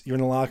ends, you're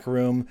in the locker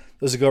room?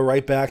 Does it go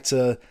right back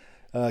to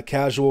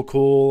casual,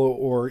 cool,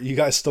 or you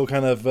guys still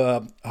kind of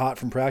hot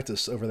from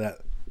practice over that?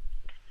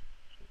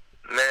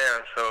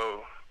 Man,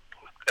 so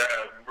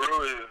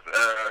Brew is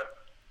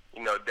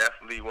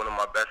definitely one of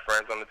my best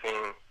friends on the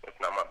team, if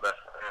not my best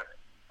friend.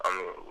 I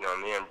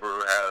mean, me and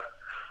Brew have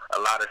a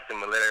lot of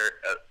similarity.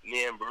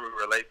 Me and Brew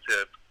relate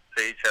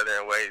to each other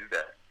in ways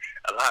that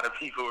a lot of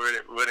people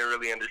wouldn't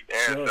really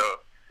understand. Sure.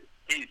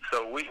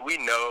 So we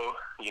know,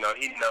 he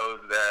knows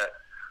that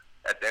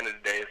at the end of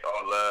the day, it's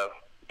all love.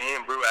 Me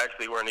and Brew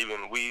actually weren't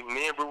even,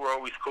 me and Brew were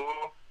always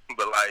cool,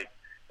 but like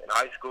in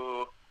high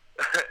school,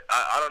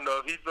 I don't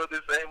know if he felt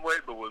the same way,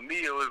 but with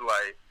me, it was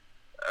like,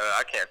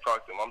 I can't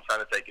talk to him. I'm trying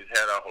to take his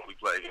head off when we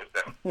play against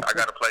them. I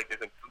got to play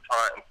against him 2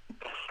 times,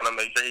 and I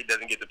make sure he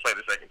doesn't get to play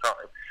the second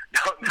time.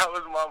 That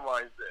was my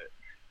mindset.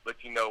 But,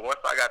 once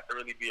I got to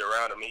really be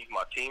around him, he's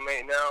my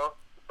teammate now.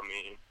 I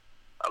mean,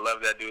 I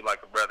love that dude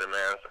like a brother,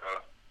 man. So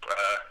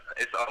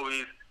it's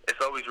always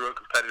real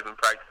competitive in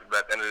practice, but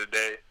at the end of the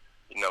day,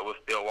 we'll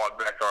still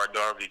walk back to our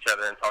dorms with each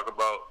other and talk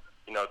about,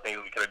 things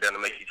we could have done to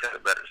make each other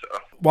better. So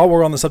while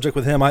we're on the subject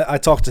with him, I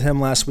talked to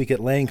him last week at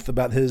length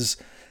about his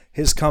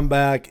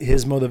comeback,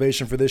 his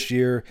motivation for this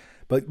year,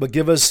 but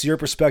give us your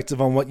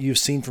perspective on what you've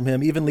seen from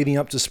him, even leading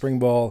up to spring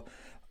ball.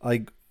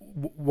 Like,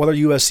 what are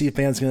USC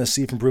fans going to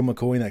see from Brew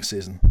McCoy next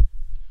season?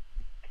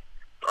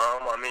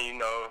 I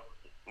mean,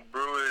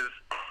 Brew is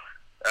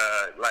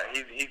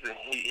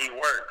he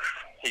works.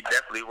 He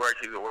definitely works.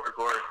 He's a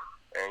workhorse,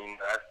 and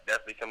that's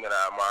definitely something that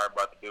I admire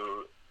about the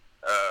dude.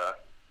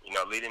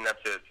 Leading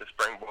up to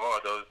spring ball,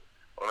 I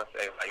want to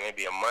say like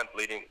maybe a month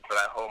leading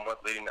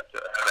up to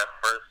that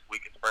first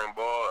week of spring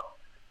ball.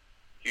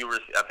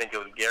 I think it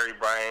was Gary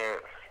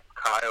Bryant,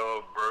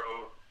 Kyle,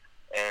 Brew,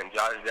 and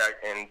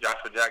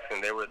Joshua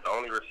Jackson. They were the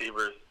only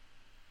receivers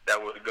that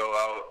would go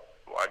out.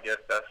 Well, I guess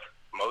that's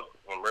most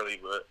of them really,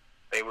 but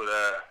they would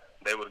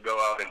go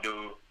out and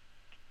do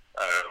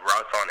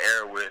routes on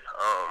air with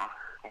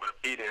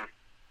Eden,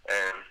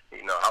 and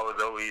I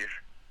would always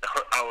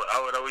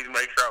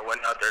make sure I went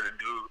out there to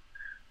do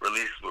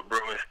release with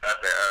Brew and stuff,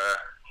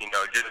 and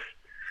just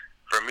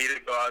for me to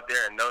go out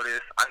there and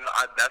notice, I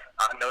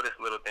notice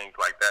little things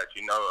like that.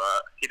 He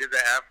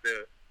doesn't have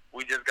to.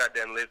 We just got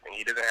done lifting.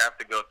 He doesn't have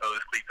to go throw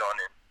his cleats on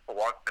and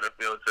walk to the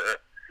field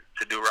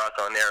to do routes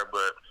on there,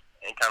 but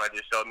and kind of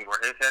just showed me where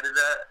his head is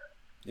at.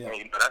 Yeah.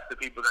 And, that's the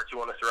people that you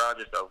want to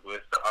surround yourself with.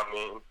 So, I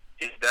mean,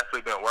 he's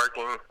definitely been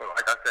working.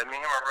 Like I said, me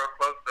and him are real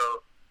close, so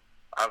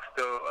I've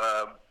still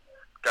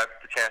got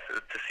the chance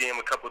to see him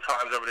a couple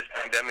times over this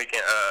pandemic,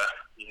 and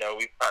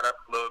we've caught up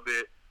a little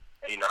bit.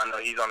 You know, I know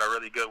he's on a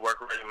really good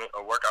workout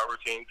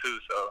routine too.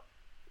 So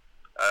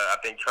I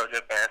think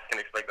Trojan fans can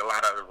expect a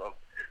lot out of him.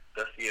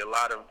 They'll see a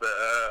lot of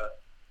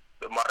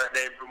the modern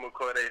day Bru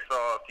McCoy they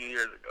saw a few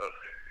years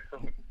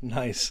ago.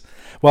 Nice.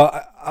 Well,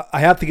 I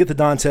have to get to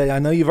Dante. I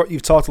know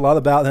you've talked a lot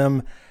about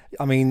him.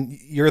 I mean,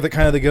 you're the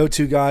kind of the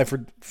go-to guy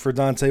for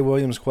Dante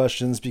Williams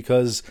questions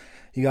because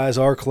you guys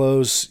are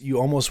close. You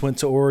almost went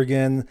to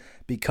Oregon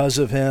because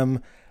of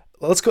him.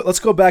 Let's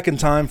go back in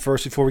time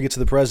first before we get to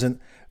the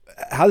present.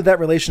 How did that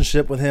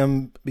relationship with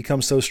him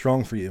become so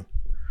strong for you?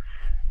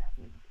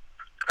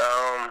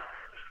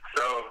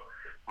 So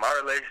my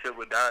relationship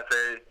with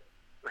Dante,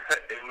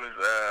 it was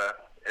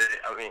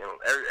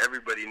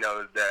everybody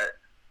knows that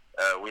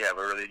we have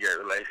a really great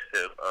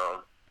relationship.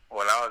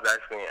 When I was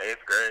actually in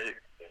 8th grade,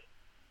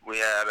 we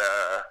had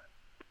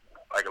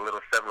like a little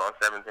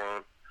 7-on-7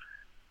 team.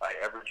 Like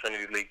every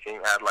Trinity League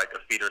team had like a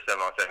feeder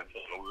 7-on-7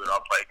 team, and we would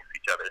all play against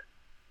each other.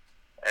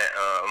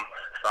 And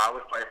so I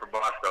was playing for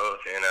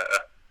Boscos, and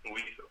we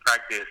used to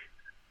practice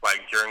like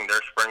during their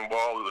spring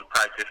ball. We would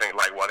practice, and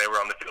like while they were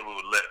on the field, we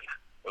would lift.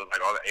 It was like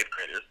all the 8th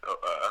graders. So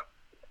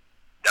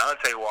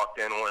Dante walked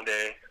in one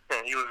day,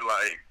 and he was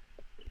like,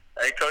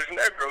 "Hey, Coach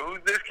Negro,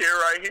 who's this kid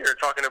right here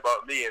talking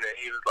about me?" And then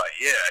he was like,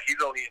 "Yeah,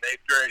 he's only in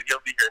 8th grade.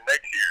 He'll be here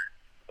next year."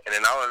 And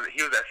then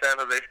he was at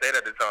San Jose State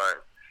at the time,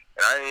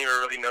 and I didn't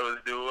even really know who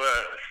this dude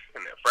was.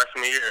 And then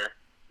freshman year,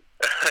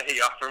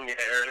 he offered me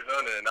at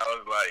Arizona, and I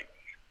was like,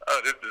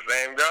 "Oh, this is the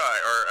same guy."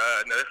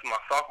 Or no, this is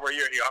my sophomore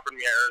year. He offered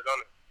me at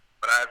Arizona,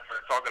 but I had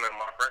started talking to him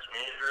my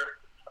freshman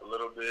year a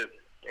little bit,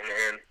 and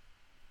then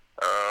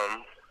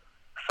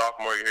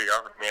sophomore year he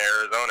offered me at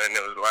Arizona, and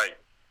it was like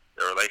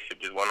the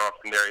relationship just went off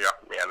from there. He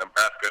offered me at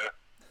Nebraska.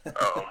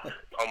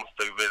 Almost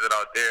took a visit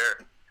out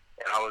there,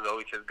 and I was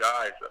always his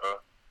guy.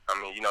 So I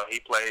mean, you know, he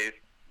plays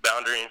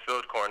boundary and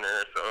field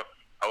corner, so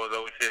I was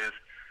always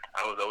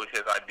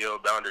his ideal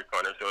boundary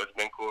corner. So it's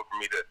been cool for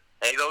me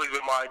and he's always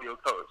been my ideal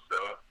coach. So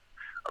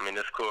I mean,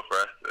 it's cool for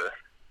us to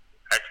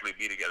actually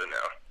be together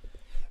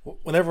now.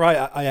 Whenever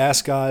I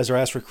ask guys or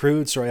ask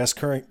recruits or I ask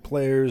current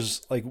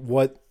players, like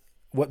what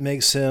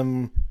makes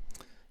him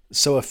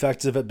so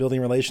effective at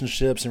building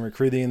relationships and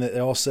recruiting, they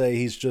all say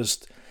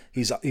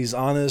he's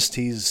honest,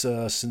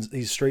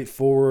 he's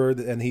straightforward,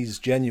 and he's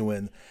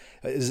genuine.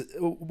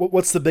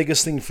 What's the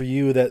biggest thing for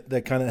you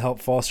that kind of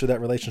helped foster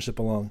that relationship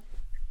along?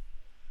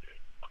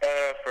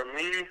 For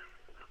me,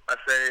 I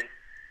say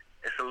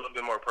it's a little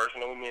bit more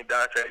personal with me and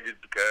Dante,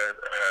 just because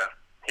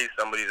he's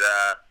somebody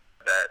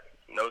that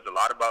knows a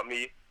lot about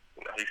me.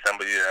 You know, he's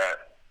somebody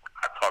that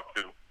I talk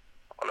to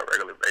on a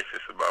regular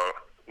basis about,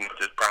 you know,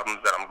 just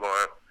problems that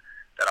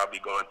I'll be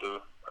going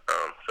through.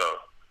 So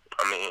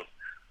I mean,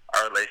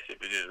 our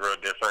relationship is just real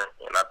different,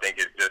 and I think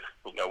it's just,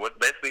 you know,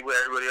 basically what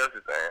everybody else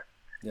is saying.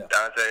 Yeah.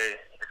 Dante,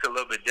 it's a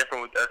little bit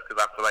different with us because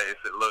I feel like it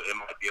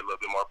might be a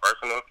little bit more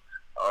personal.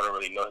 I don't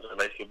really know his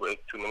relationship with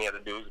too many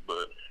other dudes,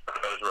 but I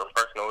know it's real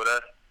personal with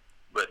us.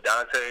 But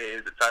Dante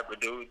is the type of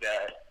dude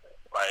that,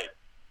 like,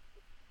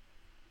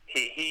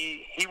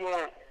 he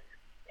won't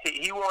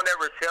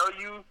ever tell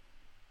you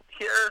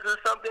cares or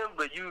something,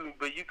 but you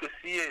could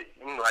see it,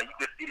 you know, like you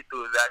could see it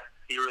through his actions.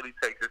 He really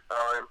takes his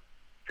time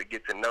to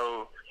get to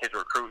know his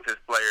recruits, his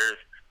players,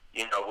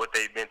 you know, what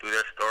they've been through,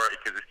 their story,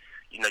 because,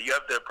 you know, you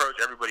have to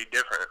approach everybody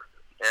different.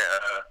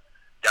 And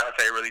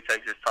Dante really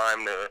takes his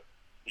time to,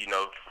 you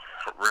know,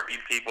 read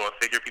people and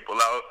figure people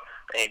out,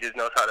 and he just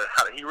knows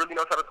he really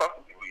knows how to talk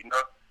to people, you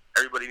know.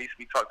 Everybody needs to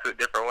be talked to a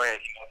different way, and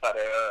he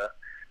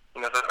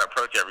knows how to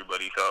approach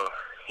everybody, so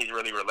he's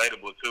really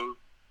relatable too.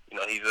 You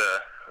know, he's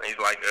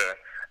like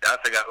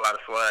Dante got a lot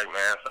of swag,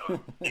 man. So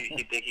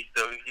he think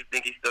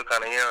he's still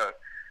kind of young.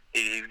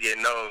 He's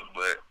getting old,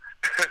 but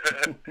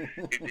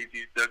he thinks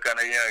he's still kind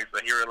of young. So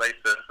he relates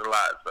to us a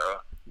lot. So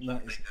nice. I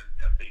think that's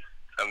definitely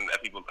something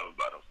that people love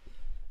about him.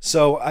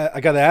 So I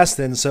got to ask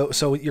then.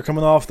 So you're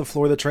coming off the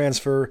Florida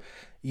transfer.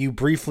 You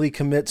briefly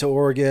commit to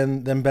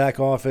Oregon, then back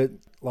off it.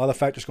 A lot of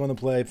factors go into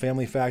play,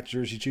 family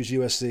factors. You choose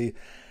USC.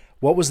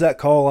 What was that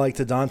call like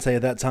to Dante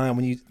at that time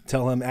when you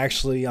tell him,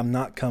 actually, I'm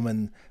not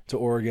coming to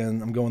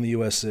Oregon, I'm going to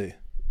USC?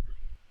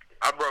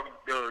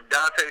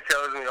 Dante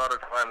tells me all the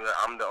time that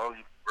I'm the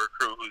only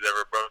recruit who's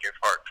ever broke his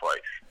heart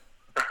twice.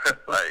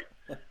 Like,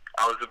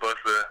 I was supposed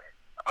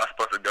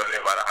to go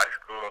there out of high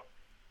school,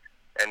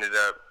 ended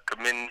up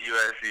committing to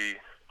USC,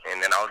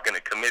 and then I was going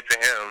to commit to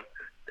him,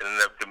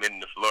 ended up committing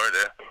to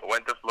Florida.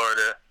 Went to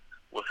Florida,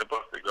 was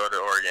supposed to go to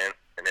Oregon,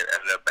 and then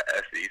ended up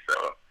at SC.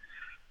 So,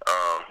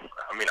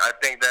 I mean, I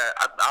think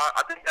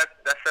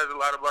that says a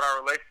lot about our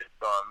relationship.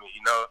 So, I mean,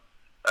 you know,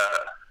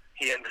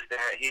 he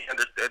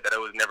understood that it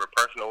was never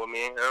personal with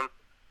me and him.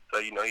 So,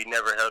 you know, he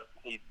never held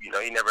the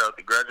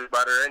grudge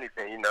about it or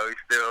anything. You know, he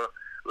still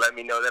let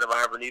me know that if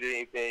I ever needed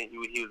anything,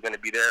 he was going to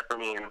be there for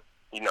me, and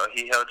you know,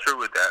 he held true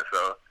with that.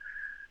 So,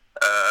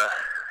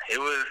 it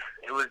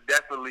was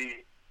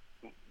definitely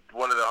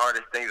one of the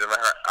hardest things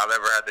I've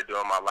ever had to do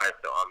in my life.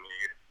 Though,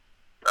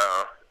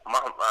 my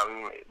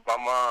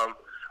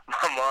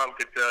mom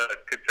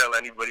could tell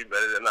anybody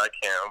better than I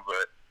can,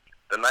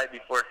 but the night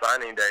before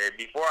signing day,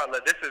 before I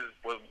left, this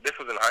was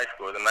in high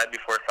school. The night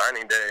before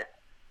signing day,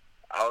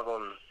 I was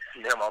on.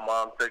 My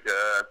mom took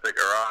a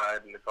ride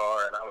in the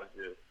car, and I was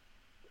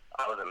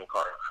in the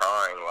car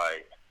crying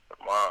like,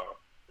 Mom,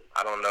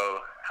 I don't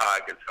know how I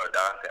could tell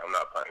Dante I'm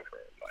not playing for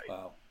him. Like,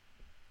 Wow.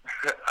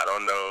 I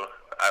don't know.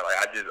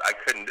 I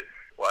couldn't.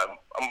 Well,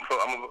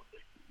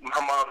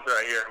 my mom's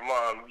right here.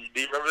 Mom,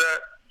 do you remember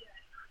that?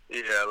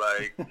 Yeah,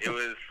 like it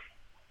was.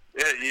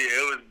 Yeah,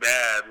 it was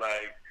bad.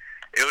 Like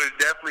it was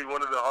definitely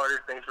one of the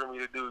hardest things for me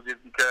to do,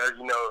 just because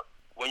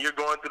when you're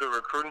going through the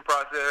recruiting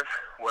process,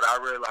 what I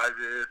realize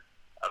is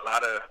a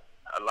lot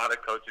of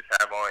coaches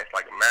have on, it's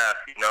like a mask.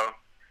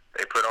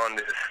 They put on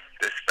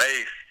this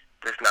face.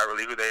 It's not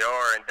really who they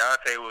are. And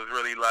Dante was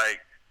really like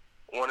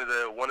one of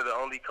the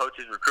only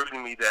coaches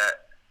recruiting me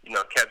that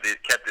kept it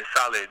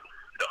solid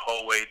the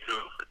whole way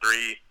through for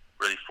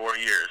 4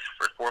 years.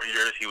 For 4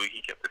 years,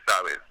 he kept it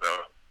solid. So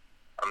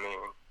I mean,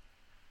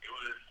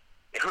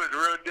 it was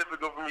real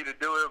difficult for me to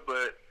do it,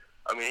 but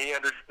I mean, he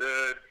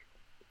understood,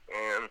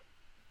 and it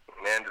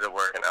ended up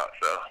working out.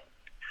 So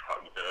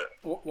I'm good.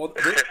 Well,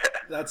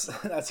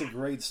 that's a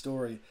great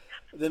story.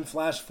 Then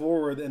flash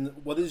forward, and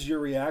what is your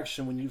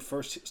reaction when you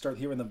first start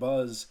hearing the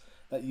buzz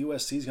that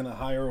USC is going to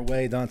hire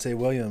away Dante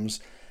Williams,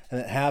 and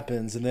it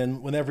happens, and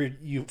then whenever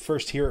you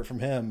first hear it from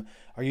him,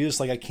 are you just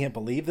like, I can't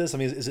believe this? I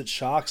mean, is it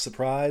shock,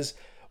 surprise?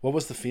 What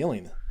was the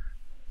feeling?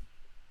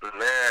 Man,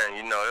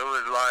 it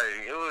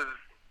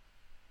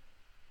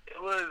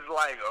was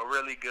like a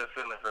really good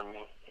feeling for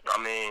me. I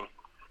mean,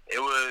 it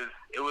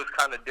was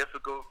kind of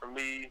difficult for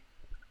me.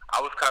 I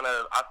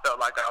felt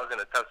like I was in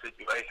a tough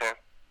situation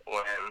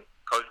when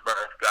Coach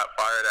Burns got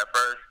fired at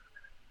first,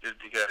 just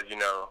because,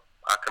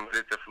 I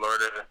committed to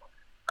Florida.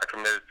 I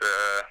committed to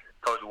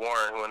Coach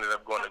Warren, who ended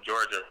up going to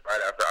Georgia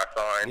right after I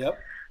signed. Yep.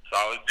 So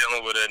I was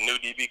dealing with a new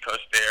DB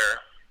coach there,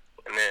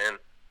 and then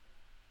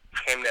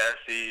came to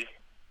SC.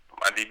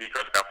 My DB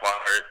coach got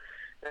fired.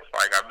 It's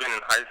like I've been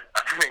in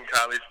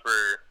college for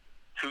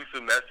 2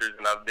 semesters,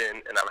 and I've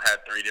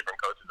had 3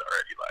 different coaches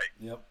already. Like,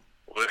 yep.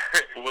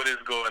 What is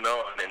going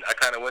on? And I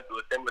kind of went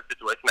through a similar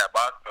situation at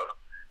Bosco,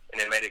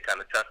 and it made it kind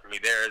of tough for me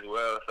there as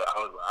well. So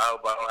I was like, I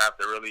hope I don't have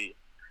to really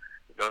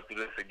go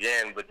through this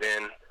again. But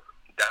then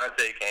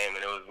Dante came,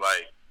 and it was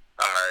like,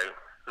 all right,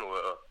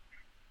 well,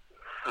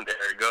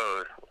 there it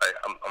goes. Like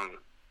I'm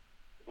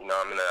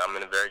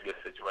in a very good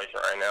situation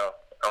right now.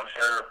 I'm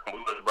sure we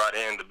would have brought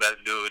in the best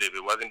dude if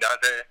it wasn't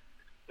Dante,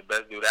 the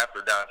best dude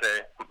after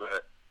Dante.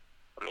 But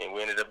I mean,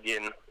 we ended up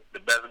getting the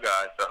best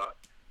guy, so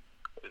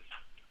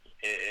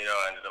it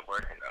all ended up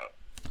working out.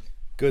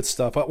 Good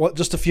stuff.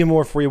 Just a few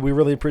more for you. We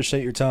really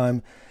appreciate your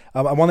time.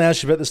 I want to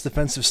ask you about this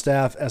defensive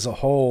staff as a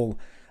whole.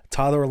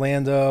 Tyler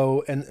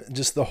Orlando and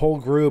just the whole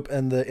group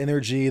and the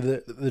energy,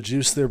 the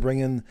juice they're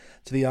bringing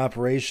to the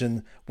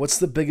operation. What's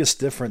the biggest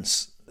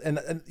difference?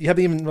 And you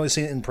haven't even really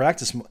seen it in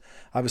practice,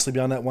 obviously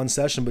beyond that one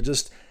session, but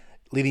just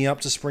leading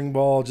up to spring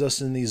ball,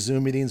 just in these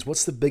Zoom meetings,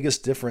 what's the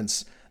biggest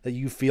difference that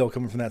you feel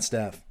coming from that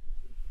staff?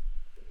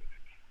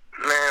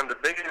 Man, the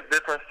biggest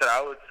difference that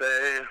I would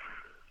say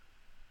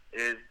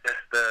is just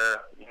the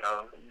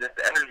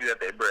energy that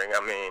they bring.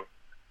 I mean,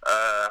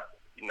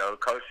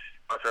 Coach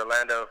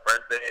Orlando,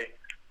 first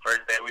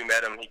day we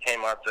met him, he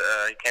came out to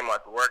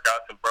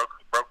workouts and broke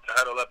the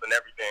huddle up and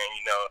everything,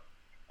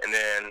 And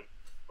then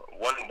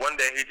one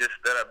day he just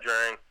stood up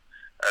during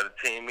the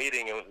team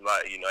meeting and was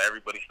like,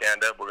 everybody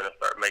stand up. We're gonna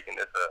start making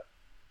this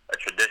a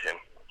tradition.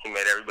 He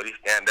made everybody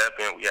stand up,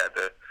 and we had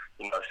to,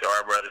 show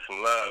our brothers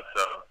some love.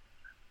 So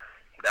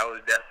that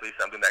was definitely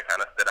something that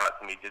kind of stood out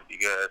to me, just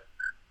because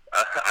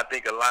I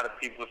think a lot of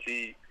people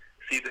see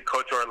the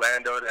Coach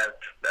Orlando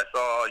that's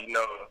all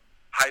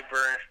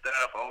hyper and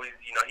stuff. Always,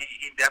 he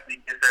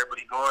definitely gets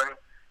everybody going,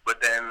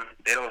 but then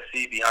they don't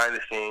see behind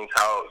the scenes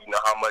how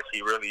much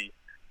he really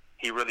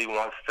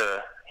wants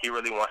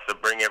to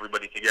bring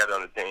everybody together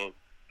on the team.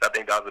 So I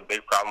think that was a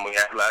big problem we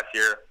had last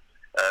year.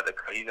 The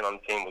cohesion on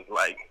the team was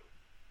like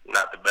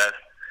not the best.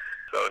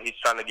 So he's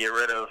trying to get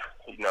rid of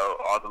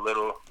all the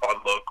little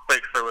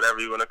cliques or whatever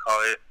you want to call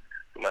it.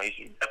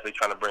 He's definitely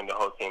trying to bring the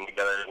whole team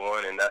together as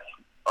one, and that's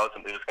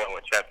ultimately what's going to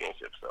win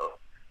championships. So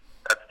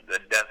that's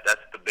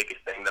the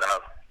biggest thing that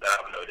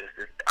I've noticed.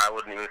 I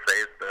wouldn't even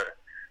say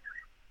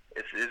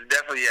it's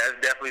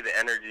definitely the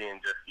energy and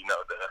just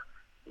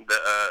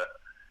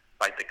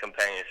the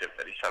companionship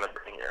that he's trying to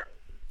bring here.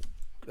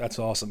 That's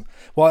awesome.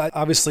 Well,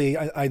 obviously,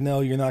 I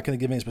know you're not going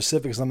to give any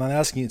specifics. I'm not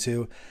asking you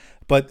to,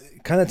 but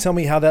kind of tell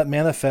me how that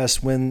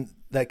manifests when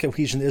that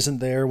cohesion isn't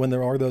there, when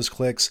there are those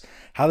cliques.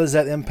 How does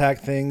that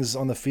impact things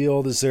on the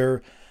field? Is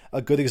there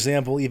a good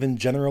example, even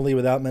generally,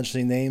 without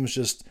mentioning names,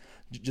 just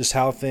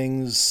how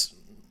things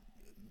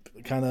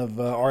kind of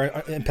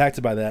are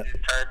impacted by that?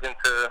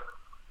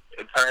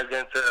 It turns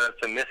into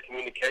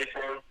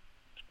miscommunication,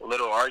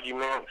 little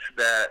arguments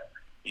that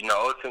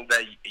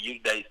ultimately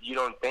that you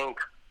don't think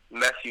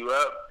mess you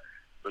up,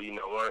 but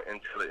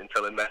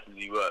until it messes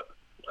you up.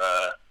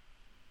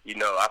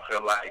 I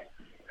feel like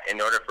in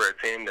order for a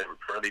team to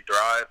really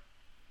thrive,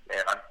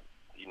 and I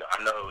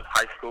know it was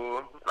high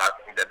school, but I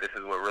think that this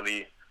is what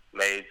really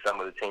made some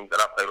of the teams that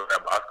I played with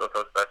at Bosco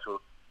so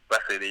special,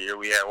 especially the year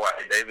we had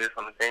Wyatt Davis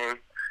on the team.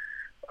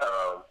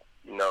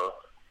 You know,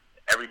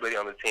 everybody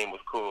on the team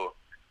was cool.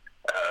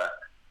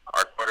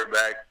 Our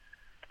quarterback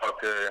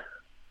talked to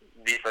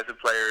defensive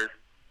players.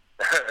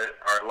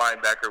 Our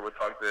linebacker would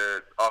talk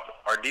to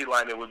our D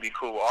lineman would be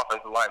cool.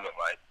 Offensive lineman,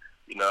 like,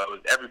 you know, it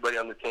was everybody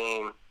on the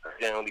team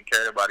genuinely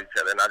cared about each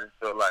other. And I just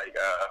feel like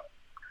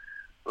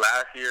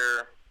last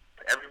year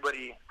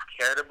everybody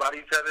cared about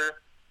each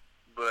other,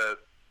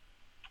 but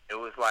it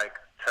was like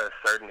to a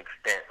certain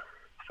extent.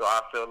 So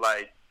I feel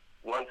like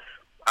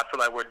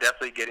we're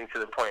definitely getting to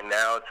the point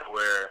now to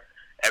where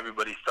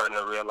everybody's starting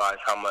to realize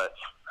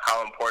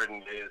how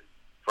important it is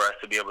for us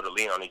to be able to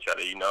lean on each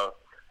other, you know.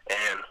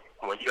 And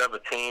when you have a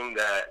team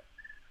that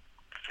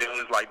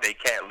feels like they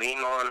can't lean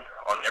on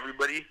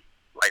everybody,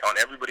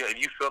 if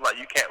you feel like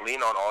you can't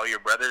lean on all your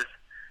brothers,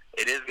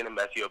 it is going to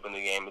mess you up in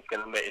the game. It's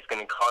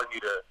going to cause you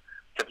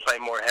to play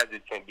more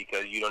hesitant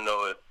because you don't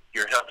know if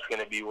your help's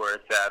going to be where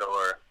it's at,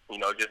 or, you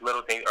know, just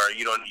little things, or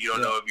you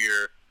don't know if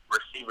your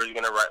receiver is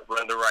going to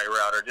run the right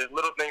route, or just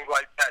little things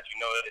like that. You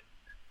know, it's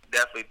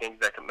definitely things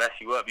that can mess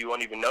you up. You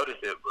won't even notice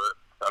it,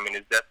 but I mean,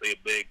 it's definitely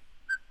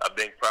a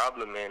big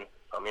problem. And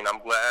I mean, I'm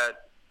glad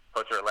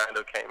Coach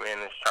Orlando came in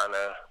and is trying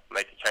to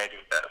make a change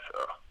with that.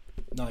 So.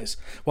 Nice.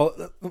 Well,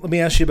 let me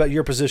ask you about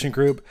your position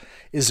group.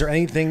 Is there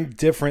anything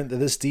different that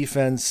this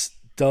defense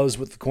does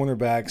with the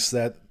cornerbacks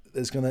that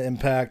is going to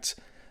impact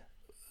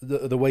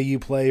the way you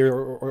play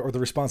or the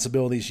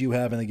responsibilities you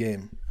have in the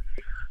game?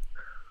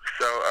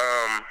 So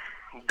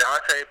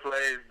Dante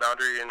plays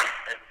boundary and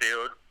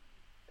field,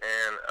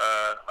 and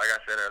like I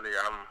said earlier,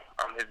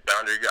 I'm his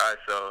boundary guy.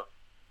 So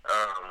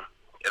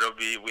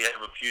we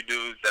have a few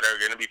dudes that are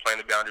going to be playing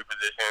the boundary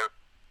position,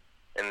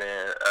 and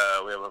then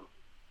we have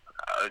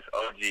it's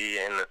OG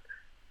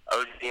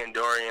and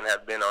Dorian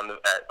have been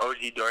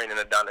OG, Dorian, and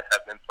Adonis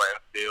have been playing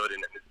field,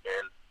 and then it's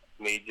been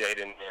me,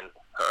 Jaden, and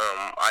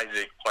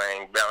Isaac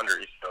playing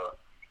boundaries. So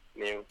I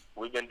mean,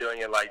 we've been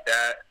doing it like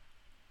that.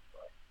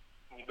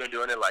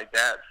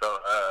 So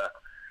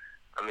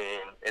I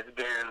mean, it's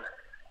been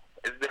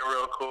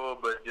real cool.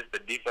 But just the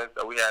defense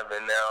that we have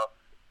in now,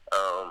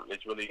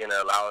 it's really going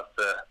to allow us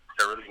to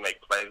really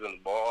make plays on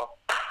the ball.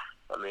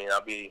 I mean,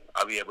 I'll be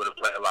able to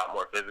play a lot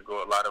more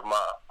physical, a lot of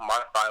my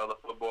style of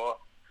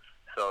football.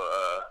 So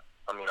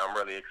I mean, I'm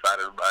really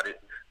excited about it.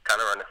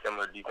 Kind of run a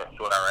similar defense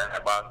to what I ran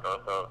at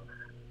Bosco. So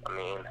I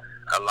mean,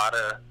 a lot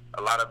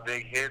of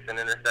big hits and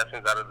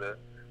interceptions out of the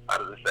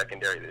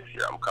secondary this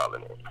year, I'm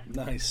calling it.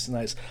 Nice.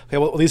 Okay,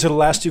 well, these are the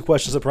last two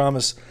questions, I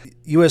promise.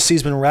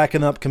 USC's been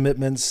racking up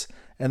commitments,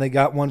 and they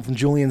got one from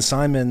Julian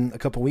Simon a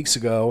couple weeks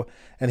ago,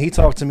 and he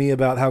talked to me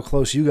about how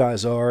close you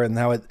guys are and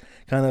how it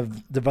kind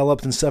of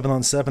developed in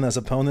 7-on-7 as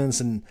opponents,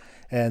 and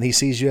he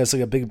sees you as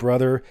like a big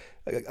brother.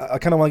 I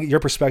kind of want to get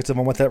your perspective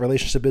on what that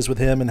relationship is with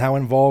him, and how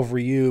involved were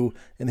you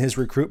in his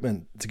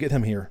recruitment to get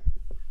him here?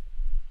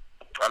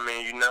 I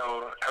mean, you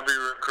know, every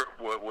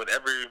recruit with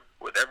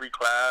every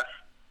class,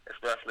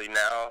 especially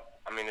now.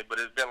 I mean, but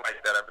it's been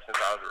like that ever since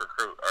I was a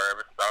recruit,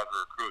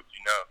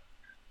 you know.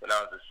 When I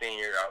was a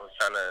senior, I was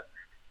trying to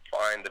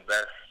find the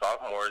best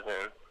sophomores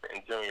and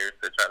juniors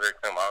to try to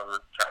come. I was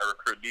trying to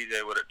recruit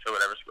DJ to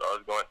whatever school I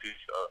was going to.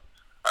 So,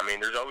 I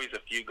mean, there's always a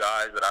few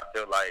guys that I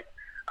feel like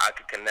I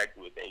could connect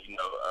with. And, you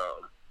know,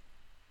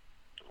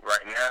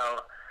 right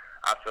now,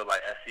 I feel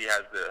like SC's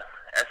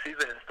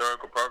a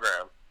historical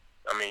program.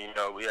 I mean, you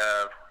know, we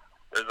have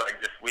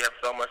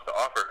so much to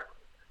offer.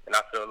 And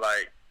I feel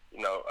like, you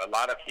know, a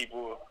lot of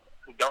people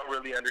don't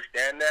really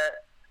understand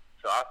that.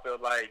 So I feel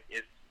like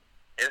it's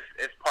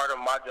part of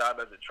my job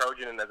as a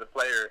Trojan and as a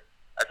player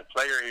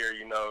here,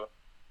 you know,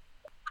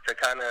 to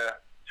kind of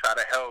try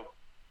to help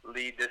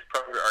lead this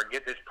program or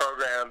get this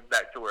program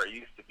back to where it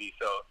used to be.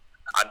 So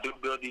I do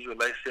build these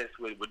relationships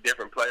with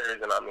different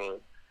players, and I mean,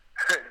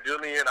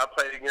 Julian, I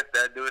played against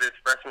that dude his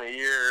freshman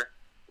year,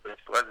 which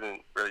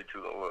wasn't really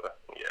too long.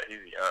 Yeah,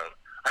 he's young.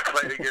 I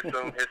played against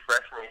him his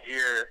freshman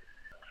year.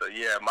 So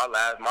yeah, my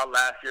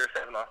last year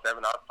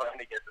 7-on-7, I was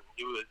playing against him.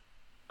 He was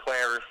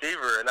playing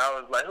receiver, and I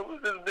was like, "Who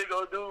is this big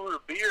old dude with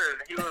a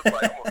beard?" And he was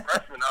like, "I'm a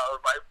freshman." I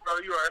was like,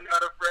 "Bro, you are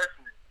not a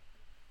freshman."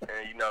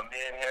 And you know, me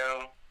and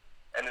him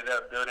ended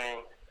up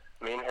building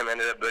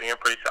a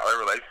pretty solid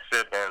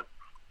relationship. And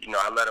you know,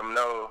 I let him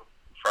know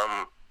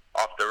from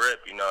off the rip,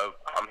 you know,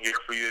 I'm here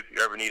for you if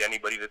you ever need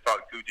anybody to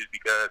talk to. Just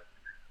because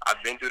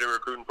I've been through the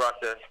recruiting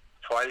process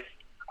twice,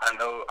 I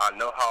know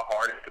how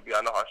hard it could be.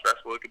 I know how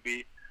stressful it could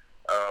be.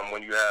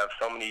 When you have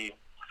so many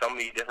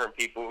different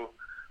people,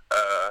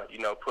 you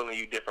know, pulling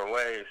you different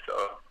ways.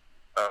 So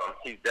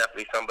he's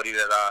definitely somebody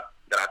that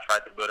I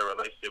tried to build a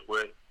relationship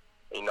with.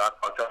 And, you know, I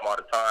talk to him all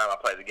the time. I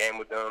play the game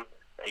with him.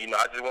 And, you know,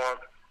 I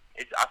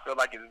feel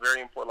like it's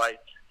very important. Like,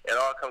 it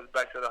all comes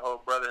back to the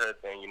whole brotherhood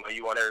thing. You know,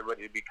 you want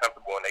everybody to be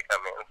comfortable when they come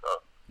in. So,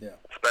 yeah.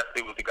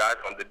 Especially with the guys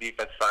on the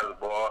defense side of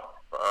the ball,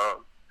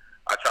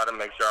 I try to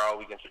make sure I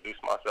always introduce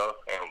myself.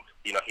 And,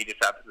 you know, he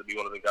just happens to be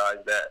one of the guys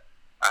that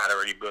I had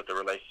already built a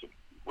relationship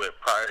with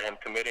prior to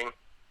him committing.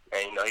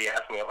 And, you know, he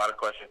asked me a lot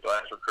of questions to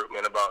ask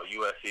recruitment about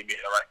USC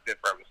being the right fit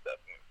for him and stuff.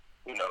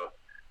 you know,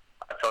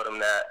 I told him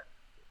that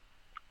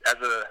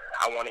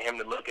I wanted him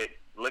to look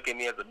at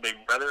me as a big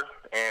brother,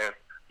 and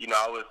you know,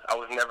 I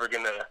was never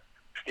gonna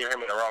steer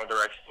him in the wrong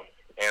direction.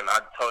 And I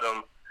told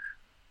him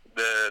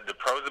the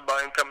pros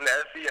about him coming to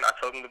SC, and I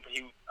told him I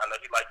know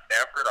he likes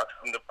Stanford. I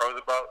told him the pros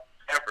about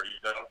Stanford.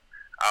 You know,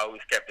 I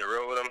always kept it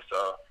real with him.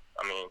 So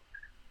I mean,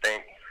 I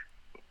think,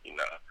 you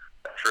know,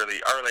 that's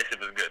really, our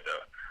relationship is good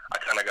though. I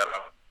kind of got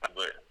off,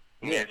 but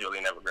me and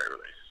Julian have a great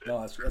relationship.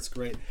 No, that's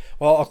great.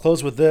 Well, I'll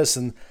close with this,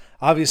 and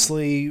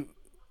obviously,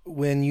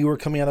 when you were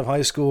coming out of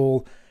high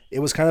school, it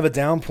was kind of a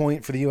down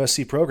point for the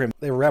USC program.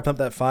 They were wrapping up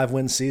that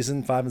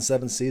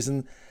 5-7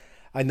 season.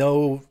 I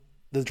know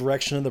the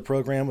direction of the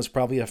program was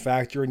probably a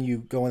factor in you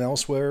going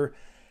elsewhere.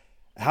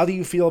 How do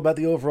you feel about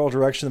the overall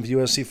direction of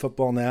USC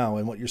football now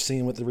and what you're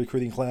seeing with the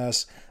recruiting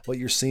class, what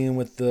you're seeing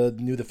with the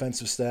new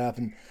defensive staff,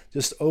 and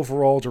just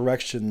overall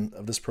direction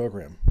of this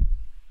program?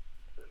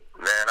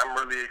 Man, I'm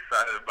really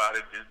excited about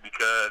it just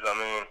because, I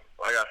mean,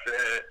 like I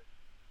said,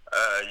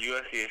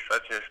 USC is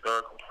such a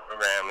historical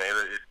program.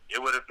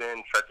 It would have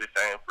been such a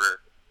shame for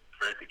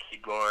it to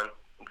keep going.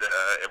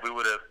 If we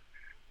would have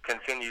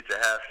continued to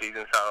have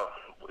seasons how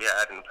we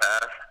had in the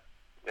past,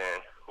 then,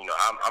 you know,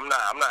 I'm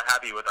not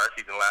happy with our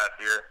season last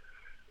year.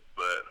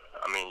 But,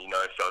 I mean, you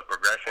know, it shows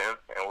progression,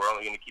 and we're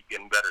only going to keep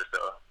getting better. So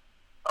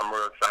I'm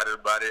real excited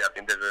about it. I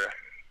think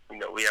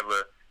we have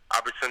an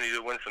opportunity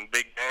to win some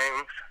big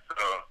games. So,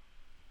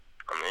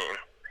 I mean,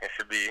 it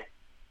should be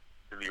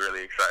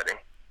really exciting.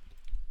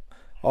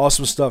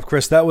 Awesome stuff,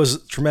 Chris. That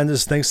was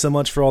tremendous. Thanks so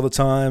much for all the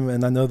time,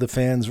 and I know the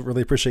fans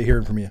really appreciate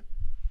hearing from you.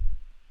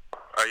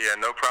 Oh,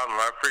 yeah, no problem.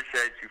 I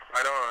appreciate you.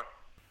 Fight on.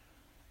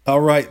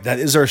 All right, that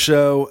is our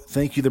show.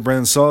 Thank you to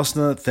Brandon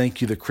Sosna.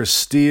 Thank you to Chris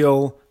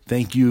Steele.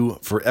 Thank you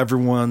for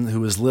everyone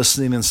who is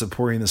listening and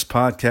supporting this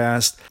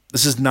podcast.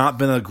 This has not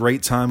been a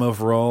great time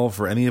overall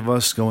for any of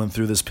us going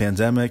through this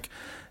pandemic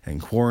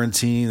and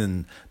quarantine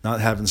and not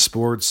having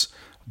sports.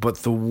 But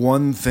the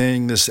one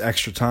thing this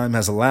extra time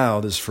has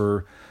allowed is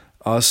for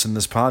us in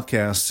this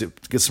podcast to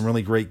get some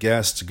really great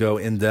guests to go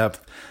in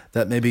depth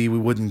that maybe we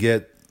wouldn't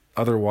get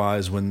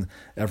otherwise when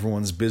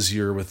everyone's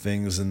busier with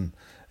things and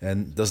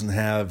doesn't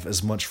have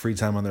as much free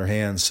time on their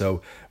hands.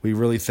 So we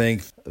really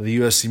thank the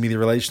USC Media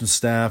Relations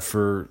staff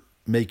for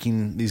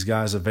making these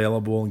guys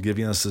available and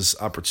giving us this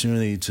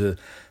opportunity to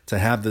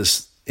have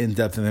this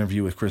in-depth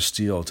interview with Chris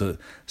Steele, to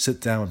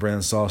sit down with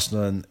Brandon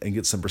Sosna and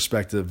get some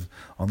perspective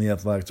on the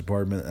athletic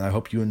department. And I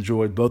hope you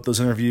enjoyed both those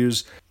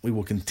interviews. We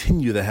will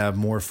continue to have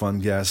more fun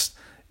guests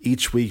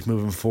each week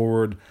moving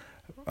forward.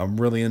 I'm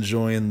really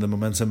enjoying the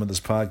momentum of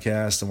this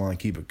podcast. I want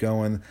to keep it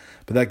going.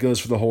 But that goes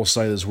for the whole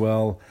site as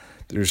well.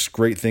 There's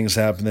great things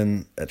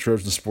happening at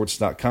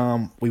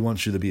TrojanSports.com. We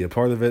want you to be a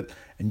part of it,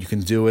 and you can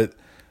do it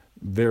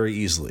very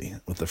easily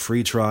with a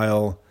free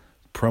trial,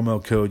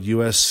 promo code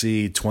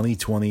USC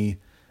 2020,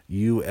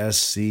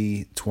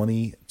 USC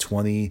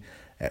 2020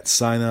 at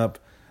sign up.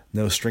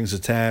 No strings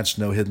attached,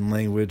 no hidden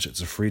language.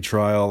 It's a free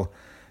trial.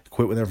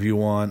 Quit whenever you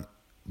want,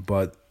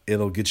 but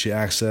it'll get you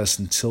access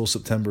until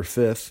September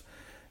 5th.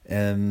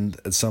 And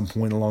at some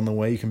point along the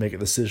way, you can make a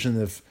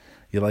decision if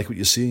you like what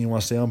you see and you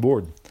want to stay on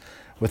board.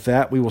 With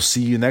that, we will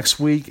see you next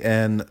week,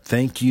 and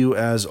thank you,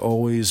 as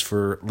always,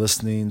 for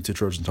listening to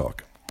Trojan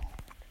Talk.